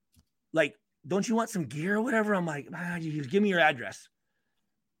 Stu, like, don't you want some gear or whatever? I'm like, give me your address.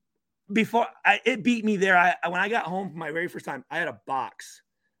 Before it beat me there. When I got home for my very first time, I had a box,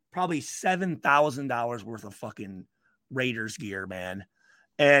 probably $7,000 worth of fucking Raiders gear, man.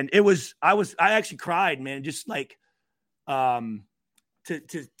 And I actually cried, man. Just like,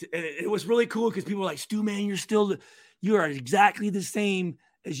 it was really cool because people were like, Stu, man, you are exactly the same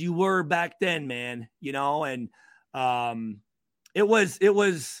as you were back then, man. You know, and it was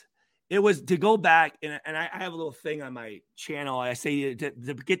to go back, and I have a little thing on my channel. I say to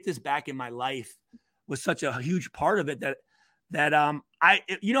get this back in my life was such a huge part of it that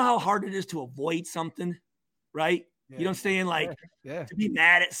you know how hard it is to avoid something, right? Yeah. You know what I'm saying? Like to be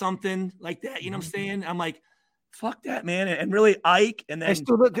mad at something like that, you know what I'm saying? I'm like, fuck that, man. And really Ike. And then hey,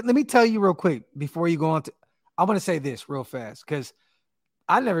 Stu, look, let me tell you real quick before you go on to, I want to say this real fast. Cause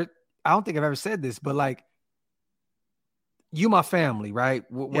I don't think I've ever said this, but like, you my family, right?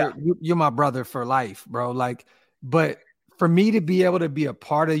 You're my brother for life, bro. Like, but for me to be able to be a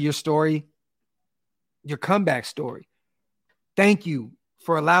part of your story, your comeback story, thank you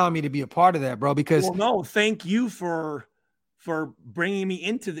for allowing me to be a part of that, bro. Because thank you for bringing me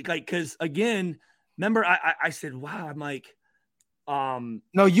into the because again, remember I said, wow, I'm like,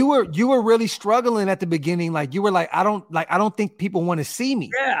 no, you were really struggling at the beginning. Like you were like, I don't think people want to see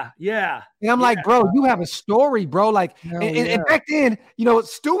me. Yeah. And I'm like, bro, you have a story, bro. Like, and back then, you know,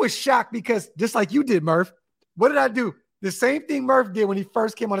 Stu was shocked because just like you did, Murf. What did I do? The same thing Murf did when he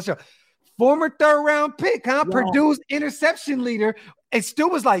first came on the show. Former 3rd round pick, produced interception leader. And Stu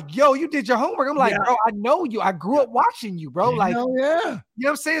was like, yo, you did your homework. I'm like, bro, I know you. I grew up watching you, bro. Like, hell you know what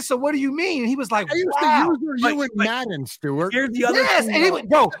I'm saying? So what do you mean? And he was like, I used to use you in Madden, Stuart. Here's the other thing, and he was,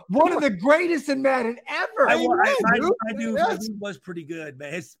 bro, one of the greatest in Madden ever. I do. He was pretty good,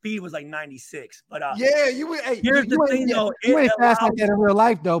 man. His speed was like 96. But you were. Hey, here's the thing, though. You ain't fast like that in real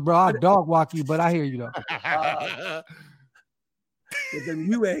life, though, bro. I'll dog walk you, but I hear you, though. With the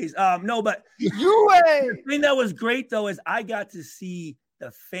UAs. No, but the thing that was great though is I got to see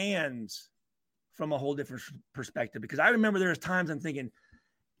the fans from a whole different perspective because I remember there was times I'm thinking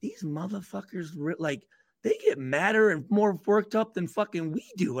these motherfuckers like they get madder and more worked up than fucking we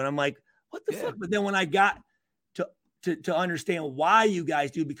do, and I'm like, what the fuck? But then when I got to understand why you guys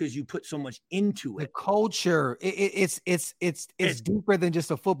do because you put so much into it. The culture, it's deeper than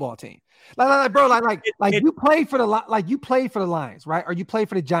just a football team. Like bro, you played for the Lions, right? Or you played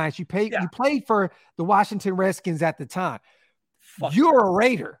for the Giants. You played for the Washington Redskins at the time. You're a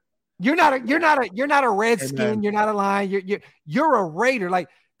Raider. You're not a Redskin. Amen. You're not a Lion. You're a Raider. Like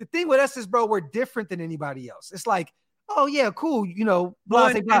the thing with us is, bro, we're different than anybody else. It's like, oh yeah, cool. You know,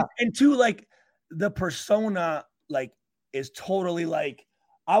 and two, like the persona. Like is totally like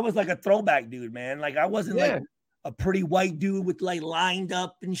I was like a throwback dude, man. Like I wasn't like a pretty white dude with like lined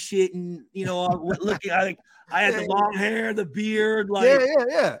up and shit, and you know, looking. I had the long hair, the beard. Like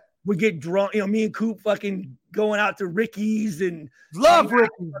we get drunk. You know, me and Coop fucking going out to Ricky's and love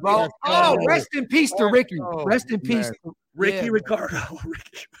Ricky, bro. Oh, rest in peace to Ricky. Rest in peace, Ricky Ricardo.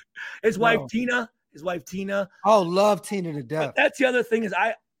 His wife Tina. Oh, love Tina to death. But that's the other thing is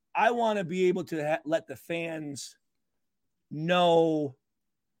I want to be able to let the fans know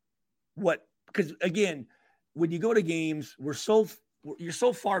what, because again, when you go to games, you're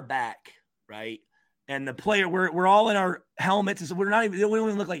so far back, right? And the player, we're all in our helmets, and so we don't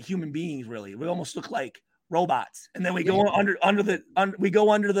even look like human beings, really. We almost look like robots. And then we go under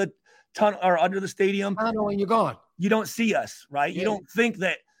the tunnel or under the stadium. I know when you're gone. You don't see us, right? Yeah. You don't think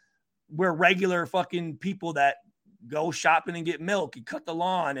that we're regular fucking people that go shopping and get milk and cut the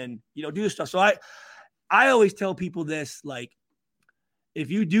lawn and, you know, do stuff. So I always tell people this, like,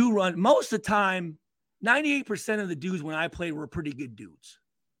 if you do run, most of the time, 98% of the dudes when I played were pretty good dudes.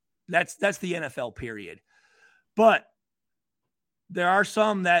 That's the NFL period. But there are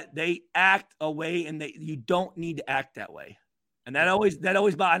some that they act a way and you don't need to act that way. And that always, and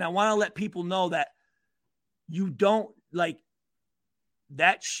I want to let people know that you don't like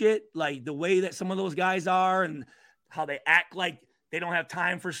that shit, like the way that some of those guys are and how they act like they don't have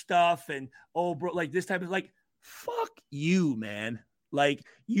time for stuff. And, oh, bro, like this type of like, fuck you, man. Like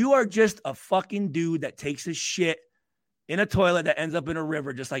you are just a fucking dude that takes his shit in a toilet that ends up in a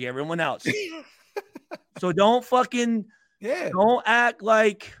river, just like everyone else. So don't fucking, don't act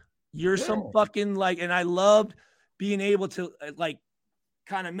like you're some fucking like, and I loved being able to like,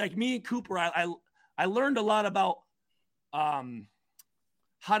 kind of like me and Cooper, I learned a lot about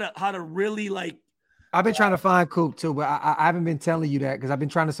how to really like. I've been trying to find Coop too, but I haven't been telling you that because I've been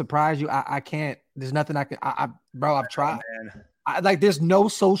trying to surprise you. I can't. There's nothing I can. Bro, I've tried. Like there's no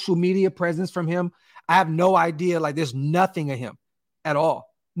social media presence from him. I have no idea. Like there's nothing of him at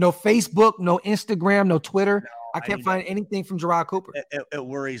all. No Facebook, no Instagram, no Twitter. I can't find anything from Gerard Cooper. It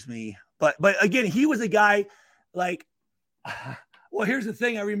worries me. But again, he was a guy like. Well, here's the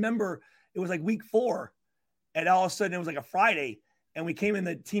thing. I remember it was like week 4, and all of a sudden it was like a Friday, and we came in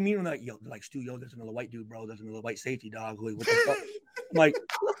the team meeting. Like, Stu, there's another white dude, bro. There's another white safety dog. What the fuck? like,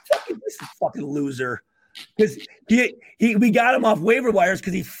 this is fucking loser. Because we got him off waiver wires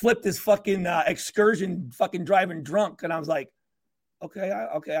because he flipped his fucking excursion fucking driving drunk. And I was like, okay,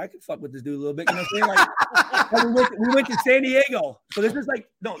 I can fuck with this dude a little bit. You know what I'm saying? Like, we went to San Diego. So this is like,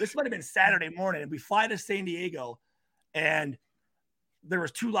 no, this might have been Saturday morning. And we fly to San Diego and there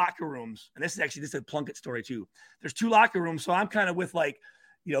was 2 locker rooms. And this is a Plunkett story too. There's 2 locker rooms. So I'm kind of with like,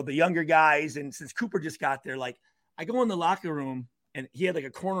 you know, the younger guys. And since Cooper just got there, like I go in the locker room and he had like a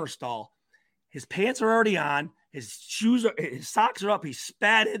corner stall. His pants are already on. His socks are up. He's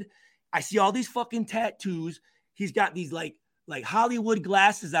spatted. I see all these fucking tattoos. He's got these like Hollywood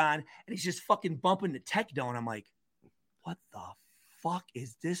glasses on, and he's just fucking bumping the techno. And I'm like, what the fuck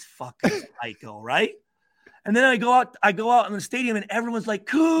is this fucking psycho, right? And then I go out in the stadium, and everyone's like,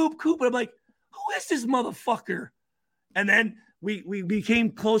 Coop. And I'm like, who is this motherfucker? And then we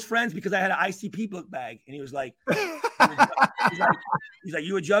became close friends because I had an ICP book bag, and he was like, he's like,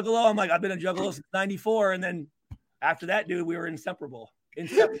 you a juggalo? I'm like, I've been a juggalo since '94, and then after that, dude, we were inseparable.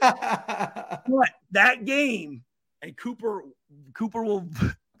 But that game, and Cooper will.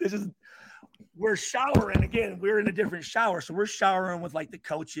 We're showering again. We're in a different shower, so we're showering with like the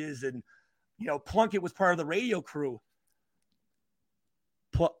coaches, and you know, Plunkett was part of the radio crew.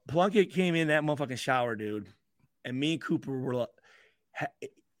 Plunkett came in that motherfucking shower, dude. And me and Cooper were like,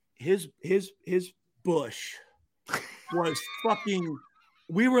 his bush was fucking,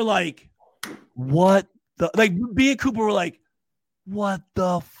 we were like, what the, like me and Cooper were like, what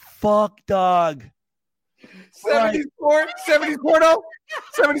the fuck, dog? 70s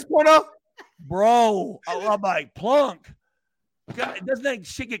porno. Bro, I'm like, Plunk. God, doesn't that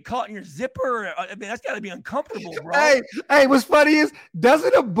shit get caught in your zipper? I mean, that's got to be uncomfortable, bro. Hey, what's funny is,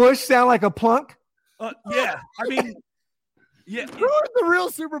 doesn't a bush sound like a plunk? Yeah, I mean, yeah. Who's the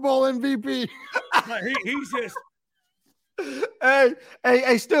real Super Bowl MVP? He's just. Hey,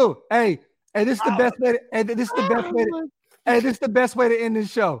 Stu. Hey, this is the best way. This is the best way to end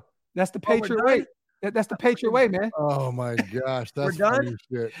this show. That's the Patriot way. That's the Patriot way, man. Oh my gosh, that's funny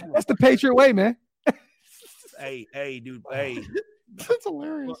shit. That's the Patriot way, man. Hey, dude. Hey, that's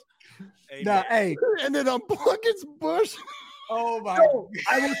hilarious. Hey, and then on Plunkett's bush. Oh my!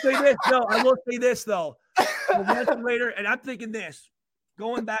 I will say this though. Later, and I'm thinking this.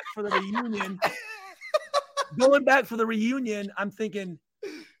 Going back for the reunion. I'm thinking,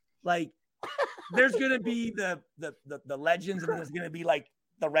 like, there's gonna be the legends, and there's gonna be like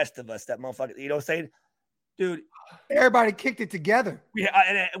the rest of us. That motherfucker, you know, what I'm saying, dude. Everybody kicked it together. We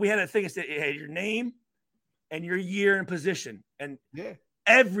had a thing that said, hey, your name and your year and position, and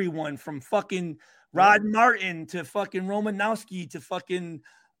everyone from fucking Rod Martin to fucking Romanowski to fucking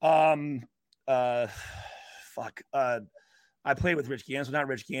I played with Rich Gannon, so not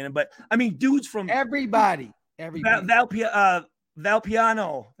Rich Gannon, but I mean dudes from everybody. Valpiano.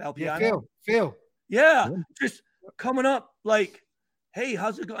 Phil. Yeah, just coming up like, hey,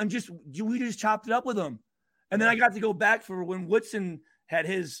 how's it going? We just chopped it up with them. And then I got to go back for when Woodson had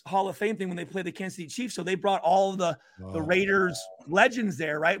his Hall of Fame thing when they played the Kansas City Chiefs. So they brought all the Raiders legends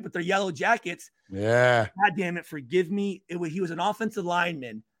there, right? With their yellow jackets. Yeah. God damn it. Forgive me. He was an offensive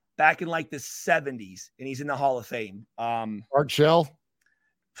lineman back in like the 70s, and he's in the Hall of Fame. Art Shell?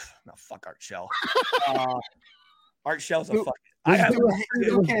 No, fuck Art Shell. Art Shell's a fuck. Art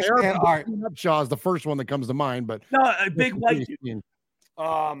Shaw is the first one that comes to mind, but no, a big white dude.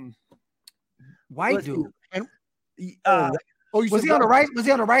 White dude. Was he on the right? Was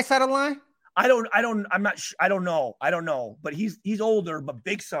he on the right side of the line? I don't know. But he's older, but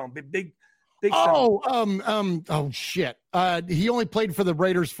big son. Oh shit. He only played for the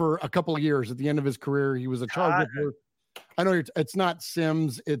Raiders for a couple of years. At the end of his career, he was a Charger. I know it's not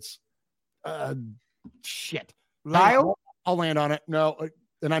Sims. It's shit. Lyle? I'll land on it. No,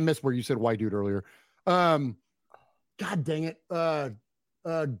 and I missed where you said white dude earlier. God dang it. It's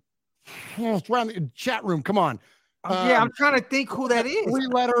around the chat room. Come on. I'm trying to think who that is.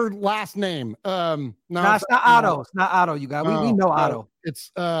 3-letter last name. No, it's not Otto. It's not Otto, you guys. We know Otto.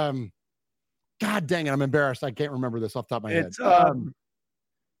 It's God dang it. I'm embarrassed. I can't remember this off the top of my head.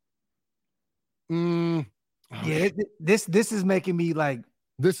 This is making me like.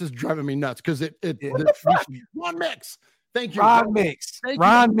 This is driving me nuts because Ron Mix. Thank you. Ron Mix.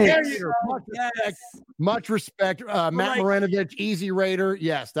 Much respect. Matt Marinovich, Easy Raider.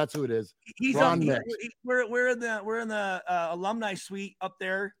 Yes, that's who it is. Ron Mix. We're in the alumni suite up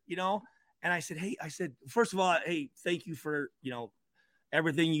there, you know. And I said, first of all, hey, thank you for, you know,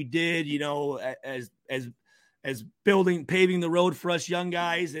 everything you did, you know, as paving the road for us young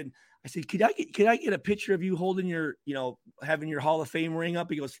guys. And I said, could I get a picture of you holding your, you know, having your Hall of Fame ring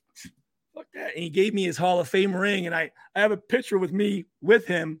up? He goes, fuck that. And he gave me his Hall of Fame ring. And I have a picture with me with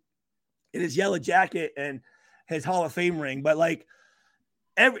him in his yellow jacket and his Hall of Fame ring. But like,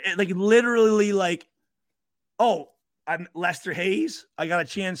 literally like, oh, I'm Lester Hayes. I got a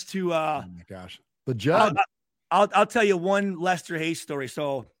chance to, oh my gosh, the judge. I'll tell you one Lester Hayes story.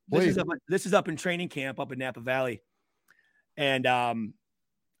 So this is up in training camp up in Napa Valley. And,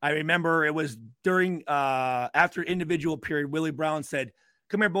 I remember it was during, after individual period, Willie Brown said,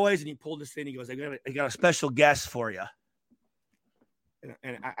 "Come here, boys." And he pulled us in. He goes, I got a special guest for you.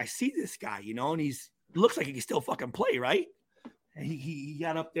 And I see this guy, you know, and looks like he can still fucking play, right? And he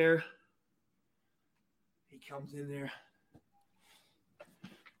got up there. He comes in there.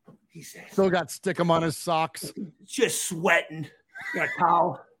 He says, still got stickum on his socks. Just sweating. Got a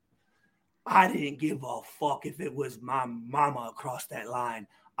towel. I didn't give a fuck if it was my mama across that line.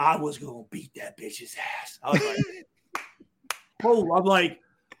 I was going to beat that bitch's ass. I was like, oh, I'm like,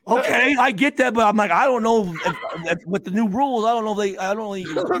 okay, I get that, but I'm like, I don't know if with the new rules, I don't know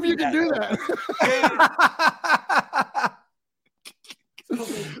if you can do that.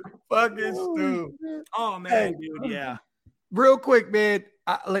 Fucking stupid. Oh man, dude, yeah. Real quick, man.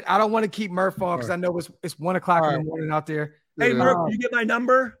 I don't want to keep Murf on because I know it's 1 o'clock in the morning out there. Hey, Murf, did you get my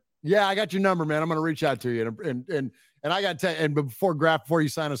number? Yeah, I got your number, man. I'm going to reach out to you. And I got to tell you, and before you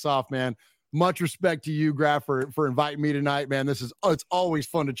sign us off, man, much respect to you, Graf, for inviting me tonight, man. It's always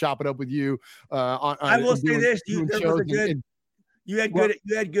fun to chop it up with you. I will say this: we had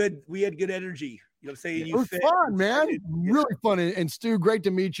good energy. You know what I'm saying? It was fun, man. Really fun. And Stu, great to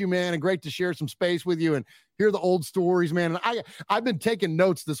meet you, man, and great to share some space with you and hear the old stories, man. And I've been taking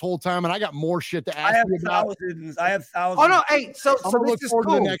notes this whole time, and I got more shit to ask you about. I have thousands. Oh no, hey, so this is cool. To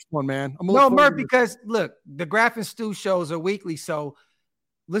the next one, man. No, Murf, because look, the Graf and Stu shows are weekly, so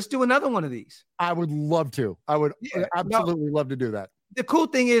let's do another one of these. I would love to. I would absolutely love to do that. The cool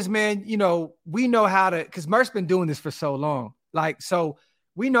thing is, man, you know, we know how to, because Murf's been doing this for so long, like so.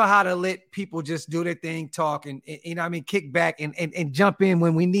 We know how to let people just do their thing, talk, and you know, I mean, kick back and jump in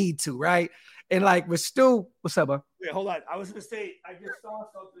when we need to, right? And like with Stu, what's up, bro? Wait, hold on. I was gonna say I just saw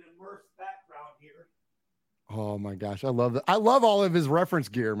something in Murf's background here. Oh my gosh, I love that. I love all of his reference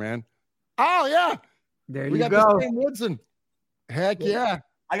gear, man. Oh yeah, there we you got go. The same Woodson. Heck yeah.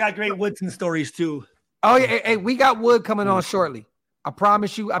 I got great Woodson stories too. Oh yeah, hey, we got Wood coming on shortly. I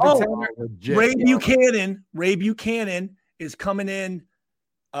promise you. I've been telling her. Ray Buchanan is coming in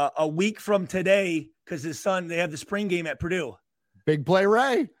a week from today because his son, they have the spring game at Purdue. Big play,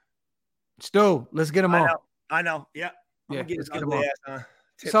 Ray. Stu, let's get him on. I know. Yeah. Let's get him on.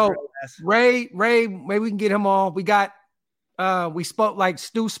 So Ray, maybe we can get him on. We got, we spoke, like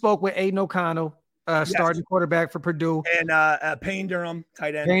Stu spoke with Aiden O'Connell, starting quarterback for Purdue. And Payne Durham,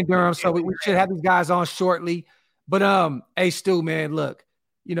 tight end. Payne Durham. So we should have these guys on shortly. But, hey, Stu, man, look,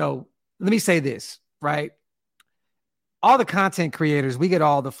 you know, let me say this, right? All the content creators, we get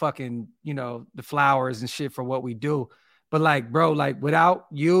all the fucking, you know, the flowers and shit for what we do. But like, bro, like without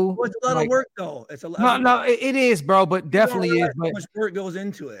you, it's a lot of work though. It's a lot. No, it is, bro. But definitely is. But much work goes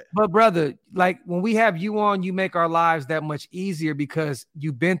into it. But brother, like when we have you on, you make our lives that much easier because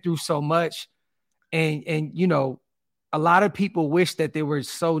you've been through so much, and you know, a lot of people wish that they were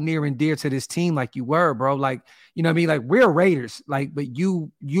so near and dear to this team like you were, bro. Like, you know what I mean? Like we're Raiders, like, but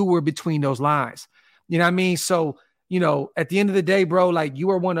you were between those lines. You know what I mean? So. You know, at the end of the day, bro, like you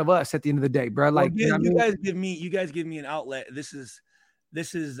are one of us at the end of the day, bro. Like well, you guys give me an outlet. This is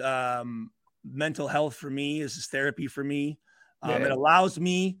mental health for me. This is therapy for me. It allows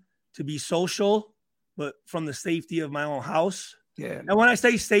me to be social, but from the safety of my own house. Yeah. And when I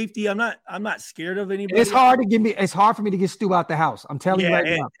say safety, I'm not scared of anybody. It's hard for me to get Stu out the house. I'm telling you right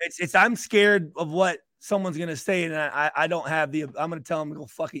now. I'm scared of what someone's gonna say, and I don't have I'm gonna tell them to go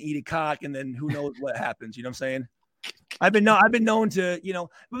fucking eat a cock, and then who knows what happens. You know what I'm saying? I've been known to, you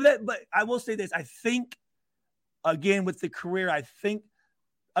know, but I will say this. I think, again, with the career,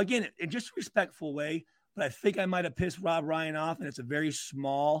 again, in just a respectful way, but I think I might have pissed Rob Ryan off, and it's a very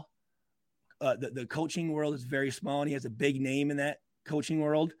small, the coaching world is very small, and he has a big name in that coaching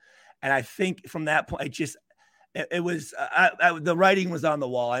world. And I think from that point, it was, the writing was on the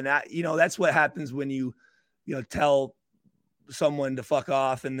wall. And you know, that's what happens when you tell someone to fuck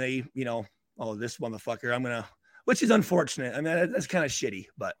off and they, you know, oh, this motherfucker, which is unfortunate. I mean, that's kind of shitty,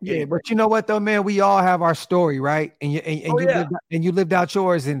 but yeah. But you know what though, man, we all have our story, right? And you lived out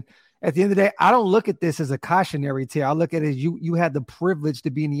yours. And at the end of the day, I don't look at this as a cautionary tale. I look at it as you had the privilege to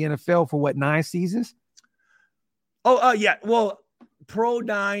be in the NFL for what, 9 seasons? Yeah. Well, Pro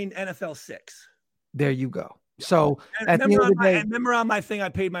 9, NFL 6. There you go. So at the end of the day, remember on my thing, I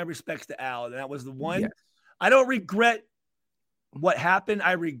paid my respects to Al, and that was the one. Yes. I don't regret what happened.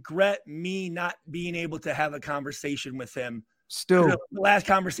 I regret me not being able to have a conversation with him. Still, the last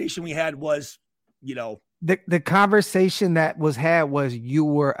conversation we had was, the conversation that was had was you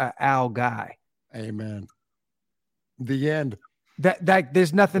were an Al guy. Amen. The end. That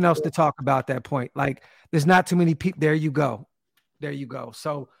there's nothing else to talk about at that point. Like, there's not too many people. There you go.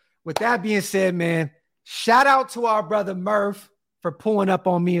 So with that being said, man, shout out to our brother Murf for pulling up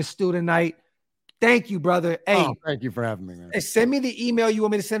on me and Stu tonight. Thank you, brother. Hey, thank you for having me, man. Hey, send me the email you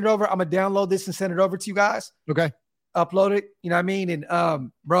want me to send it over. I'm gonna download this and send it over to you guys. Okay. Upload it. You know what I mean?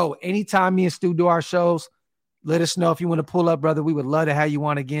 And bro, anytime me and Stu do our shows, let us know if you want to pull up, brother. We would love to have you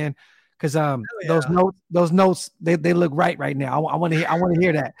on again. Because those notes, they look right now. I want to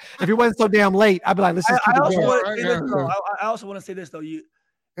hear that. If it wasn't so damn late, I'd be like, let's just keep it. I also want to say this though. You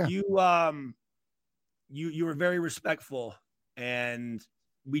were very respectful, and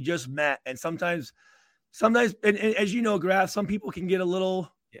we just met. And sometimes, and as you know, Graf, some people can get a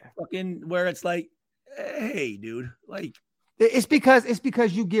little fucking where it's like, hey, dude, like. It's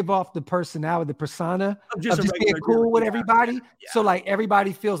because you give off the personality, the persona of just being cool with everybody. Yeah. So like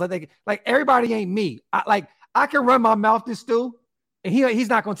everybody feels like everybody ain't me. I can run my mouth to Stu, and he's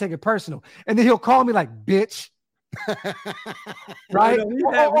not gonna take it personal. And then he'll call me like bitch. Right?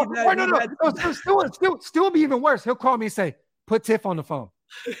 Stu will be even worse. He'll call me and say, put Tiff on the phone.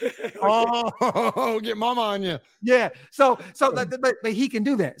 Get mama on you. Yeah. So but he can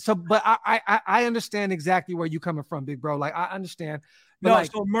do that. So, but I understand exactly where you're coming from, big bro. Like I understand. No,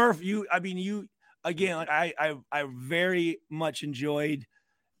 so Murf, you again, like I very much enjoyed,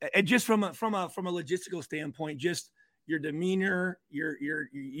 and just from a logistical standpoint, just your demeanor,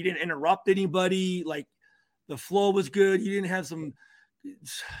 you didn't interrupt anybody. Like the flow was good. You didn't have some.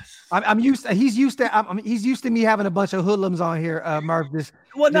 He's used to me having a bunch of hoodlums on here, Murf. That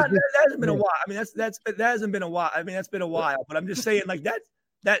hasn't been a while. I mean, that hasn't been a while. I mean, that's been a while. But I'm just saying, like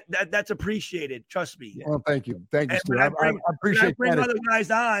that's appreciated. Trust me. Well, thank you, Stu. I appreciate. I bring other guys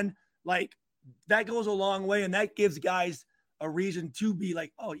on, like that goes a long way, and that gives guys a reason to be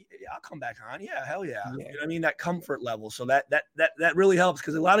like, oh, yeah, I'll come back on. Yeah, hell yeah. You know what I mean? That comfort level. So that really helps,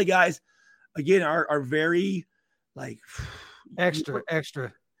 because a lot of guys, again, are very like. Extra.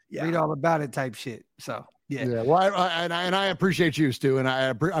 Yeah. Read all about it type shit. So yeah. Well, I appreciate you, Stu, and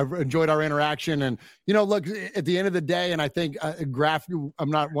I've enjoyed our interaction. And look, at the end of the day, and I think Graf, I'm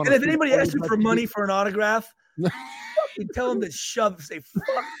not one. And if anybody asks you for money for an autograph, fucking tell them to say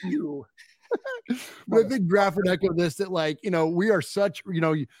fuck you. But I think Graf would echo this, that like we are such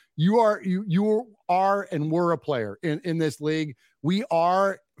you are and we're a player in this league. We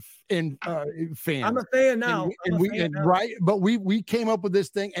are fans. I'm a fan now. Right. But we came up with this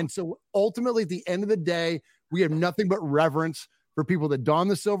thing. And so ultimately, at the end of the day, we have nothing but reverence for people that don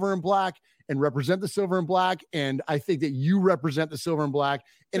the silver and black and represent the silver and black. And I think that you represent the silver and black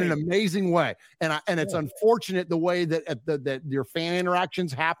in an amazing way. And it's unfortunate the way that your fan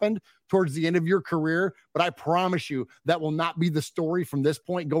interactions happened towards the end of your career. But I promise you that will not be the story from this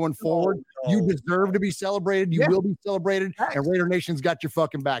point going forward. You deserve to be celebrated. You will be celebrated. And Raider Nation's got your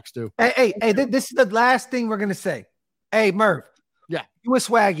fucking back, Stu. Hey, this is the last thing we're going to say. Hey, Murf. Yeah. You and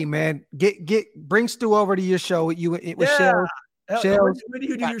Swaggy, man. Bring Stu over to your show with Shell. When do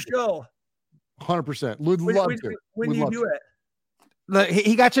you do your show? 100%. Would love to. When do you do it? Look,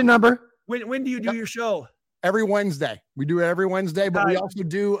 he got your number. When do you do your show? Every Wednesday. We do it every Wednesday, but we also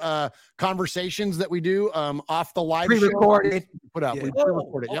do conversations that we do off the live pre-recorded. Put out. Yeah. We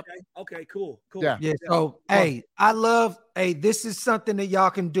pre-record it. Yep. Okay, cool. Yeah. So, this is something that y'all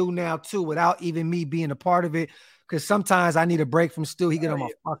can do now too without even me being a part of it. Because sometimes I need a break from Stu. He get on my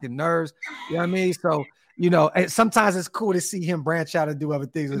fucking nerves. You know what I mean? So, and sometimes it's cool to see him branch out and do other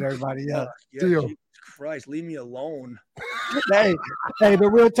things with everybody else. Jesus Christ, leave me alone. hey, but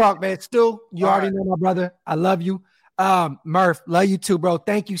real talk, man. Stu, you already know my brother. I love you. Murf, love you too, bro.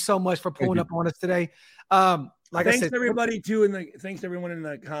 Thank you so much for pulling up on us today. Thanks to everybody too, thanks to everyone in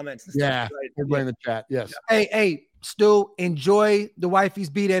the comments. And stuff. Everybody in the chat. Yes. Hey, Stu, enjoy the wifey's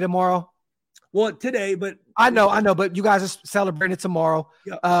B-Day tomorrow. Well, today, but I know, but you guys are celebrating tomorrow.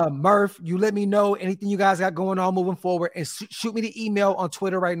 Yep. Murf, you let me know anything you guys got going on moving forward, and shoot me the email on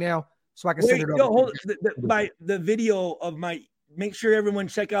Twitter right now so I can send it over. The video of make sure everyone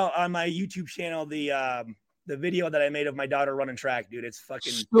check out on my YouTube channel the video that I made of my daughter running track, dude. It's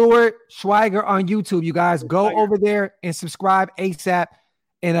fucking Stuart Schweiger on YouTube. You guys go over there and subscribe ASAP,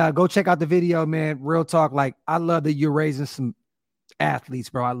 and go check out the video, man. Real talk, like I love that you're raising some athletes,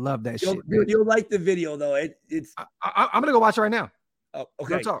 bro. I love that shit. You'll like the video though. It's I'm gonna go watch it right now. Oh,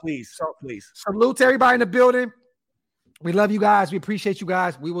 okay. Please. Salute to everybody in the building. We love you guys. We appreciate you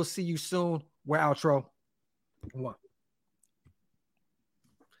guys. We will see you soon. We're outro. One.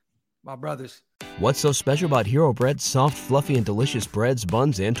 My brothers. What's so special about Hero Bread's soft, fluffy, and delicious breads,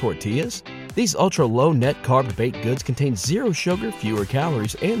 buns, and tortillas? These ultra-low net-carb baked goods contain zero sugar, fewer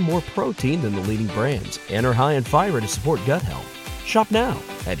calories, and more protein than the leading brands, and are high in fiber to support gut health. Shop now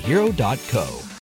at Hero.co.